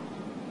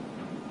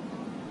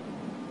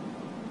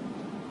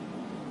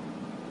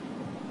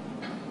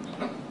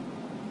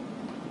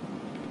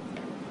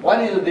 What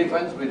is the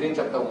difference between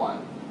chapter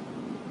 1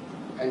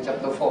 and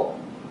chapter 4?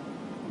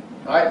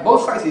 Right?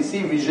 Both sides you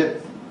see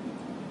visions.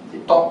 He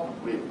talked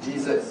with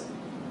Jesus.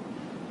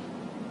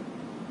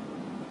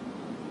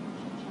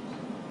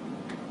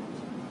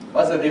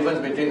 What's the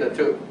difference between the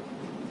two?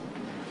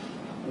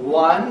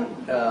 One,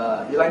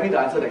 you like me to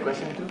answer that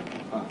question too?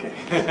 Okay.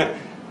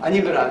 Are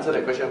you going to answer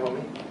that question for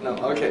me? No?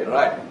 Okay,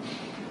 right.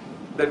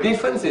 The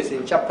difference is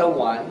in chapter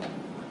 1,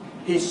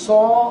 he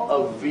saw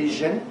a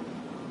vision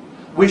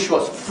which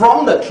was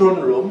from the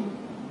throne room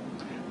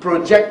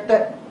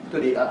projected to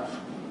the earth.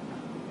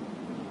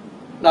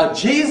 Now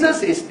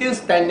Jesus is still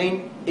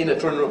standing in the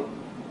throne room.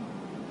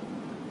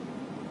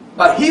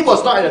 But he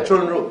was not at the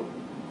throne room.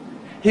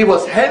 He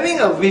was having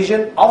a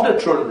vision of the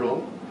throne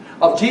room,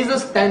 of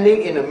Jesus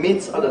standing in the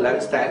midst of the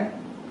lampstand,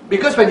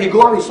 because when he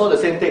go up he saw the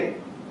same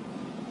thing.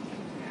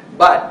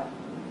 But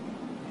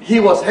he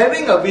was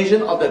having a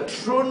vision of the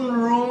throne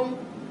room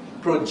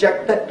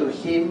projected to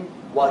him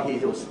while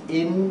he was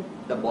in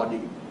the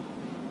body.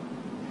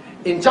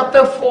 In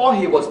chapter 4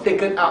 he was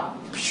taken up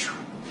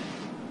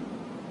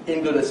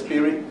into the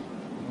spirit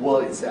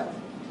world itself.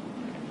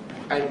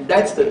 And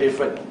that's the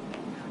difference.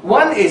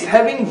 One is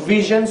having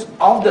visions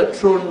of the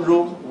throne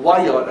room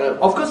while you're on earth.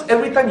 Of course,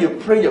 every time you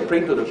pray, you're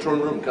praying to the throne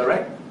room,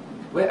 correct?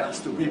 Where else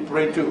do we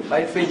pray to?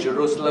 Like face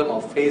Jerusalem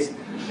or face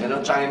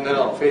China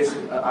or face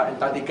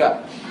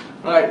Antarctica.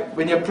 Right?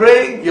 When you're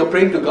praying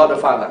to God the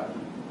Father.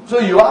 So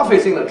you are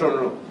facing the throne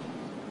room.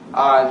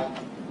 And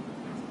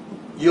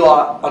you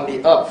are on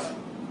the earth.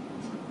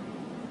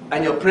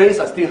 And your prayers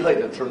are still heard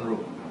in the throne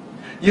room.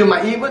 You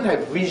might even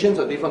have visions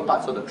of different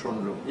parts of the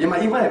throne room. You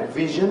might even have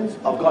visions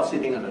of God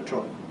sitting on the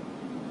throne.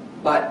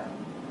 But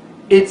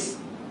it's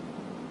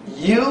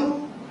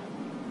you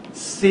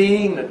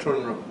seeing the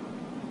throne room,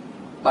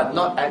 but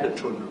not at the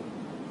throne room.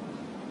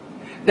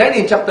 Then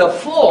in chapter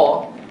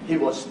 4, he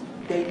was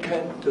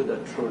taken to the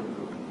throne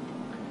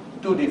room.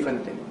 Two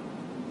different things.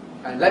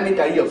 And let me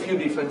tell you a few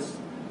differences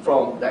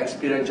from the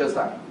experiential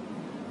side.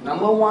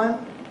 Number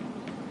one,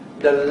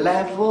 the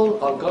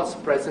level of God's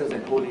presence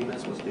and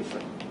holiness was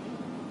different.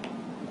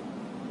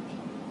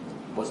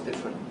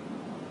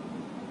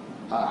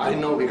 I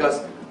know,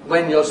 because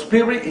when your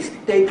spirit is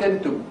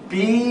taken to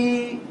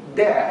be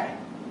there,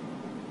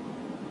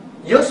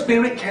 your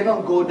spirit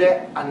cannot go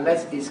there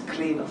unless it's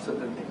clean of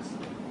certain things.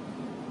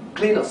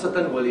 Clean of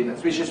certain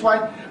worldliness. Which is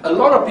why a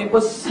lot of people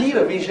see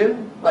the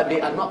vision, but they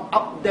are not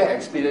up there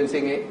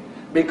experiencing it,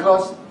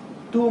 because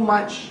too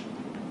much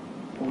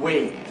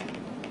weight.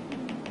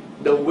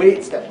 The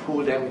weights that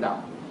pull them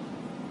down.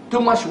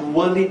 Too much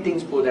worldly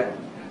things pull them.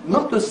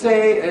 Not to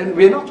say, and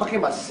we're not talking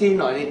about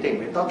sin or anything,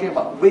 we're talking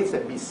about weights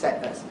that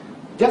beset us.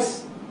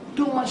 Just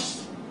too much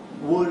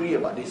worry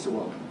about this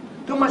world.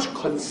 Too much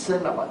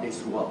concern about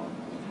this world.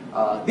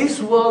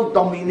 This world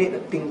dominates the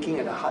thinking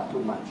and the heart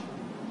too much.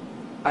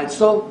 And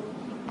so,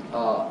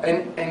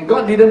 and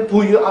God didn't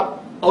pull you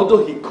up,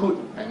 although He could,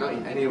 and not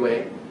in any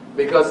way,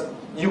 because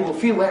you will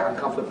feel very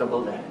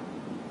uncomfortable there.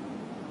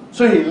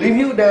 So He leaves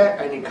you there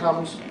and He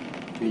comes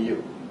to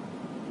you.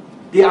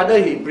 The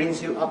other, He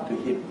brings you up to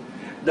Him.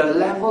 The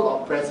level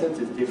of presence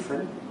is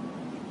different.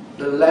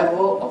 The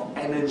level of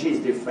energy is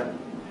different.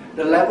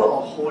 The level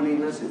of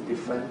holiness is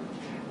different.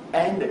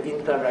 And the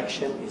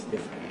interaction is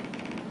different.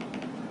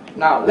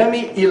 Now, let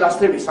me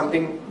illustrate with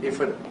something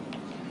different.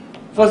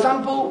 For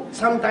example,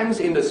 sometimes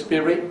in the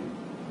spirit,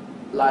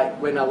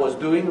 like when I was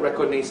doing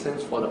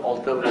reconnaissance for the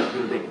altar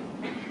building,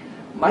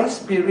 my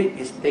spirit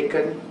is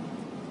taken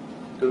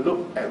to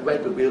look at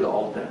where to build the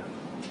altar.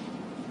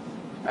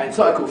 And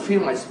so I could feel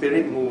my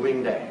spirit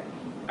moving there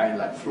and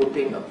like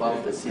floating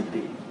above the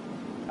city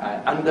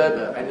and under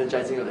the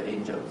energizing of the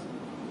angels.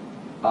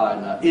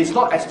 And it's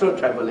not astral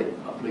traveling,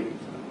 please.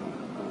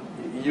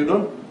 You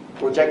don't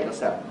project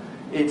yourself.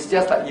 It's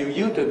just like you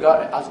yield to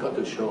God and ask God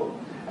to show.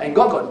 And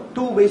God got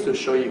two ways to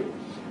show you.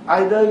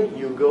 Either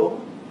you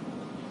go,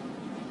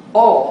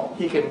 or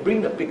He can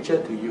bring the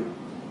picture to you.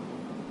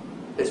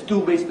 There's two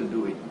ways to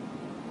do it.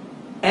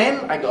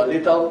 And I got a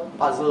little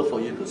puzzle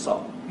for you to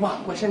solve.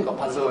 Wow, question got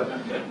puzzle.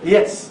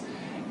 Yes.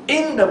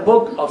 In the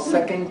book of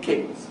 2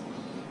 Kings,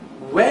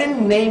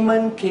 when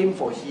Naaman came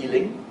for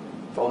healing,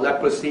 for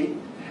leprosy,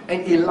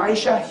 and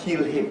Elisha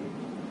healed him.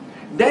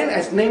 Then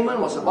as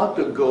Naaman was about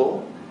to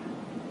go,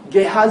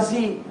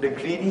 Gehazi, the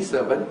greedy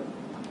servant,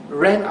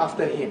 ran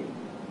after him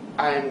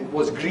and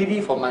was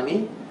greedy for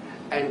money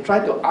and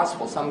tried to ask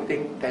for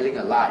something, telling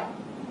a lie.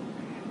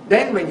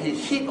 Then when he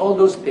hid all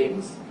those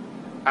things,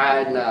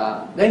 and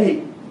then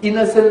he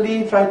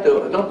innocently tried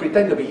to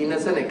pretend to be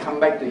innocent and come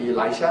back to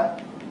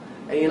Elisha.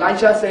 And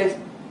Elisha says,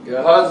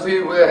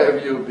 Gehazi, where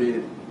have you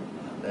been?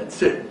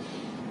 That's it.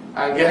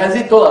 And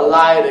Gehazi told a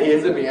lie that he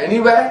hasn't been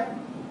anywhere.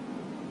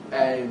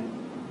 And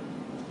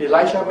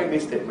Elisha made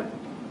this statement.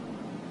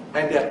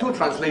 And there are two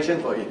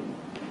translations for it.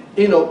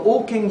 In the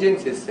Old King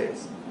James it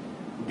says,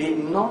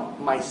 did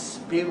not my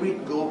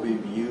spirit go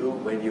with you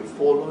when you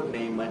followed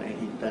Naaman and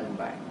he turned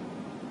back?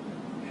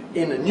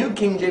 In the New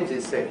King James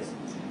it says,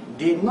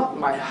 did not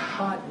my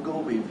heart go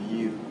with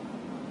you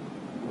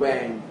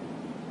when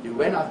you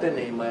went after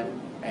Naaman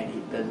and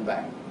he turned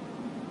back?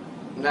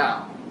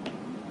 Now,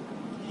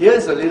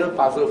 here's a little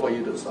puzzle for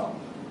you to solve.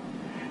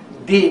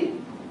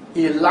 Did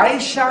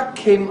Elisha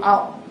came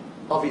out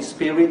of his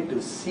spirit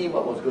to see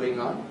what was going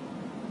on?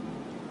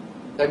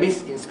 That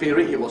means in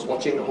spirit he was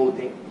watching the whole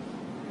thing.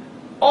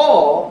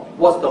 Or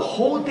was the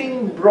whole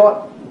thing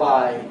brought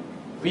by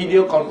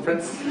video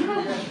conference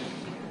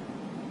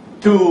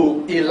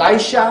to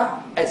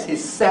Elisha as he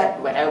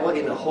sat wherever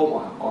in the home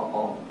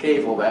or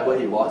cave or wherever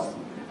he was,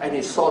 and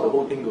he saw the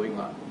whole thing going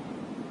on?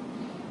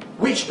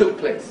 Which took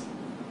place?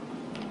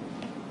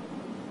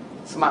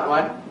 Smart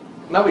one.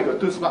 Now we got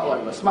two smart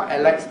ones. The smart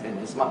Alex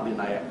and the smart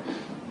Vinaya.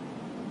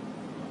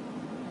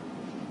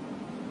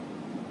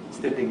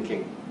 Still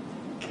thinking.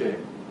 Okay.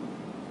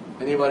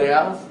 Anybody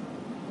else?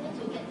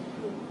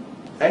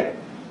 Hey?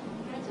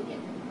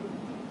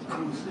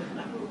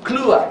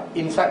 Clue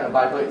inside the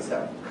Bible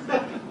itself.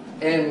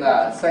 In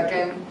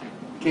 2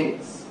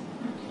 Kings.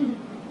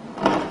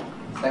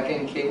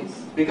 2 Kings.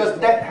 Because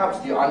that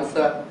helps you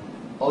answer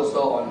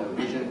also on the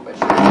vision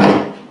question.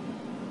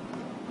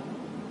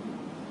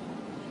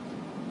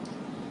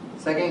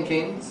 2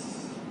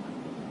 Kings.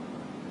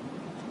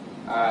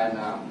 And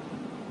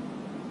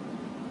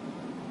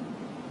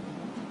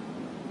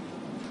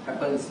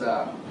happens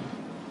in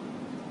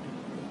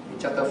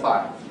chapter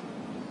 5.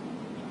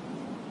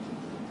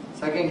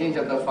 2 Kings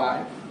chapter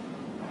 5.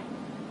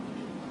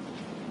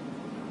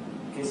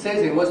 It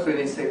says in verse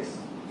 26,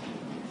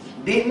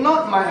 did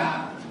not my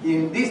heart,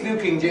 in this New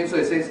King James, so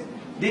it says,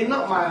 did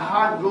not my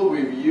heart go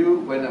with you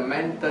when a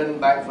man turned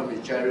back from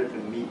his chariot to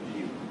meet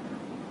you?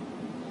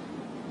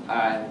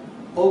 And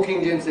Old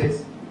King James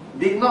says,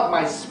 did not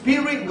my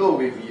spirit go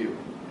with you?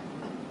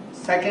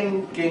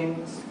 2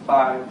 Kings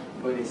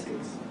 5:26.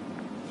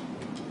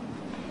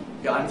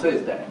 Your answer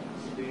is that.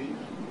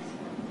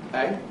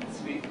 Right?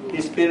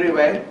 His spirit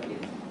went?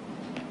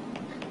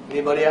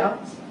 Anybody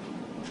else?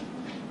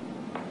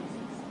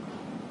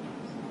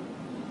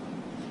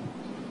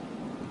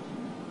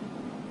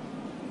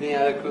 Any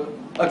other clue?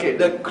 Okay,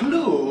 the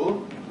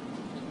clue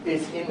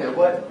is in the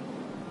word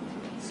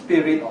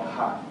spirit or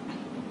heart.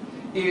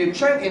 If you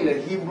check in the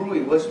Hebrew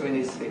in verse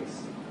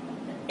 26,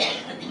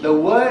 the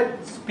word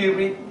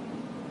spirit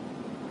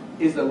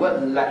is the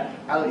word lep,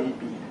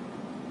 L-E-P.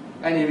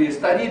 And if you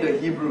study the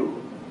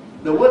Hebrew,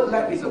 the word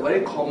lep is a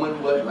very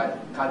common word like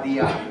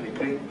kardia in the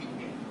Greek,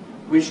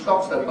 which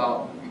talks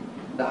about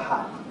the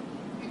heart.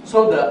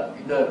 So the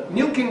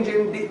New King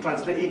James did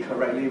translate it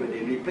correctly when they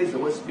replaced the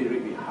word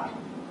spirit with heart.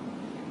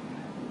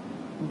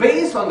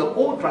 Based on the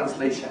old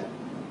translation,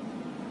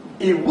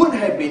 it would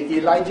have been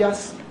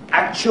Elijah's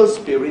actual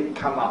spirit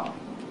come out.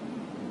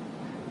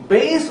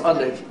 Based on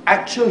the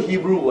actual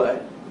Hebrew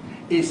word,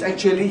 it's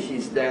actually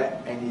he's there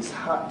and his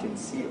heart can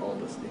see all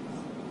those things.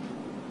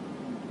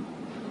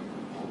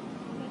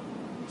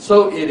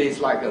 So it is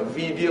like a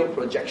video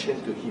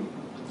projection to him.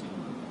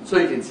 So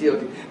you can see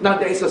everything. Now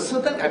there is a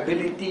certain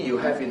ability you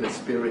have in the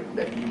spirit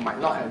that you might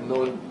not have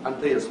known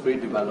until your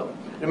spirit developed.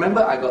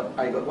 Remember I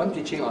got one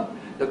teaching on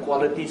the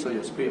qualities of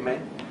your spirit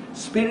man.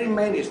 Spirit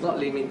man is not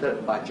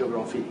limited by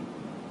geography.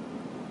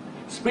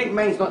 Spirit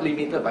man is not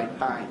limited by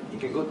time. It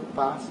can go to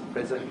past,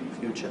 present,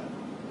 future.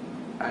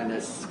 And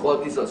there's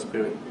qualities of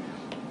spirit.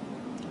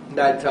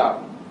 That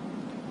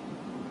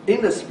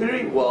in the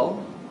spirit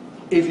world,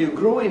 if you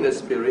grow in the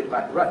spirit,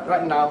 like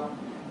right now,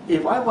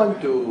 if I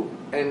want to,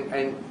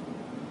 and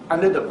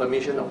under the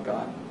permission of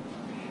God,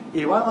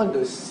 if I want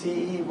to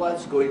see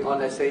what's going on,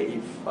 let's say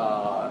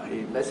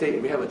let's say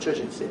we have a church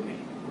in Sydney.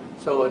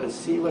 So I want to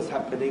see what's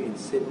happening in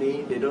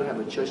Sydney. They don't have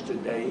a church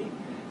today.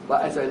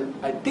 But as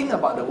I think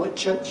about the word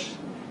church,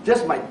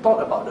 just my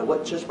thought about the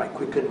word church might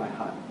quicken my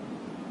heart.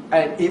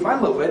 And if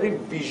I'm a very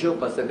visual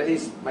person, that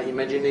is my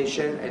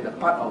imagination and the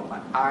part of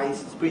my eyes,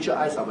 spiritual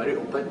eyes are very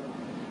open.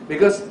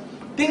 Because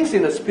things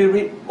in the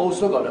spirit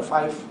also got the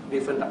 5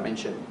 different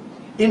dimensions.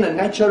 In the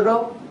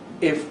natural,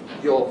 if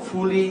you're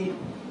fully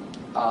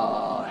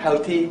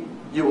healthy,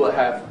 you will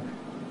have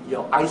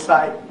your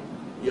eyesight,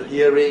 your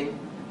hearing,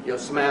 your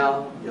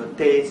smell, your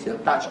taste, your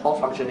touch, all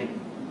functioning.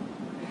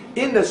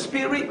 In the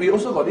spirit, we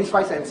also got these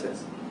 5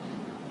 senses.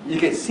 You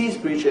can see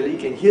spiritually, you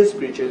can hear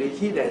spiritually.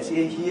 He that has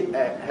ear,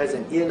 has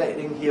an ear, let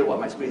him hear what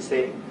my spirit is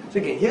saying. So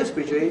you can hear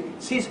spiritually,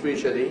 see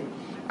spiritually,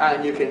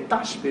 and you can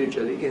touch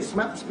spiritually, you can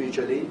smell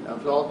spiritually.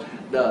 After all,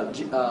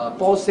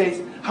 Paul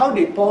says, how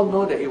did Paul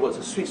know that it was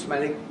a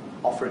sweet-smelling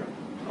offering?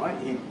 Right?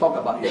 He talked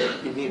about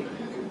it in him.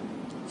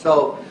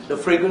 So the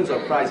fragrance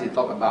of Christ he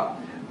talked about.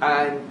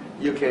 And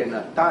you can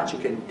touch, you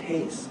can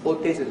taste. Oh,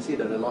 taste and see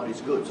that the Lord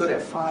is good. So there are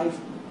 5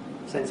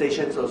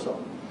 sensations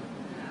also.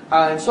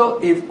 And so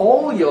if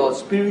all your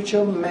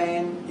spiritual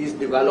man is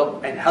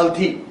developed and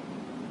healthy,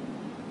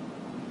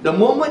 the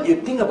moment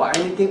you think about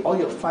anything, all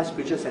your 5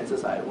 spiritual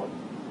senses are at work.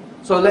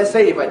 So let's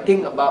say if I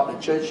think about the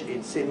church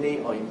in Sydney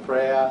or in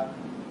prayer,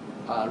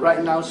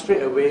 right now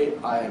straight away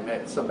I am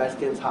at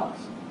Sebastian's house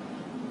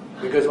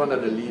because one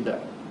of the leaders.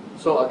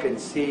 So I can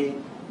see,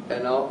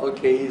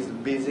 okay, he's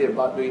busy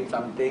about doing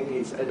something,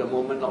 he's at the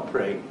moment not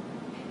praying,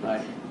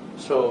 right?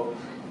 So,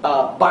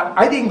 but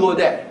I didn't go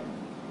there.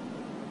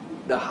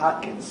 The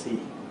heart can see.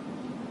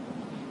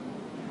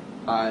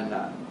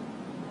 And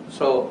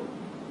so,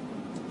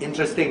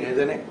 interesting,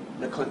 isn't it?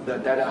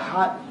 That the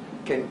heart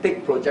can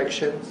take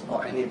projections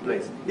or any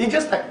place. It's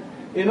just like,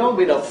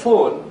 with a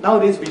phone,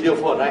 nowadays video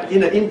phone, right?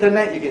 In the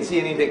internet, you can see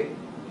anything.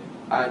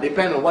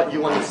 Depend on what you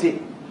want to see.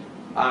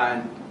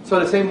 And so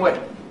the same way.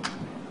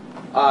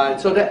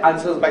 So that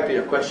answers back to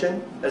your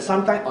question, that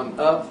sometimes on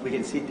earth, we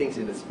can see things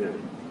in the spirit.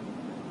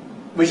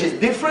 Which is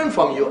different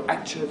from you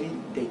actually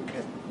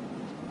taken.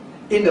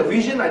 In the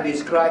vision I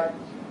described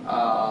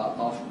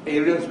of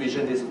Ariel's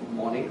vision this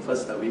morning,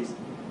 first service,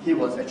 he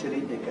was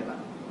actually taken up.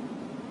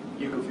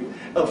 You could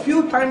feel. A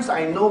few times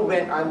I know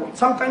when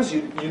sometimes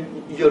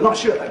you're not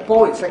sure. Like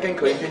Paul in 2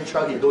 Corinthians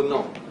 12, you don't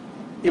know.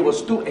 It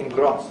was too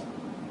engrossed.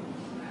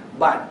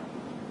 But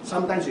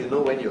sometimes you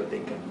know when you're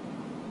taken.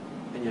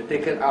 And you're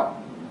taken out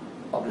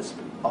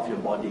of your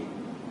body.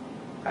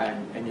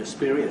 And your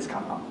spirit has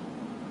come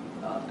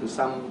out to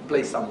some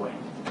place somewhere.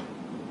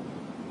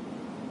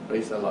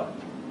 Praise the Lord.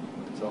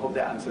 So I hope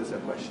that answers your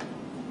question.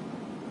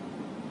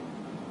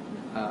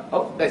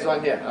 There's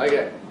one here.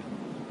 Okay.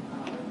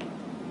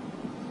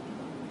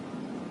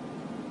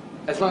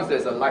 As long as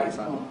there's a light, it's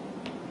on.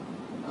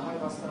 Hi,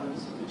 Pastor. I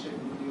just want to check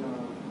with you.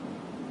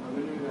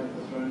 When you were at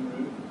the throne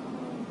room,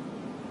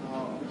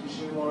 could you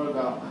share more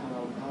about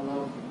how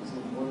love is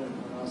important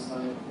on our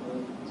side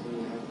to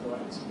have the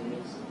right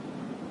experience?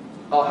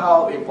 Or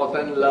how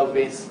important love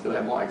is to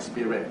have more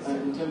experience.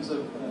 In terms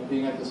of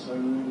being at the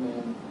throne room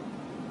and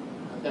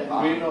that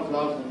ingredient of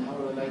love and how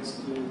it relates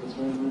to the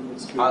throne room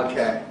experience.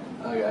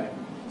 Okay.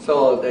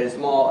 So there's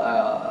more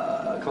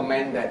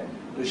comment that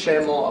to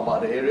share more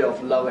about the area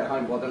of love and how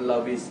important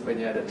love is when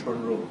you're at the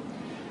throne room.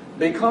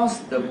 Because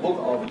the book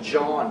of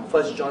John,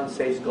 1 John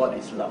says God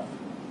is love.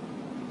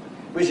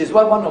 Which is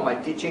what one of my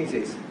teachings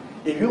is.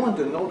 If you want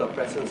to know the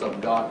presence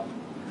of God,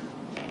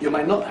 you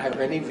might not have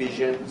any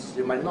visions,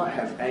 you might not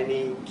have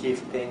any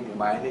gifting, you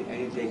might have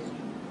anything.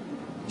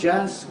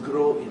 Just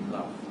grow in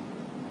love.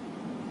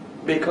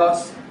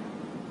 Because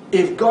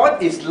if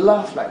God is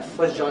love, like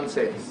 1 John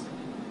says,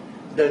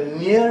 the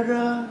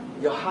nearer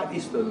your heart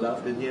is to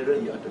love, the nearer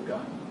you are to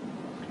God.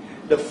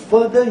 The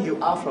further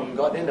you are from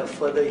God, then the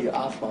further you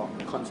are from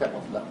the concept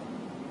of love.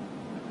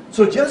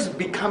 So just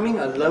becoming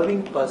a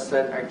loving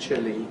person,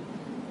 actually,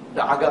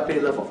 the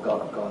agape love of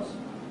God, of course,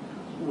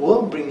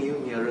 will bring you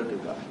nearer to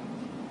God.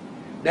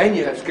 Then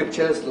you have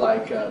scriptures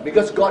like,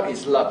 because God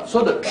is love.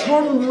 So the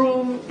throne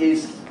room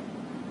is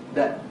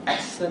the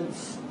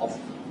essence of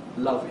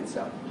love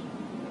itself.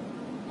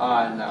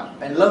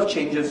 And love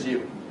changes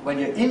you. When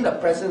you're in the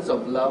presence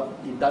of love,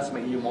 it does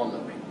make you more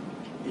loving.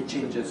 It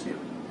changes you.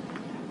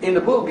 In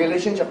the book of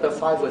Galatians chapter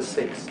 5 verse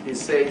 6, it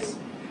says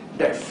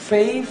that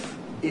faith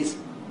is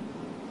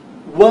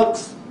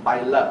works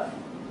by love.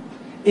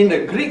 In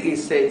the Greek it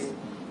says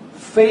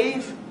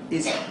faith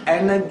is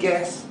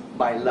energes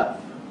by love.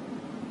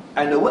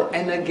 And the word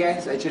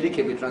energes actually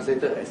can be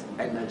translated as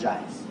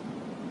energize.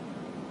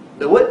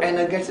 The word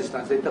energes is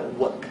translated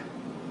work.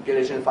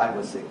 Galatians 5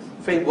 verse 6.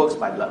 Faith works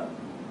by love.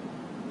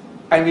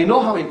 And we know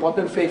how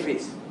important faith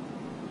is.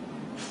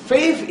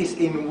 Faith is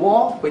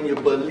involved when you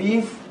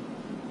believe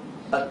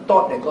a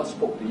thought that God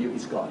spoke to you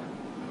is God.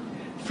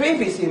 Faith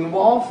is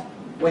involved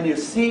when you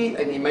see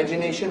an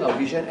imagination or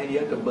vision and you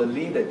have to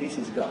believe that this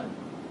is God.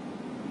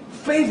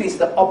 Faith is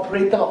the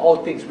operator of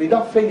all things.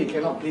 Without faith, you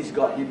cannot please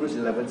God. Hebrews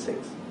 11:6.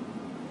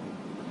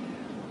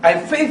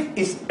 And faith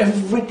is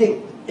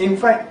everything. In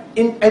fact,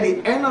 at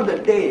the end of the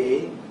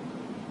day,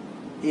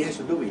 it has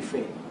to do with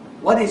faith.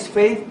 What is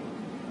faith?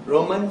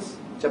 Romans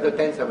chapter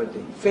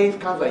 10:17. Faith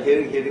comes by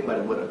hearing, hearing by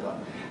the word of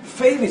God.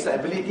 Faith is the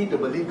ability to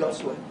believe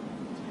God's word.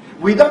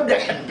 Without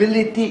that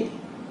ability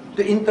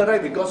to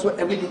interact with God's word,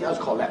 everything else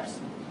collapses.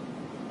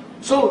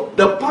 So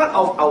the part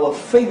of our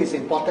faith is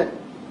important.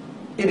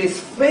 It is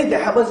faith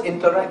that helps us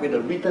interact with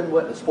the written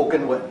word, the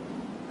spoken word.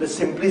 The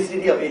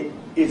simplicity of it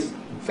is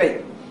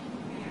faith.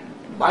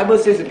 The Bible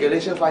says in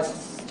Galatians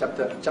 5,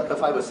 chapter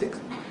 5 verse 6,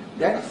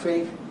 that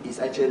faith is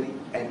actually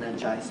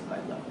energized by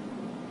love.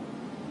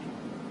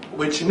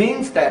 Which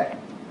means that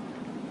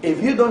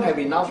if you don't have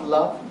enough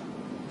love,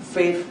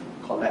 faith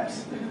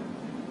collapses.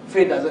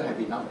 Faith doesn't have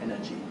enough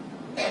energy.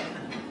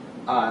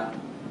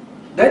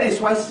 That is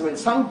why when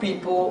some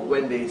people,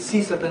 when they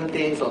see certain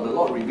things or the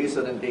Lord reveals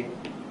certain things,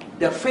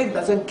 their faith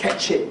doesn't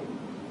catch it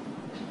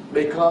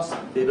because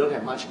they don't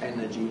have much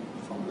energy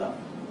from love.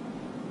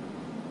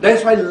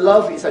 That's why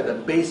love is at the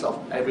base of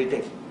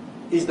everything.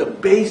 It's the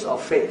base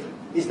of faith.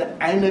 It's the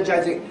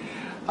energizing.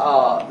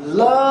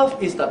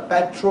 Love is the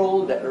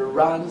petrol that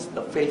runs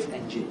the faith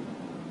engine.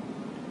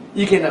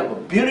 You can have a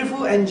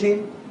beautiful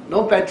engine,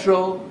 no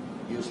petrol,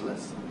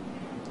 useless.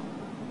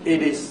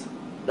 It is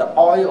the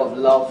oil of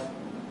love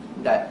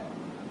that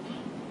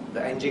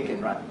the engine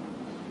can run.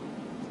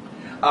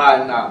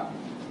 And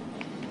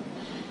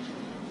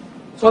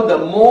so the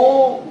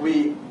more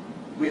we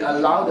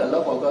allow the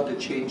love of God to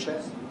change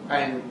us,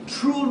 and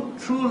true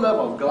love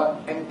of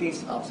God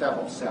empties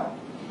ourselves of self.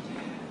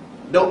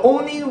 The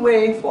only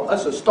way for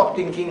us to stop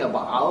thinking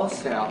about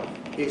ourselves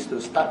is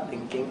to start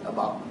thinking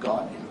about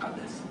God and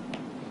others.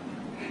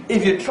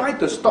 If you try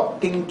to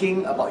stop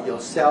thinking about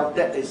yourself,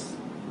 that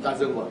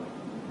doesn't work.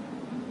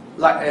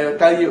 Like I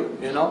tell you,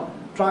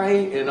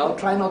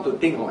 try not to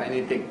think of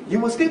anything. You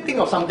will still think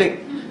of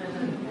something.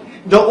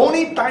 The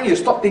only time you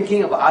stop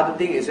thinking about other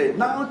things is say,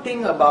 now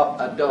think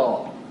about a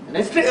dog. And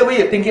then straight away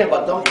you're thinking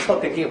about dog, you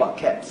stop thinking about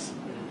cats.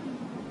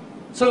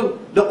 So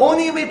the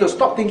only way to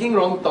stop thinking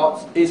wrong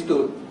thoughts is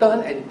to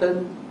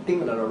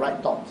think the right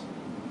thoughts.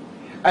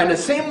 And the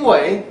same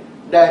way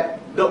that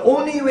the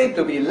only way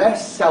to be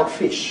less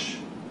selfish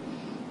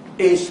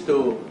is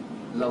to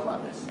love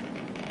others.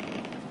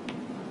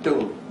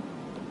 To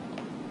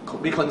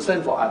be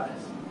concerned for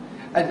others.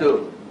 And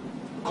to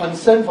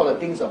concern for the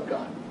things of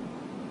God.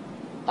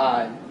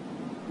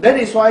 That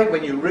is why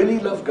when you really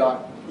love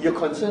God, you're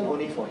concerned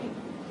only for Him.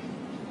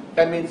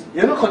 That means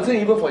you're not concerned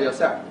even for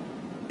yourself.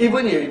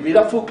 Even if you're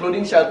without food,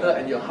 clothing, shelter,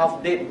 and you're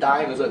half dead,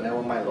 dying also,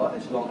 never mind, Lord,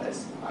 as long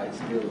as I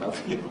still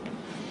love you.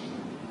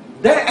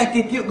 That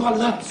attitude God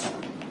loves.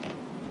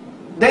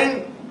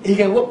 Then He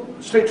can work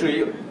straight through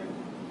you.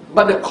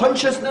 But the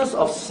consciousness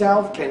of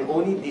self can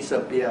only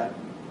disappear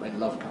when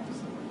love comes.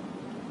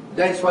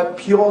 That is why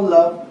pure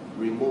love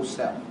removes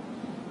self.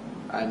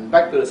 And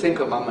back to the same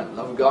commandment,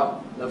 love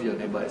God, love your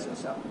neighbor as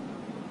yourself.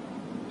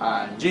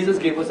 And Jesus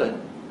gave us a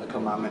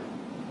commandment.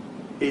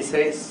 He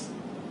says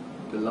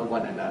to love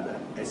one another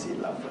as He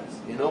loved us.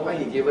 You know why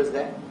He gave us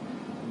that?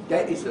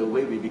 That is the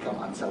way we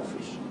become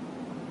unselfish.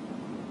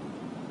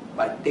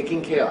 By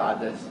taking care of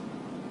others,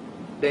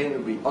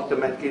 then we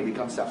automatically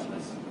become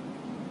selfless.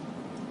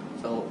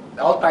 So it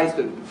all ties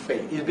to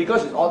faith. It's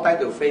because it's all tied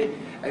to faith,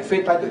 and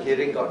faith tied to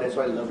hearing God. That's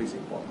why love is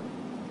important.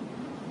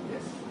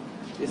 Yes.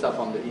 These are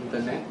from the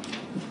internet.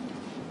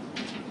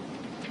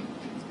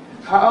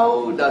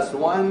 How does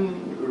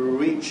one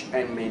reach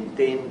and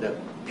maintain the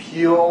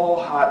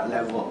pure heart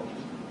level?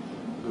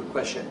 Good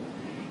question.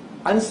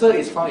 Answer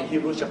is found in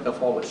Hebrews chapter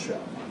 4 verse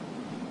 12.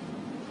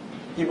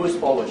 Hebrews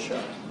 4 verse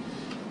 12.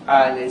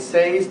 And it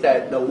says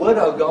that the Word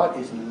of God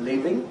is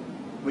living,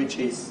 which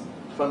is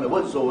from the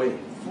word Zoe,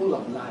 full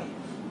of life.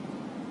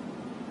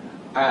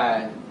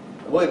 And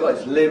the Word of God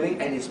is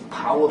living and is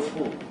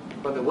powerful,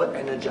 from the word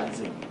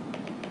energizing.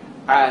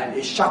 And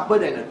it's sharper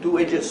than a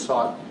two-edged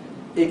sword.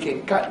 It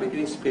can cut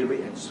between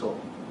spirit and soul,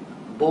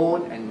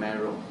 bone and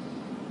marrow.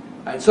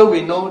 And so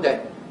we know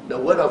that the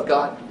Word of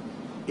God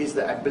is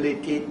the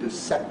ability to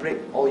separate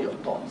all your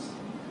thoughts.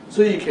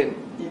 So you can,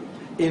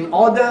 in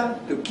order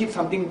to keep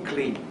something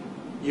clean,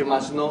 you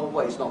must know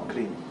what is not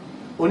clean.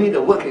 Only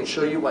the Word can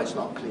show you what is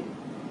not clean.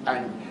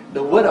 And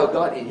the Word of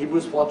God in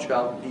Hebrews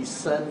 4:12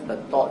 discerns the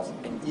thoughts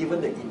and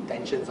even the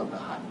intentions of the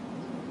heart.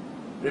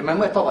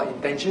 Remember I talked about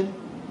intention?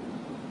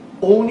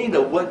 Only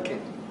the Word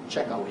can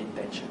check our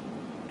intention.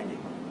 And it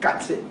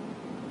cuts it.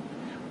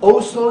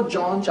 Also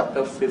John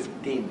chapter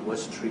 15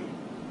 verse 3.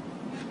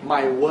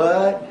 My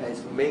word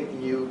has made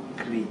you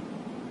clean.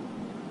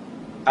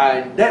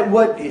 And that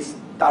word is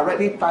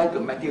directly tied to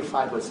Matthew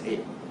 5 verse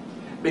 8.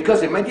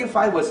 Because in Matthew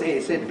 5 verse 8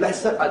 it says,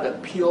 blessed are the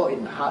pure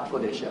in heart, for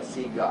they shall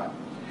see God.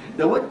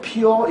 The word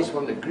pure is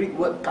from the Greek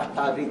word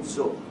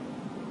katarizo.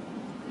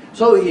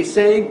 So he's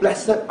saying,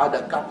 blessed are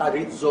the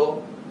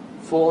katarizo,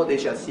 for they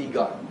shall see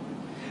God.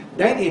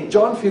 Then in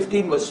John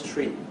 15 verse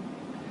 3,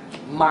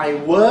 my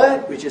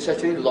word, which is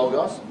actually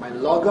logos, my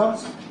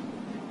logos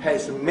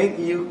has made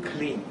you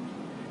clean.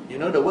 You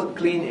know the word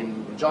clean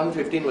in John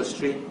 15 verse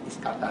 3 is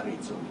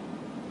katarizo.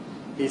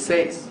 He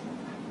says,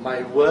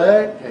 my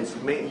word has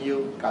made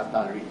you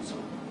katarizo.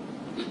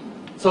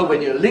 So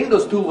when you link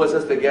those two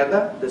verses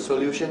together, the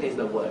solution is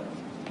the word.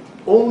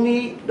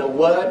 Only the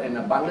word and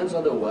abundance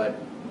of the word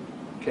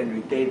can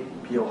retain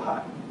pure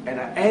heart. And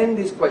I end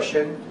this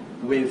question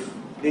with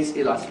this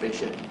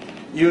illustration.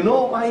 You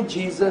know why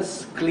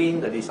Jesus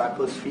cleaned the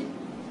disciples' feet?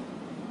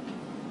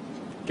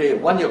 Okay,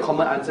 one your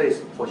common answer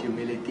is for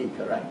humility,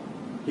 correct?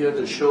 He wants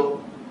to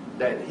show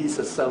that He's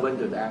a servant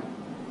to them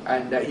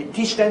and that He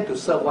teach them to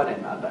serve one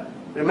another.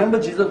 Remember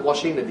Jesus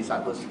washing the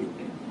disciples' feet?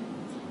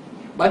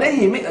 But then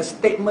He made a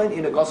statement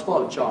in the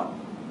Gospel of John.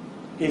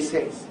 He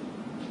says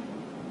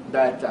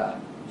that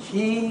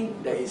he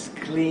that is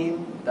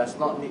clean does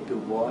not need to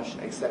wash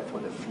except for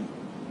the feet.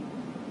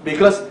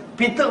 Because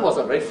Peter was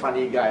a very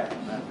funny guy.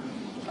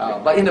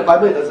 But in the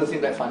Bible it doesn't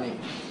seem that funny.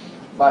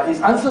 But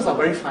his answers are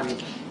very funny.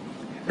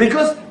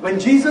 Because when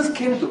Jesus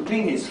came to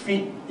clean his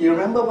feet, you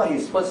remember what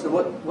his first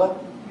word? What?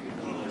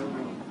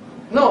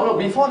 No,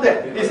 before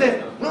that. He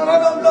said, no,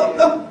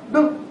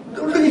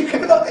 you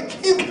cannot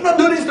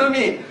do this to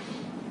me.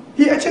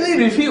 He actually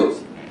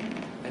refused.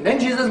 And then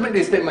Jesus made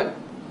this statement.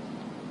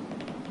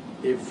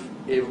 If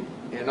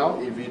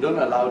you don't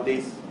allow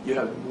this, you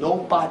have no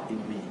part in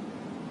me.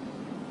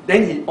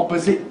 Then he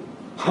opposite.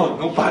 Oh,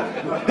 no part.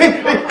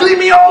 Hey, clean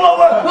me all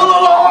over.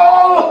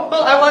 No,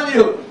 I want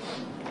you.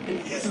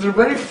 He's a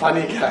very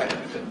funny guy.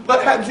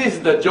 Perhaps he's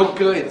the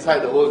joker inside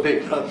the whole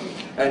thing.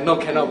 And no,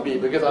 cannot be,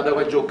 because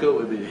otherwise joker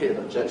will be head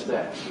of judge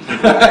there.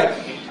 But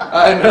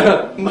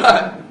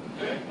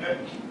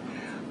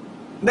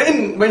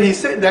then when he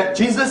said that,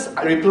 Jesus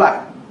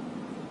replied,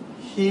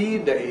 he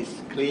that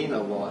is clean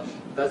or washed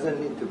doesn't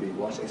need to be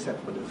washed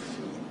except for the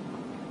feet.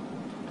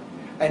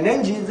 And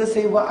then Jesus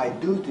said, what I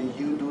do to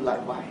you, do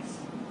likewise.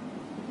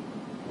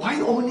 Why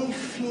only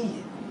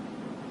feet?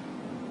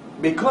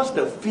 Because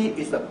the feet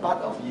is the part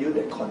of you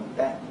that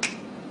contact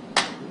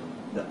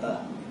the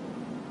earth.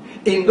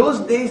 In those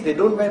days, they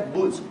don't wear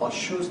boots or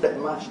shoes that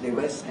much. They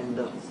wear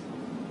sandals.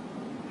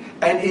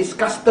 And it's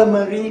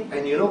customary,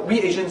 and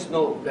we Asians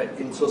know that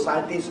in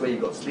societies where you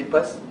got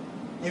slippers,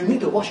 you need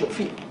to wash your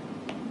feet.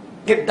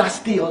 Get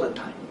dusty all the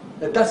time.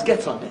 The dust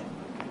gets on them.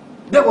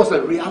 That was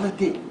a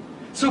reality.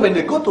 So when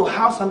they go to a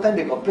house, sometimes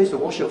they got a place to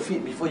wash your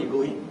feet before you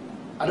go in.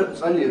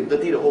 Otherwise, you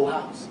dirty the whole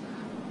house.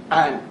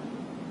 And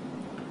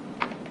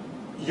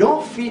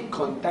your feet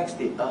contacts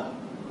the earth.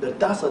 The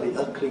dust of the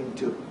earth cling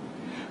to.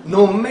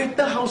 No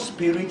matter how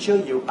spiritual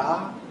you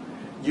are,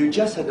 you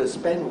just have to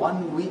spend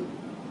 1 week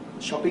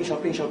shopping,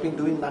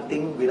 doing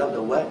nothing without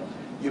the word.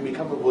 You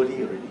become a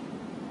worldly already.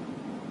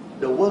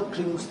 The word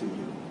clings to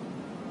you.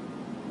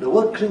 The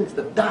word clings,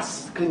 the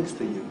dust clings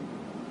to you.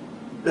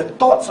 The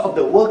thoughts of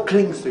the word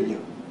clings to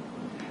you.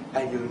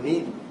 And you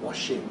need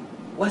washing.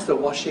 What's the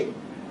washing?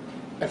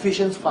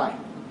 Ephesians 5.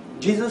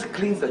 Jesus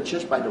cleans the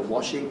church by the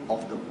washing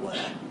of the word.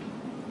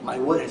 My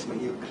word has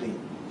made you clean.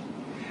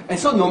 And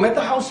so no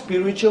matter how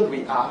spiritual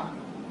we are,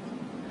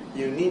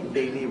 you need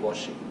daily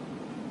washing.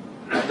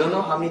 I don't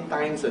know how many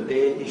times a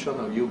day each one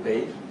of you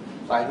bathe.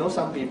 But I know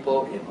some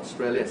people in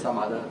Australia and some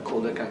other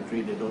colder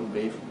country, they don't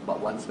bathe but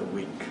once a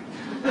week.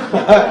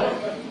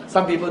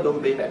 Some people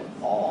don't bathe at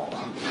all.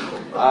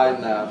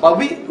 But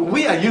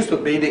we are used to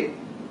bathing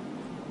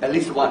at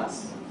least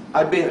once.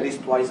 I bathe at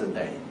least twice a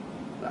day.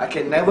 I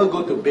can never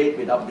go to bed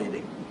without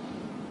bathing.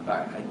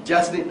 Right? I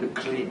just need to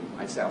clean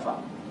myself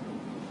up.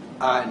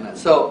 And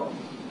so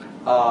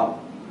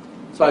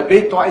I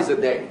bathe twice a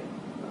day.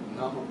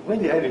 Now,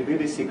 when did I reveal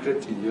this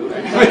secret to you?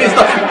 It's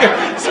not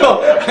secret.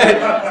 So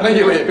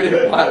anyway,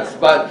 bathe once.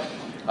 But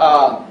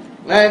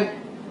then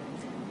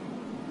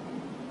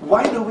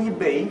why do we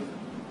bathe?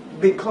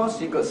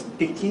 Because you got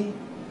sticky,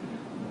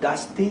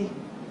 dusty,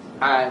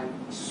 and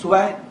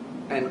sweat,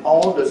 and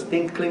all the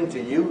things cling to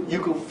you. You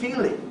could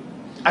feel it.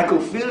 I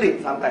could feel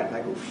it sometimes.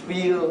 I could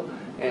feel,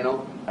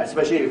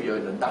 especially if you're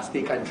in a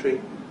dusty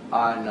country,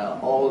 and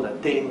all the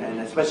thing, and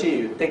especially if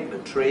you take the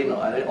train,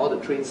 or all the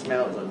train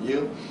smells on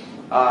you.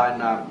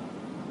 And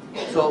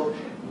so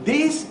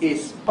this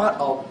is part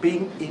of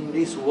being in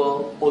this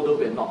world, although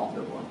we're not of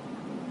the world.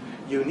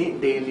 You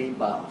need daily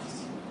baths.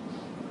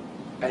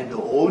 And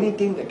the only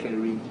thing that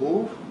can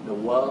remove the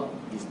world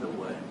is the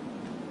word.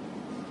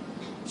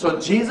 So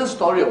Jesus'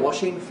 story of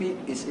washing feet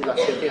is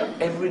illustrating of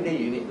every day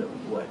you need the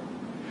word.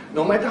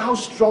 No matter how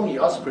strong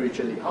you are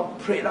spiritually, how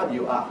prayed up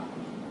you are,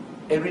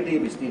 every day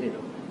we still need the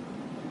word.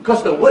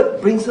 Because the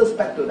word brings us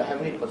back to the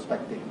heavenly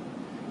perspective.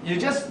 You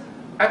just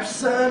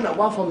absent a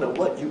while from the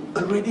word, you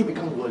already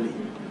become worldly.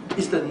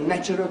 It's the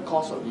natural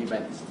course of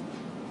events.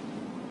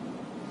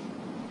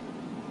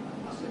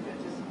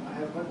 I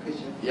have one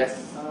question.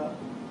 Yes.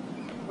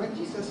 When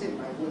Jesus said,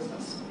 my words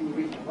are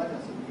spirit, what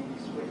does it mean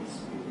this word is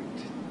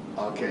spirit?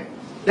 Okay.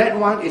 That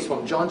one is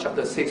from John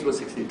chapter 6 verse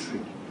 63.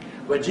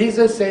 Where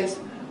Jesus says,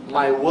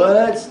 my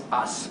words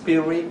are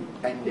spirit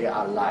and they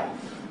are life.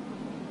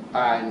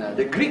 And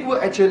the Greek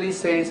word actually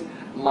says,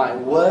 my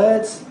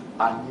words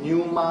are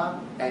pneuma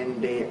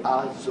and they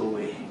are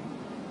zoe.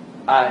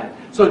 And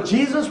so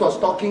Jesus was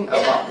talking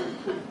about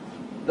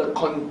the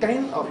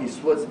content of his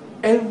words.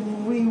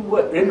 Every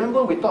word.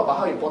 Remember we talked about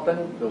how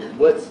important the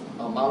words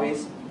amount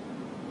is.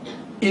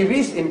 If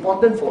it's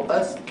important for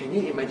us, can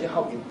you imagine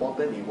how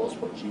important it was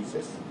for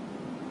Jesus?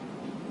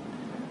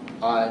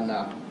 And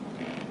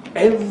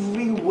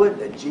every word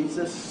that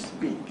Jesus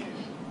speaks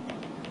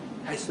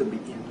has to be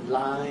in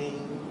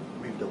line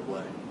with the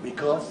word,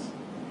 because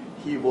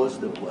he was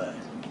the word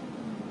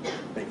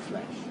made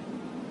flesh.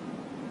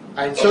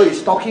 And so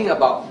he's talking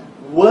about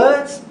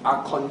words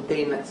are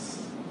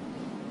containers.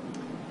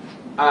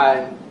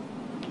 And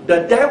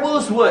the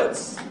devil's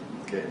words,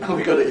 okay, now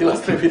we got to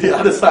illustrate with the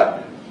other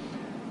side.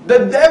 The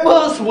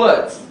devil's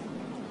words,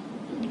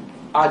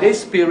 are they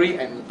spirit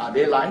and are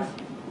they life?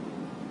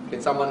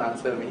 Can someone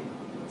answer me?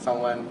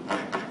 Someone?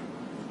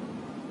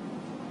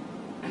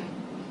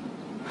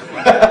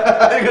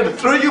 I'm going to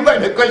throw you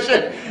back the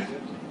question.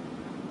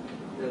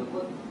 The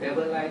word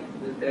devil light,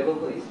 the devil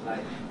word is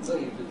light, so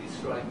you have to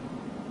destroy.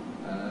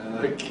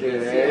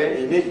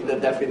 Okay, you need the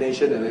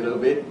definition a little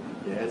bit.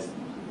 Yes.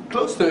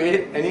 Close to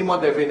it. Any more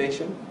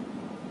definition?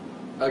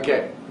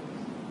 Okay.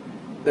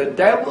 The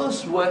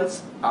devil's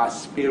words are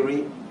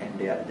spirit and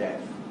they are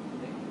death.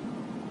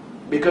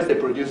 Because they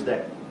produce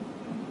death.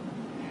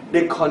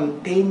 They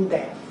contain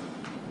death.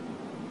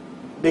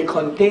 They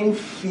contain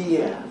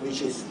fear,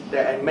 which is,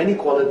 there are many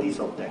qualities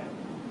of death.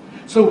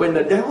 So when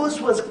the devil's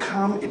words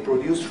come, it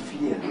produces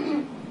fear.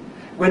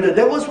 When the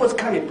devil's words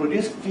come, it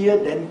produces fear,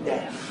 then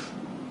death.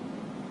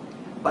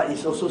 But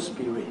it's also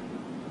spirit.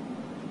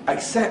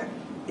 Except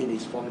it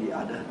is from the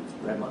other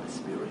realm of the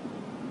spirit.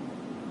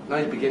 Now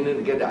you're beginning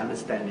to get the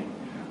understanding.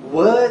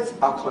 Words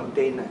are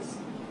containers.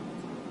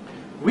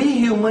 We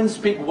humans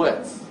speak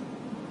words.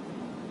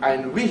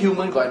 And we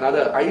human got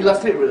another. I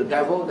illustrate with the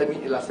devil, let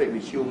me illustrate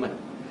with human.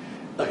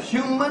 A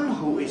human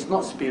who is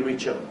not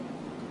spiritual.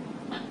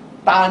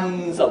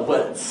 Tons of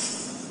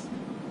words.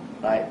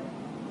 Right?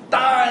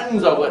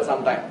 Tons of words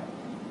sometimes.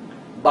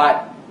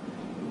 But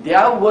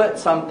their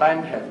words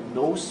sometimes have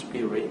no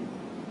spirit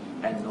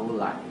and no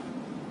life.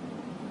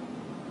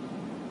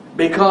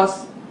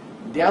 Because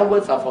their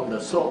words are from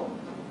the soul.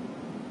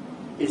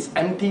 It's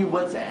empty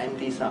words and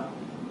empty sound.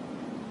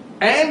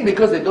 And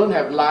because they don't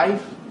have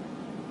life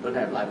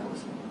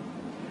also.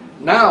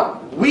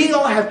 Now, we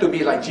all have to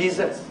be like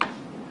Jesus.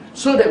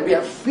 So that we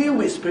are filled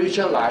with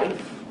spiritual life.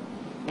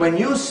 When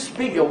you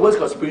speak, your words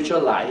got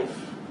spiritual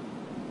life.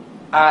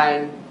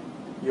 And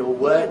your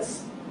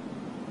words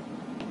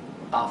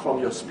are from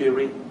your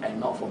spirit and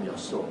not from your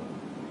soul.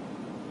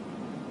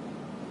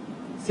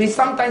 See,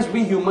 sometimes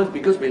we humans,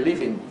 because we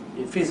live in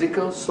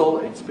physical, soul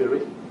and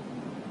spirit,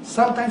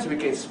 sometimes we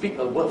can speak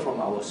a word from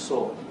our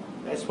soul.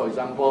 As for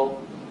example,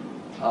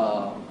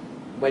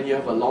 when you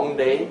have a long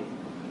day,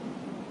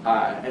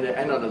 at the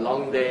end of the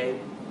long day,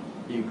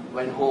 you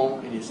went home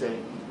and you say,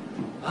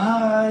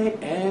 I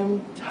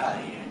am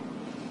tired.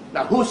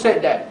 Now who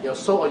said that? Your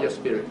soul or your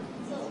spirit?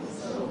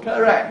 Soul.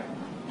 Correct.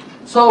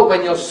 So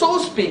when your soul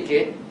speaks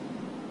it,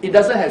 it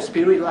doesn't have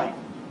spirit life.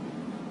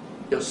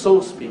 Your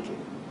soul speaking.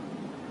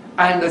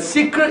 And the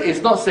secret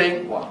is not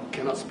saying, well,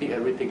 cannot speak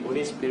everything,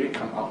 only spirit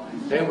come out.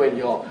 Then when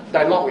you're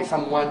dialogue with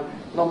someone,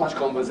 not much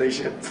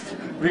conversation.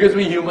 Because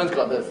we humans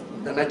got the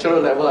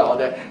natural level and all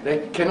that.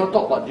 Then cannot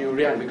talk about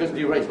durian because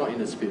durian is not in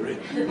the spirit.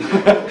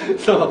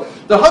 so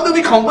how do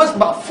we converse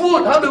about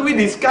food? How do we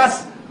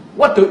discuss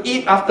what to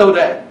eat after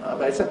that?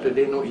 But except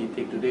today no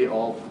eating. Today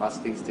all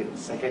fasting still.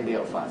 Second day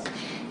of fast.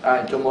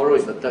 And tomorrow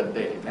is the third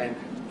day.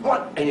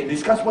 And you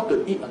discuss what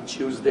to eat on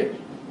Tuesday.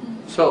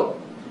 So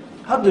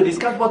how to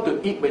discuss what to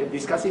eat when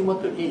discussing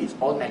what to eat is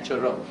all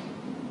natural.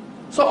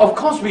 So of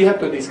course we have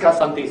to discuss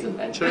something is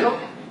natural,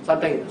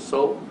 something is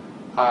so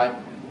high,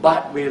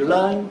 but we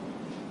learn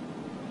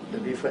the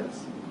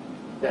difference.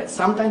 That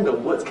sometimes the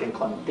words can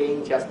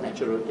contain just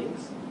natural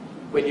things.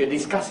 When you're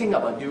discussing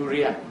about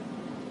durian,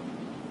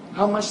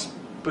 how much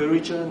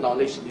spiritual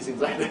knowledge is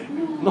inside there?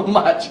 Not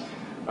much,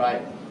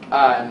 right?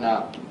 And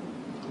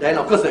then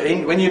of course,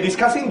 when you're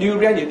discussing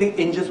durian, you think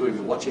angels will be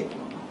watching.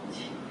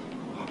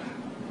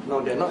 No,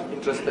 they're not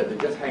interested. They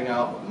just hang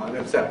out among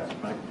themselves,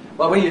 right?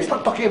 But when you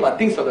start talking about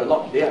things of the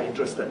Lord, they are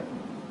interested.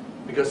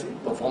 Because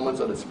performance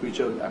of the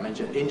spiritual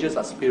dimension. Angels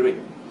are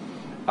spirit.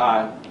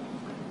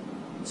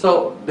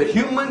 So the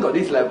human got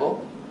this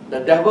level, the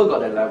devil got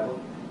that level.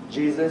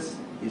 Jesus,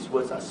 his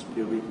words are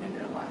spirit and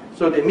their life.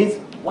 So that means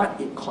what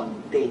it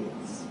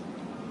contains.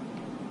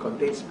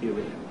 Contains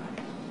spirit and life.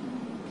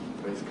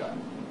 Praise God.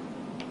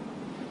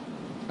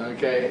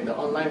 Okay, the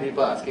online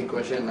people are asking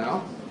question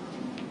now.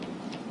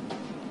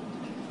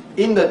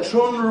 In the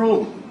throne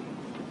room,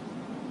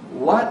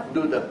 what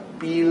do the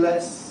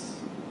pillars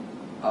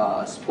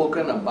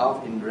spoken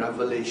about in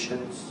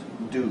Revelations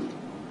do?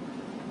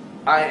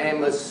 I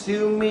am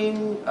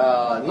assuming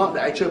not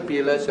the actual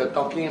pillars you're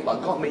talking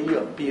about. God made you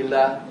a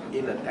pillar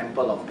in the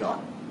temple of God.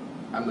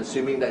 I'm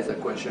assuming that's the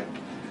question.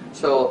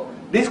 So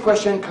this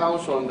question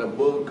comes from the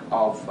book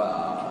of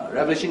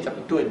Revelation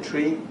chapter 2 and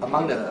 3.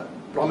 Among the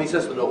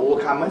promises to the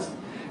overcomers,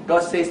 God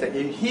says that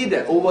if he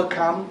that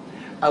overcome,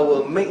 I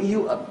will make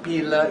you a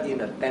pillar in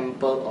the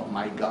temple of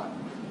my God.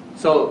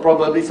 So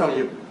probably some of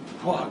you,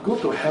 wow, go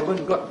to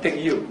heaven, God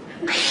take you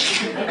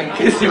and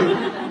kiss you.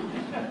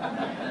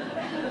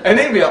 And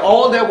then we are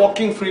all there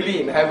walking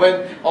freely in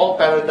heaven, all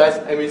paradise,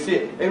 and we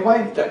see, hey,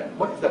 what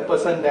is that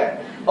person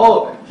there?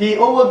 Oh, he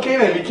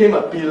overcame and became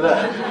a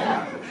pillar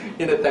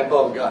in the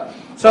temple of God.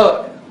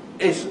 So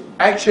it's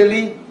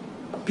actually,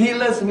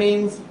 pillars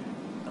means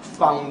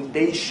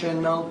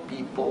foundational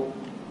people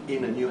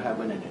in a new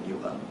heaven and a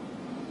new earth.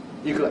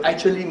 You could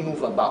actually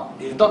move about.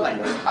 It's not like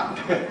you're stuck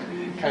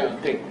kind of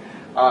thing.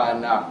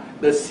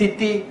 The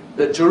city,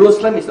 the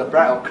Jerusalem is the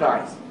bride of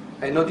Christ.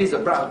 And notice the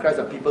bride of Christ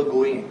are people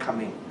going and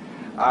coming.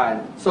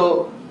 And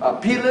so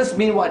pillars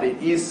mean what it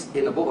is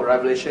in the book of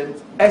Revelation,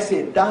 as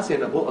it does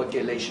in the book of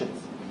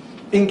Galatians.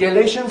 In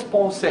Galatians,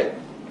 Paul said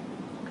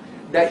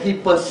that he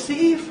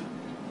perceived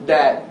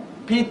that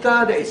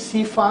Peter, that is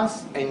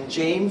Cephas, and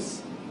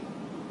James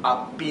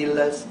are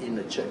pillars in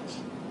the church.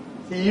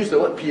 He used the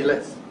word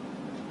pillars.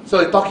 So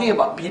he's talking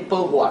about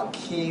people who are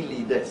key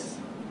leaders.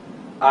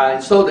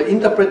 And so the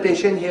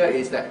interpretation here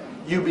is that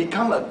you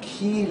become a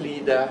key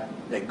leader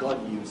that God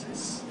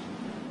uses,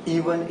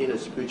 even in a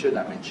spiritual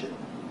dimension.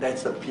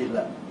 That's a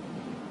pillar.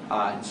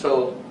 And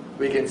so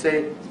we can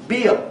say,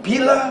 be a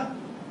pillar,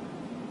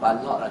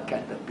 but not a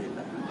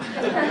caterpillar.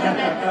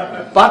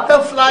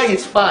 Butterfly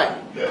is fine.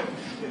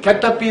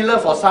 Caterpillar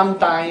for some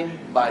time,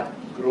 but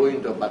grow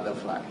into a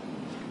butterfly.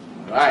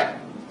 Right.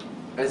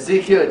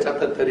 Ezekiel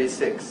chapter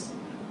 36,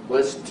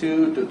 verse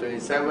 2 to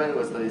 27,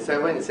 verse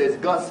 37, it says,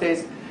 God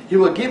says, He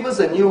will give us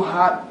a new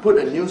heart, put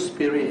a new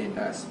spirit in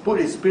us, put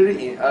His spirit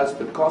in us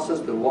to cause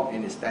us to walk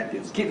in His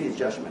statutes, keep His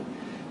judgment.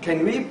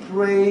 Can we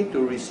pray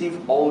to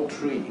receive all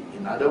three?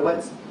 In other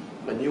words,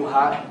 a new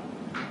heart,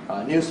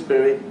 a new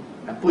spirit,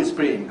 and put His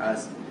spirit in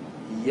us?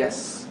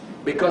 Yes.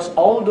 Because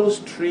all those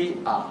three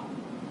are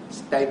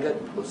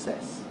staggered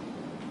process.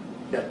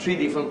 There are three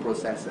different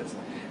processes.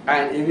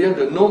 And if you want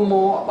to know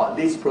more about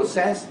this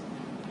process,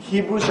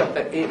 Hebrews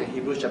chapter 8 and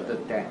Hebrews chapter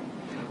 10.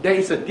 There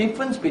is a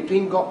difference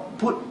between God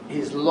put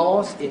His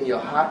laws in your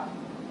heart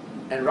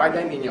and write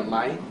them in your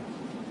mind,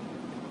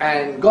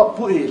 and God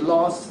put His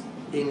laws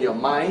in your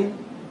mind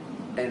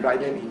and write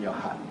them in your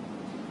heart.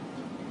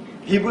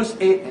 Hebrews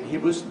 8 and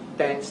Hebrews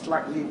 10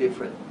 slightly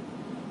different.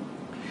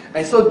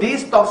 And so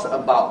this talks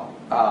about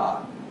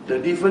the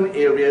different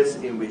areas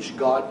in which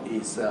God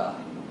is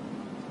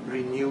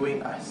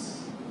renewing us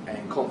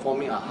and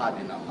conforming our heart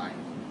and our mind.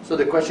 So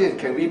the question is,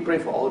 can we pray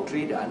for all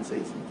three? The answer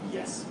is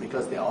yes,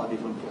 because they are all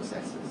different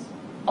processes.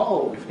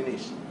 Oh, we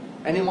finished.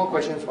 Any more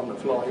questions from the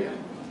floor here?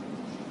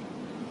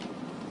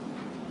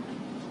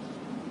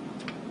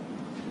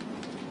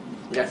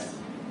 Yes.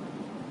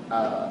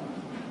 Yeah.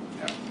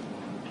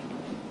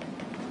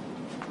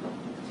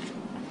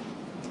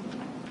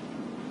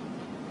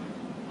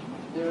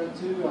 There are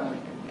two,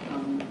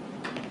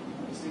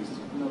 it seems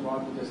in the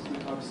Bible, there's two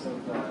types of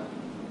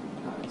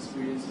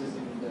experiences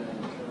in the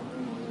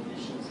room or the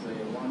visions.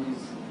 One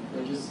is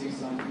they just see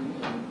something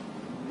and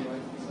they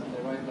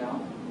write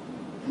down.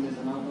 And there's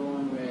another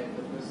one where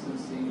the person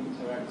seeing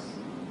interacts.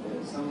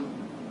 Some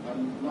are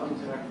not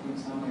interacting,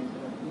 some are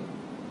interacting.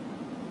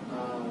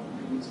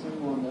 Can you explain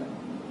more on that?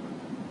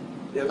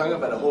 You're talking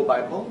about the whole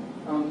Bible?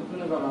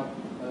 Talking about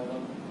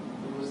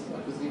it was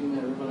like in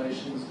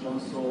Revelations, John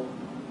saw,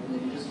 and then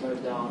he just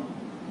wrote down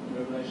in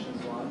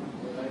Revelations 1,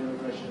 and later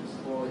Revelations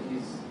 4,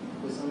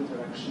 there's some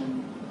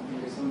interaction. I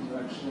think there's some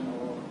interaction,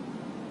 or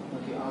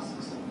like he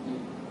asks something.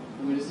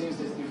 I mean, it seems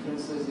there's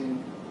differences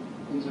in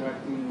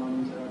interacting and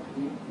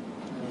non-interacting.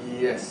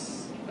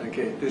 Yes.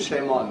 Okay, to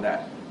share more on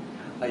that.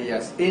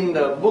 Yes, in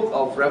the book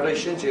of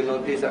Revelations, you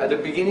notice that at the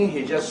beginning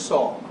he just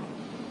saw.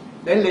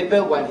 Then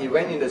later when he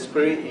went in the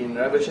spirit in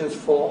Revelations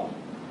 4,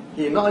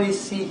 he not only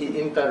see, he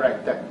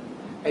interacted.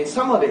 And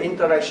some of the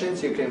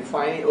interactions you can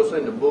find it also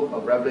in the book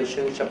of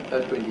Revelation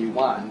chapter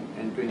 21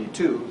 and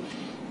 22,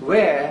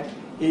 where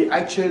he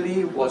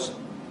actually was,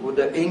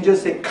 the angel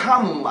said,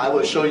 come, I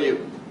will show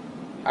you.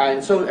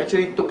 And so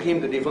actually took him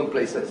to different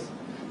places.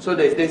 So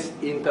there's this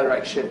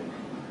interaction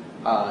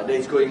that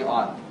is going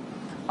on.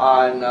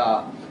 And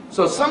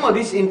so some of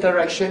these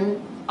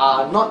interaction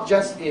are not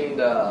just in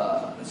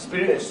the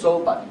spirit and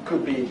soul, but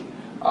could be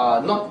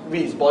not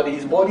with his body.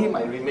 His body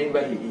might remain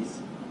where he is.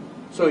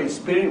 So his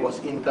spirit was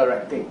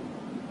interacting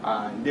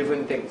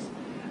different things.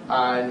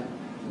 And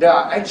there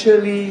are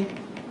actually,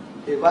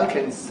 if I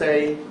can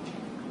say,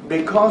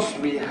 because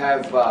we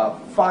have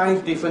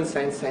 5 different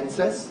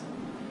senses,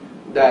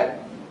 that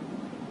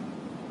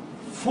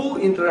full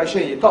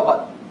interaction, you talk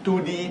about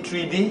 2D,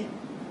 3D,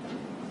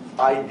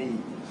 5D.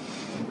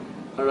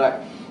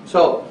 Alright.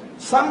 So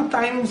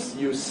sometimes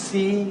you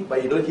see,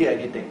 but you don't hear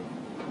anything,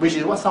 which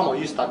is what some of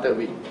you started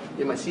with.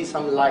 You might see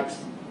some lights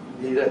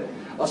needed.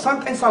 Or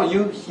sometimes some of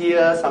you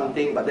hear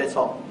something, but that's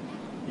all.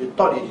 You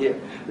thought you hear.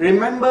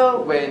 Remember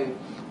when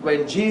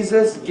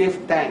Jesus gave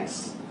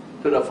thanks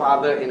to the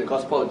Father in the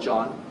Gospel of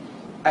John,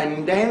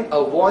 and then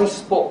a voice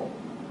spoke,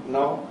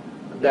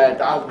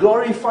 that I've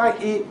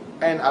glorified it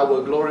and I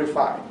will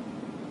glorify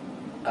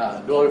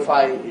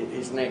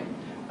His name.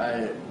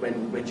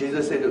 When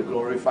Jesus said to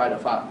glorify the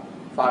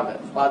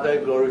Father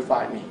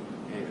glorify me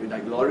with thy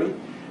glory.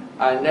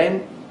 And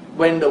then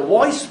when the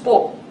voice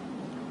spoke,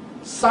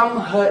 some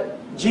heard,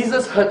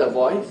 Jesus heard the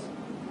voice,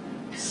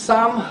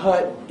 some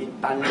heard it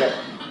thundered.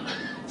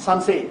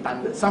 Some say it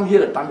thundered, some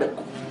hear the thunder.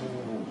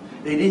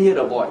 They didn't hear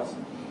the voice.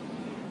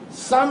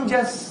 Some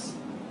just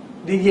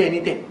didn't hear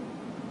anything.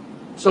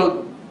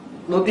 So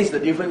notice the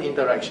different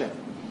interaction.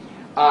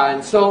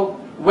 And so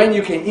when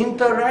you can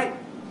interact,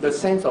 the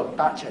sense of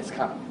touch has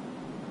come.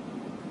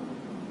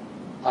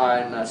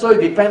 And so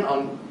it depends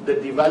on the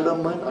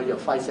development of your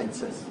 5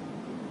 senses.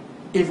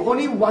 If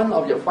only one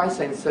of your 5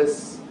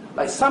 senses,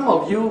 like some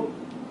of you,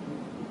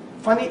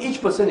 funny,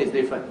 each person is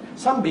different.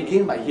 Some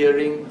begin by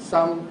hearing,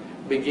 some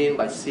begin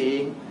by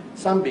seeing,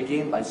 some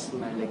begin by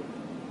smelling.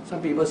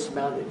 Some people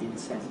smell the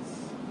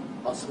incense,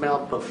 or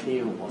smell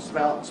perfume, or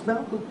smell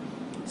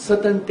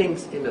certain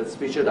things in the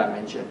spiritual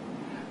dimension.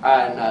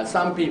 And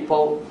some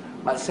people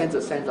might sense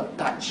a sense of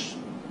touch,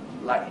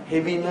 like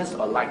heaviness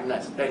or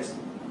lightness. That's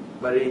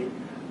very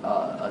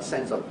a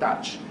sense of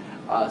touch.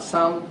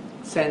 Some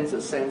sense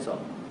a sense of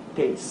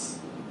taste.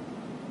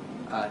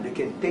 They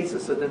can taste a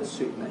certain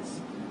sweetness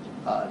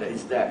that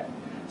is there.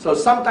 So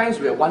sometimes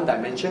we have one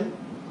dimension.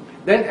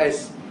 Then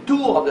as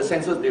two of the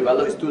senses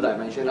develop, it's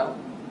two-dimensional.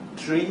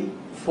 3,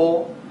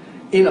 4.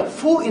 In a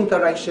full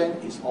interaction,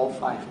 it's all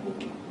 5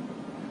 working.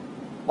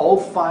 All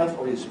 5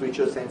 of your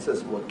spiritual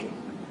senses working.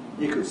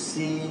 You could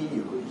see,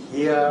 you could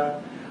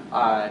hear,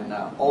 and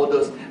all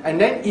those. And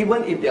then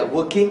even if they're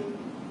working,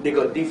 they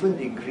got different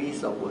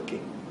degrees of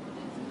working.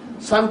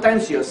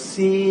 Sometimes you're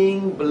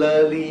seeing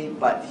blurry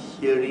but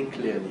hearing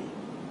clearly.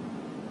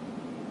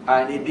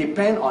 And it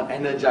depends on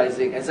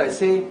energizing. As I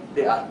say,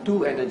 there are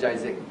 2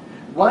 energizing.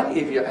 One,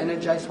 if you're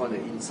energized from the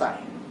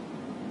inside,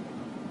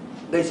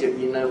 that's your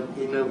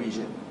inner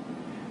vision.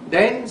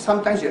 Then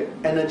sometimes you're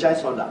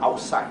energized from the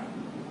outside.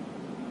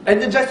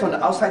 Energized from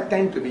the outside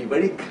tend to be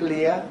very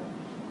clear,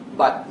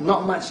 but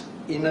not much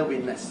inner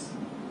witness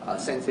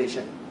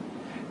sensation.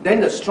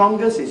 Then the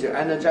strongest is you're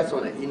energized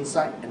from the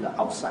inside and the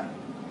outside.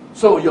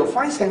 So your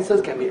 5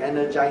 senses can be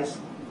energized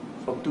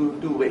from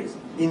two ways,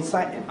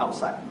 inside and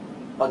outside.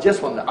 Or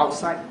just from the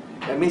outside,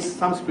 that means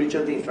some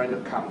spiritual thing is trying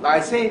to come.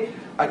 Like I say,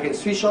 I can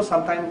switch off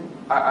sometimes.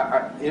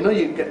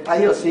 You get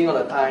tired of seeing all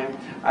the time,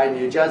 and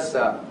you just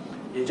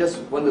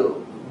want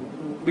to,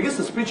 because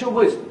the spiritual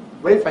world is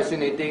very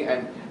fascinating,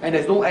 and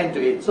there's no end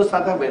to it. So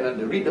sometimes when I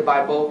read the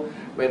Bible,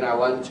 when I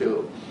want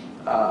to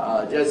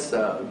just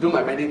do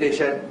my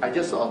meditation, I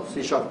just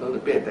switch off, don't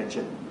pay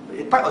attention.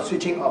 The type of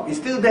switching off is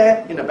still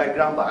there in the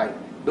background, but I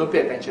don't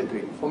pay attention to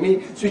it. For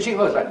me, switching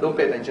off is like don't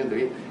pay attention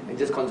to it and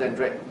just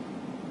concentrate.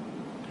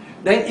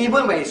 Then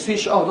even when you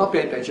switch off, not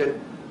pay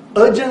attention,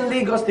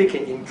 urgently God still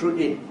can intrude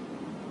in.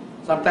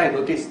 Sometimes I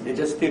notice they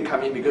just still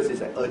come in because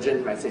it's an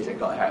urgent message that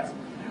God has.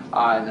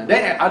 And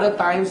then at other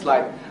times,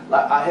 like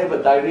I have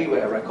a diary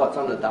where I record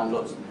some of the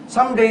downloads.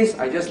 Some days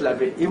I just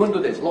left it, even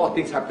though there's a lot of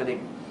things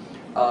happening.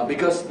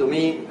 Because to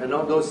me,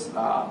 those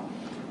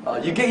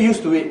you get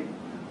used to it,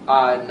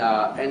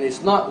 and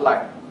it's not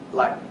like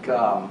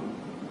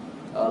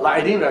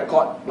I didn't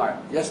record. Like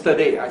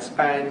yesterday, I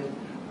spent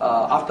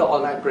after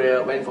all night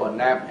prayer, went for a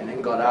nap, and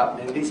then got up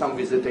and did some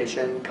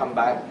visitation, come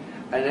back,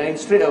 and then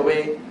straight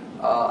away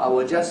I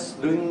was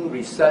just doing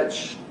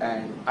research,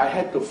 and I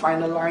had to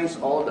finalize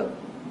all the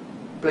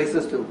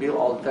places to build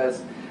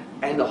altars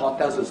and the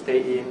hotels to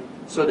stay in,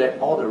 so that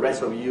all the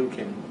rest of you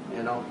can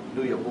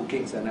do your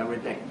bookings and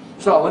everything.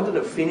 So I wanted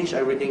to finish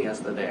everything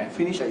yesterday. I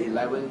finished at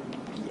 11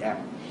 p.m.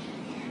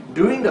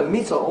 During the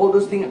midst of all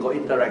those things, I got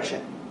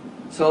interaction.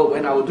 So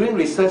when I was doing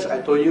research,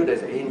 I told you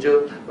there's an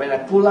angel. When I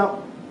pull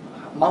up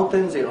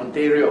mountains in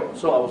Ontario,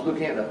 so I was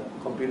looking at the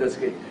computer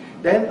screen.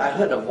 Then I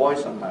heard a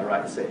voice on my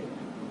right say,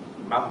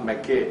 "Mount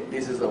McKay,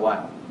 this is the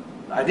one."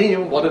 I didn't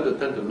even bother to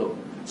turn to look.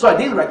 So I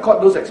didn't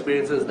record those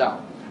experiences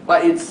down.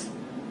 But it's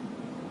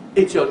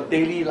your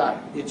daily life,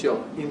 it's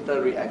your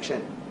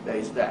interaction that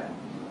is there.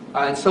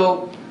 And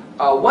so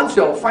once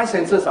your 5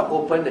 senses are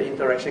open, the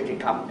interaction can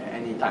come at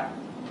any time.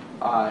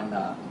 And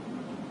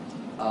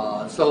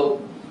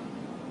so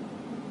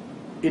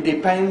it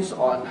depends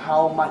on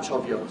how much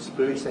of your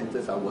spirit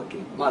senses are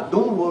working. But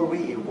don't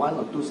worry if 1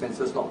 or 2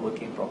 senses not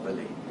working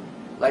properly.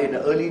 Like in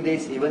the early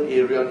days, even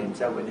Arion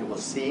himself, when he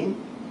was seeing,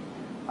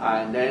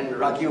 and then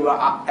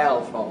Raghura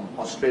L from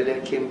Australia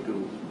came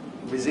to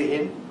visit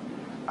him,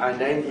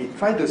 and then he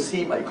tried to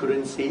see but he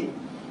couldn't see,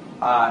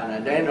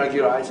 and then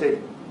Raghura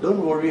said,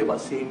 "Don't worry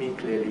about seeing me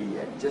clearly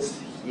yet, just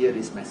hear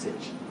this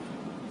message."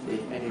 See?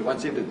 And he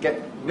wants you to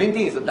get, main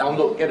thing is to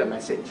download, get a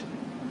message,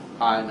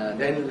 and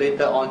then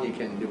later on you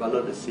can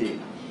develop the seeing.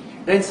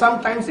 Then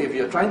sometimes if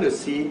you're trying to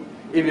see,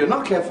 if you're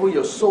not careful,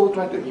 your soul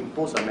tries to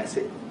impose a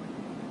message.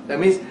 That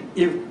means,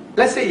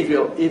 let's say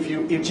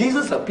if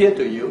Jesus appeared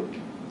to you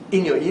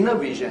in your inner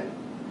vision,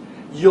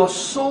 your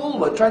soul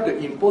will try to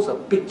impose a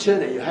picture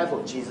that you have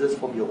of Jesus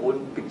from your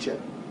own picture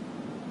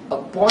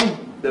upon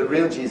the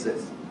real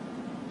Jesus.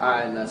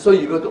 And so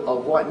you got to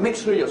avoid, make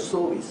sure your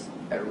soul is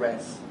at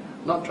rest,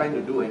 not trying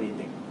to do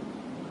anything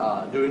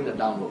during the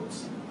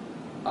downloads.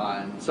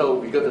 And so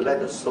we got to let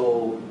the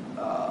soul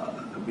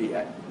be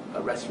at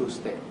a restful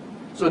state.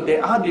 So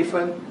there are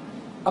different,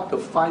 up to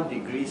 5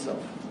 degrees of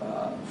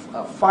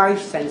 5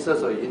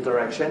 senses of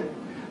interaction,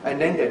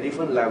 and then there are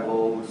different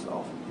levels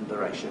of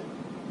interaction.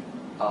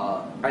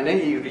 And then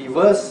it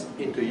reverses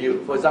into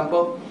you. For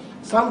example,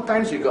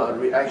 sometimes you got a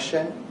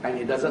reaction and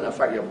it doesn't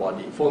affect your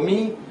body. For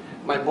me,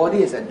 my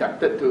body is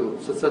adapted to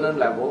a certain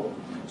level.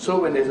 So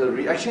when there's a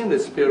reaction in the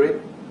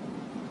spirit,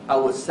 I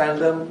would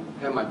seldom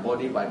have my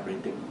body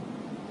vibrating.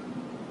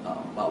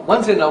 But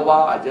once in a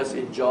while, I just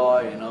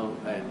enjoy,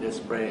 and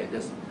just pray and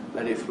just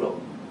let it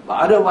flow. But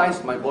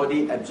otherwise, my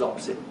body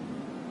absorbs it.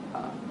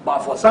 But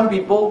for some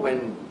people,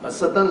 when a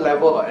certain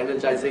level of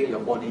energizing, your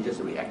body just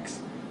reacts.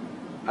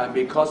 And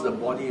because the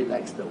body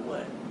lacks the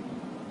word.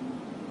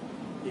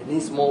 It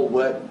needs more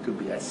word to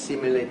be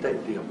assimilated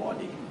into your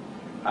body.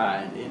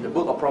 And in the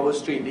book of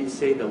Proverbs 3, it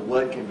say the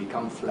word can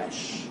become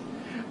flesh.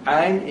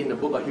 And in the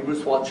book of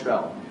Hebrews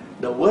 4:12,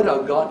 the word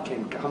of God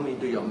can come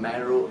into your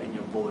marrow and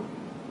your bone.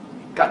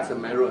 It cuts the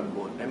marrow and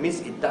bone. That means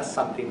it does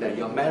something there.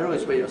 Your marrow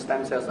is where your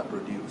stem cells are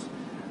produced.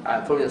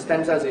 From your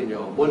stem cells in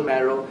your bone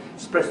marrow,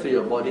 spreads to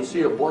your body, so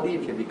your body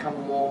can become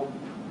more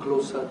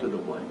closer to the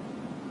word.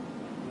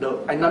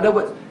 In other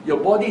words, your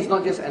body is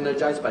not just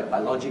energized by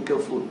biological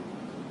food.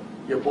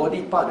 Your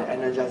body part of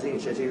energizing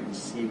is actually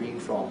receiving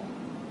from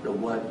the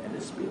word and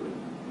the spirit.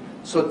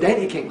 So then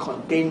it can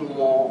contain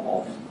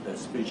more of the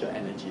spiritual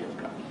energy of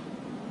God.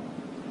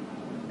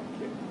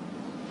 Thank you.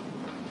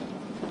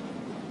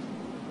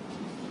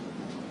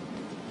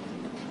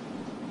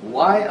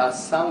 Why are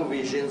some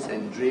visions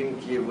and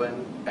dreams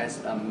given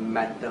as a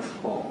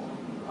metaphor?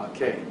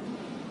 Okay.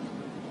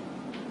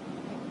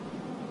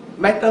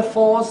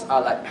 Metaphors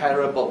are like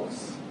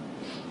parables.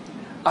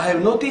 I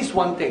have noticed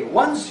one thing.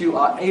 Once you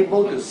are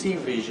able to see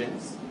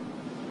visions,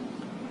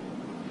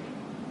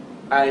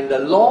 and the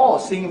law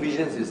of seeing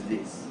visions is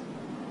this: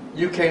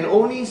 you can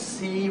only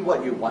see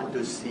what you want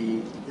to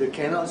see. You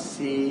cannot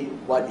see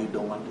what you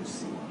don't want to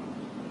see.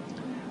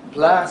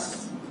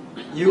 Plus,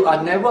 you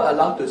are never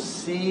allowed to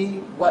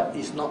see what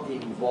is not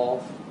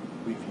involved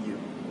with you.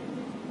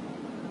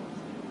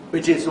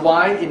 Which is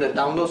why in the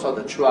downloads of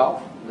the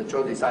 12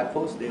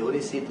 disciples, they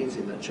only see things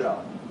in the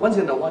 12. Once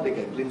in a while they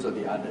get a glimpse of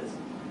the others.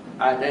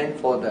 And then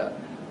for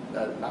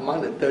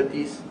among the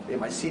 30s, they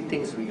might see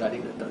things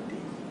regarding the 30s.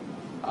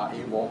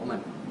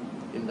 Involvement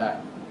in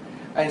that.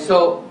 And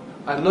so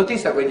I've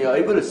noticed that when you're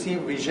able to see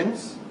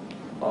visions,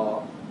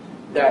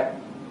 that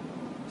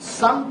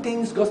some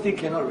things God still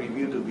cannot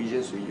reveal the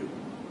visions to you.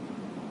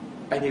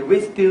 And He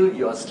waits till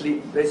you're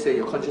asleep. Let's say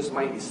your conscious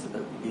mind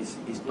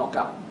is knocked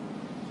out,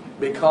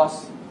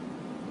 because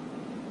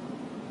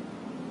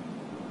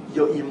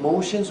your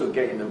emotions will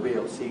get in the way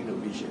of seeing the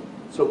vision.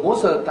 So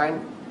most of the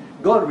time,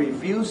 God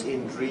reveals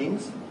in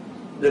dreams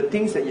the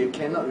things that you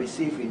cannot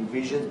receive in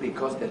visions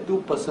because they're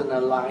too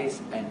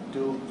personalized and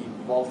too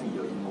involved in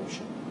your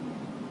emotion.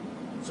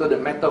 So the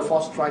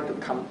metaphors try to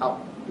come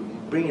out to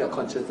bring your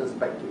consciousness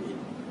back to it.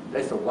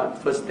 That's the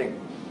first thing.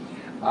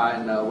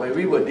 And when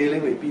we were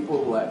dealing with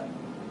people who have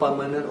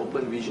permanent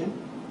open vision,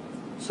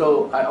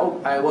 so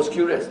I was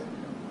curious,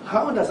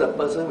 how does a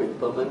person with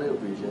permanent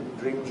vision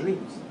dream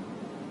dreams?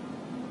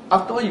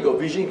 After all, you got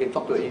vision, you can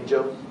talk to an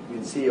angel, you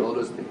can see all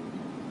those things.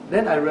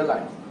 Then I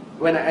realized,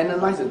 when I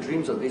analyze the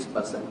dreams of this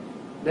person,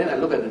 then I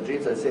look at the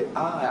dreams and say,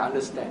 I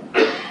understand.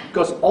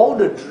 Because all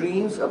the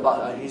dreams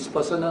about his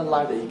personal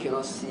life that he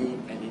cannot see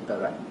and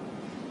interact.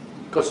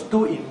 Because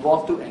too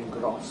involved, too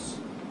engrossed.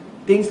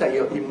 Things that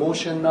you're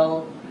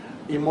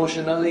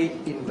emotionally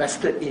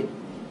invested in,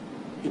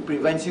 it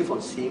prevents you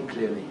from seeing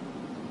clearly.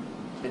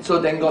 And so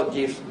then God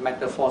gives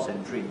metaphors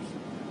and dreams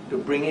to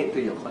bring it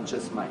to your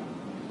conscious mind.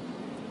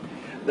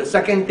 The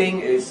second thing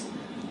is,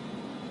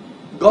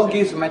 God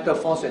gives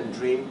metaphors and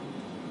dreams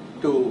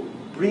to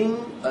bring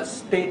a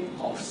state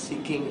of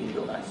seeking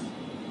into us.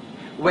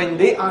 When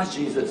they asked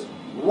Jesus,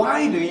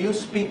 why do you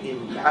speak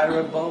in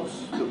parables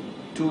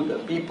to the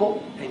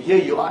people? And here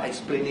you are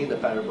explaining the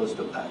parables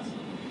to us.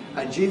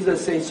 And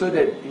Jesus says, so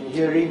that in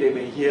hearing they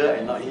may hear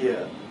and not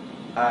hear,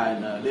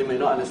 and they may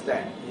not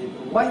understand.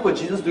 Why was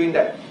Jesus doing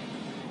that?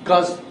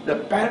 Because the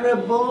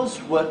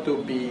parables were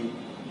to be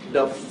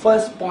the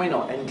first point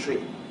of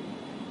entry.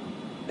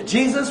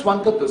 Jesus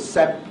wanted to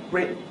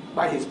separate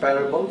by His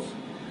parables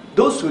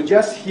those who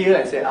just hear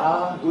and say,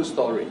 good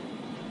story,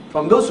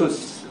 from those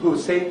who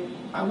say,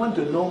 I want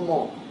to know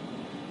more.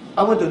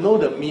 I want to know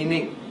the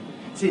meaning.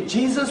 See,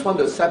 Jesus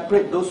wanted to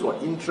separate those who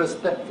are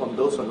interested from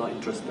those who are not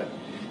interested.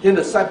 He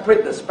wanted to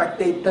separate the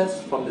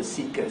spectators from the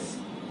seekers.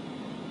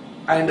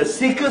 And the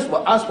seekers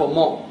will ask for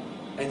more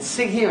and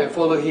seek Him and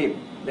follow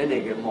Him. Then they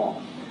get more.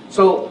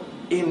 So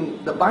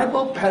in the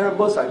Bible,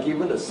 parables are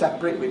given to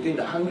separate between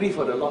the hungry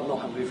for the Lord, not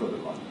hungry for the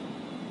Lord.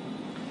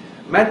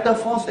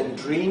 Metaphors and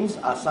dreams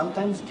are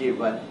sometimes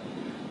given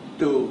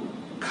to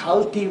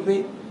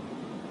cultivate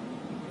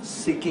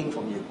seeking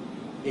from you.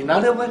 In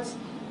other words,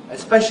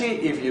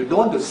 especially if you don't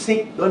want to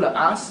seek, don't want to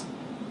ask,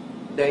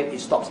 then it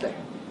stops there.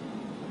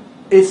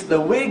 It's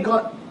the way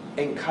God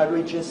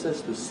encourages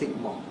us to seek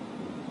more.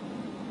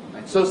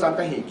 And so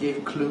sometimes He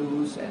gives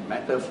clues and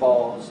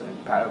metaphors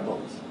and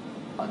parables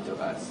unto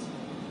us.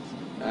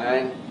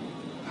 And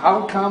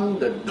how come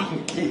the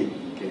donkey,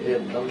 okay, here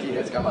the donkey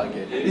has come out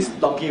again. This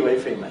donkey very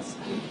famous.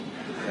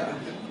 Yeah.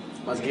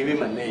 Must give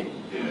him a name.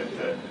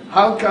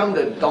 How come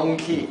the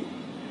donkey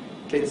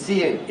can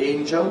see an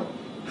angel?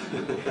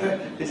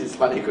 This is a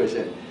funny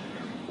question.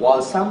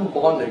 While some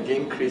born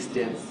again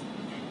Christians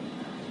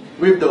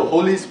with the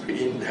Holy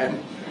Spirit in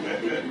them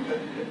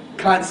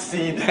can't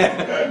see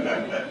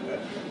them.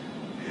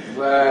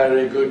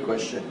 Very good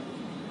question.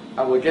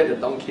 I will get the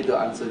donkey to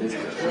answer this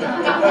question.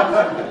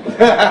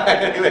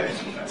 Anyway,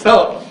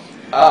 so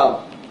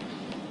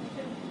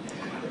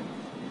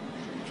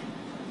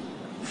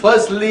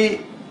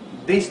firstly,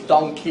 this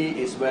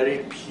donkey is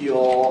very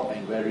pure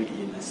and very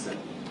innocent.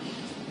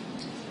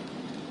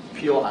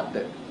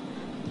 pure-hearted.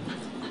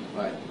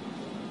 Right?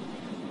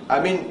 I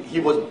mean, he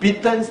was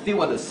beaten, still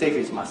want to save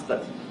his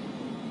master.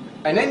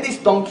 And then this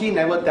donkey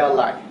never tell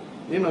lie.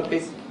 You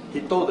notice?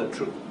 He told the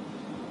truth.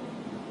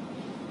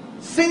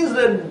 Since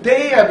the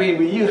day I've been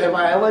with you, have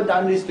I ever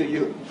done this to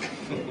you?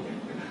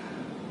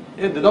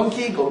 Yeah, the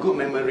donkey got good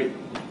memory.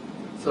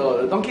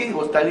 So the donkey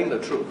was telling the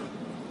truth.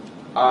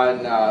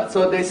 And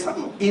so there's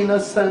some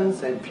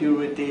innocence and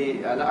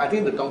purity. And I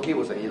think the donkey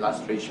was an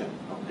illustration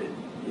of the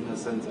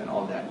innocence and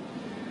all that.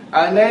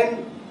 And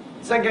then,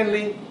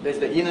 secondly, there's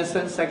the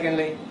innocence.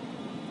 Secondly,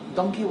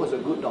 donkey was a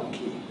good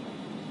donkey.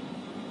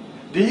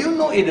 Do you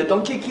know if the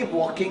donkey keep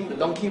walking, the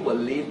donkey will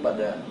live, but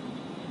the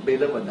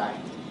bailer will die?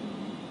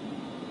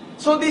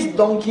 So this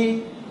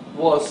donkey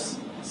was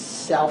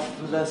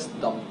selfless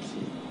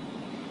donkey.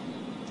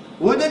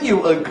 Wouldn't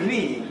you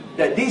agree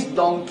that this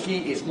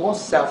donkey is more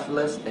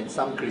selfless than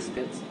some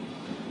Christians?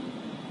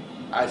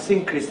 I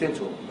think Christians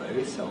were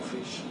very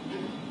selfish.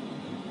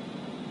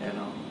 You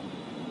know,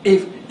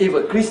 if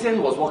a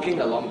Christian was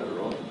walking along the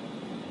road,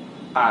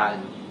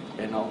 and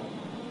you know,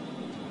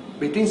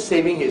 between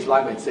saving his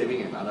life and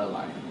saving another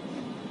life,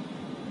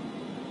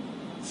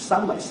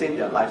 some might save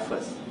their life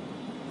first,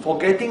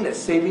 forgetting that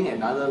saving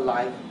another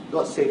life,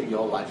 God save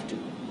your life too.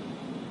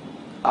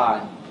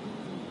 And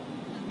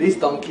this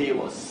donkey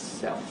was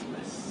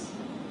selfless.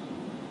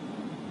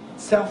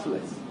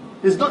 Selfless.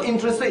 He's not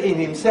interested in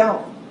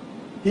himself.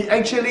 He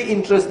actually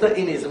interested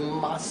in his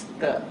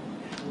master.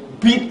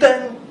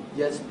 Beaten,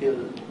 yet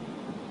still,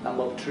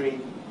 number 3,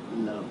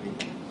 loving.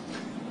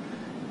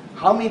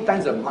 How many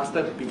times the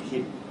master beat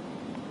him?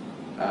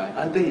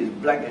 Until he's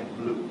black and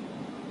blue.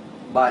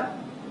 But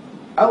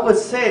I would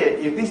say,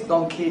 if this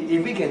donkey,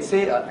 if we can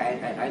say an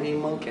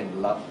animal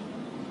can love,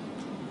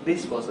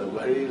 this was a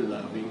very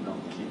loving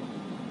donkey.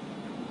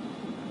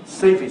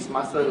 Saved his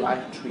master's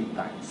life 3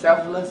 times.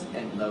 Selfless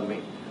and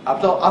loving.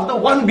 After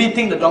one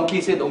beating, the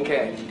donkey said, don't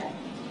care anymore.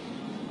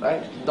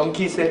 Right?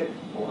 Donkey said,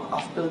 oh,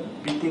 after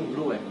beating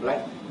blue and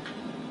black,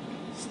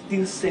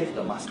 still saved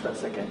the master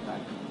second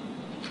time.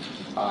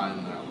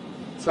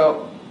 And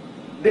so,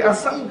 there are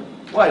some,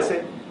 what I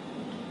said,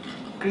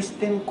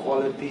 Christian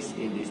qualities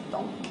in this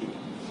donkey.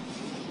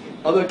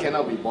 Although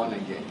cannot be born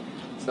again.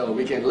 So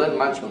we can learn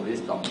much from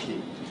this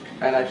donkey.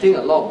 And I think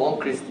a lot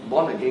of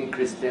born again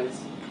Christians,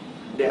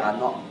 they are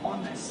not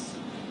honest.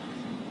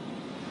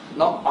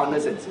 Not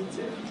honest and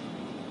sincere.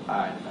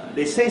 And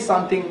they say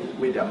something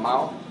with their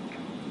mouth,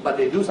 but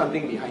they do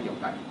something behind your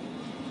back.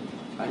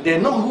 And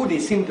they're not who they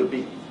seem to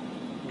be.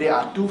 They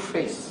are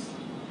two-faced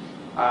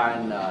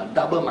and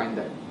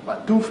double-minded,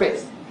 but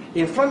two-faced.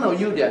 In front of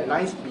you, they are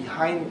nice.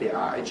 Behind, they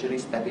are actually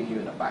stabbing you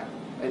in the back.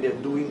 And they're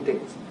doing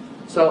things.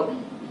 So,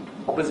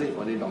 opposite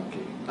for the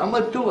donkey.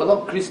 Number 2, a lot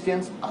of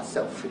Christians are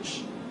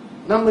selfish.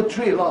 Number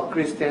 3, a lot of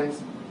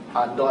Christians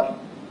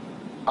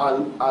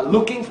are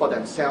looking for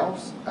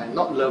themselves and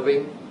not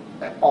loving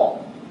at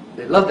all.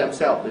 They love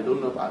themselves, they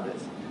don't love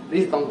others.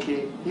 This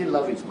donkey, he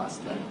loved his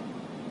master.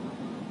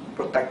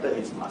 Protected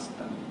his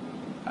master.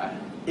 And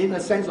in a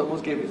sense,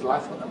 almost gave his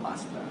life for the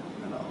master.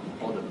 You know,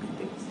 all the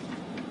beatings.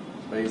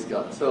 Praise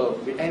God. So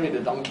we end with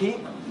the donkey.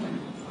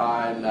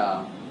 And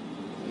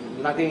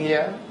nothing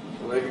here.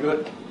 Very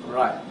good.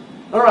 Right.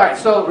 Alright,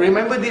 so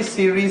remember this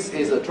series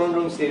is a Throne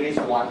Room Series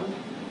 1.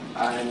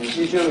 And in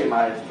future we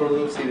might have Throne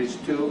Room Series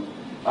 2.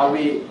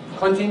 We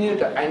continue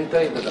to enter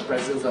into the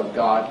presence of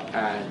God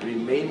and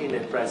remain in the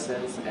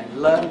presence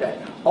and learn that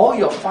all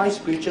your 5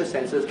 spiritual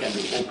senses can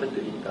be open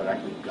to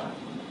interact with God.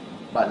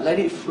 But let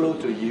it flow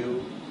to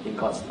you in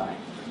God's time.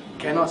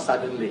 Cannot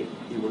suddenly,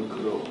 it will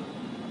grow.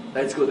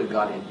 Let's go to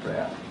God in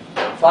prayer.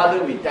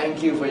 Father, we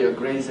thank you for your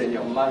grace and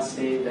your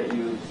mercy that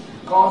you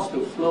cause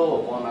to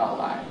flow upon our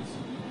lives.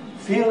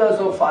 Fill us,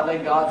 oh Father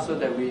God, so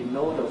that we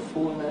know the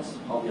fullness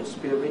of your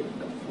Spirit,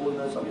 the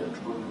fullness of your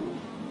throne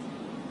room.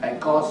 And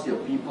cause your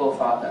people,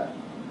 Father,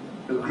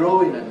 to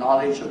grow in the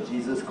knowledge of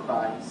Jesus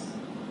Christ,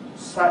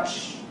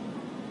 such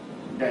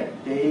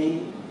that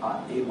they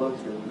are able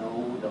to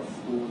know the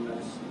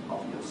fullness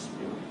of your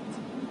Spirit.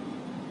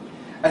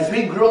 As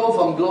we grow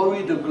from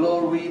glory to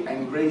glory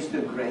and grace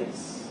to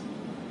grace,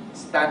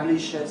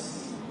 establish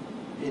us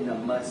in the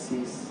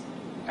mercies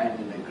and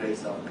in the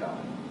grace of God.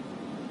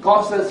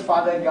 Cause us,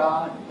 Father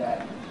God,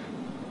 that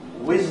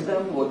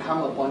wisdom will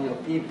come upon your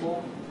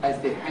people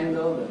as they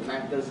handle the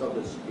matters of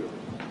the Spirit.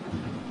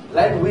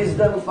 Let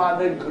wisdom,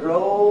 Father,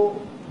 grow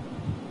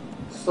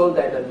so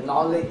that the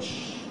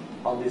knowledge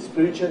of the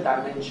spiritual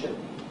dimension,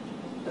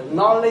 the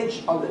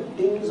knowledge of the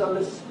things of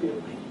the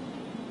Spirit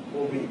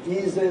will be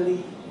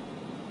easily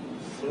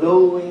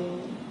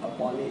flowing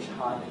upon each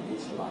heart and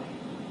each life.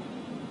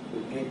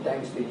 We give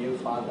thanks to you,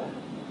 Father,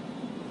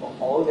 for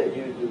all that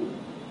you do.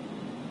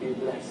 We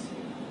bless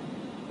you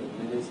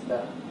to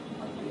minister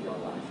unto your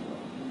life,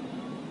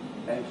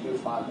 Lord. Thank you,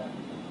 Father,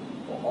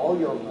 for all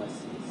your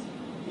mercies.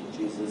 In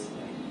Jesus'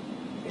 name.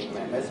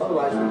 Amen. Let's all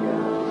rise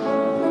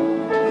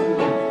together.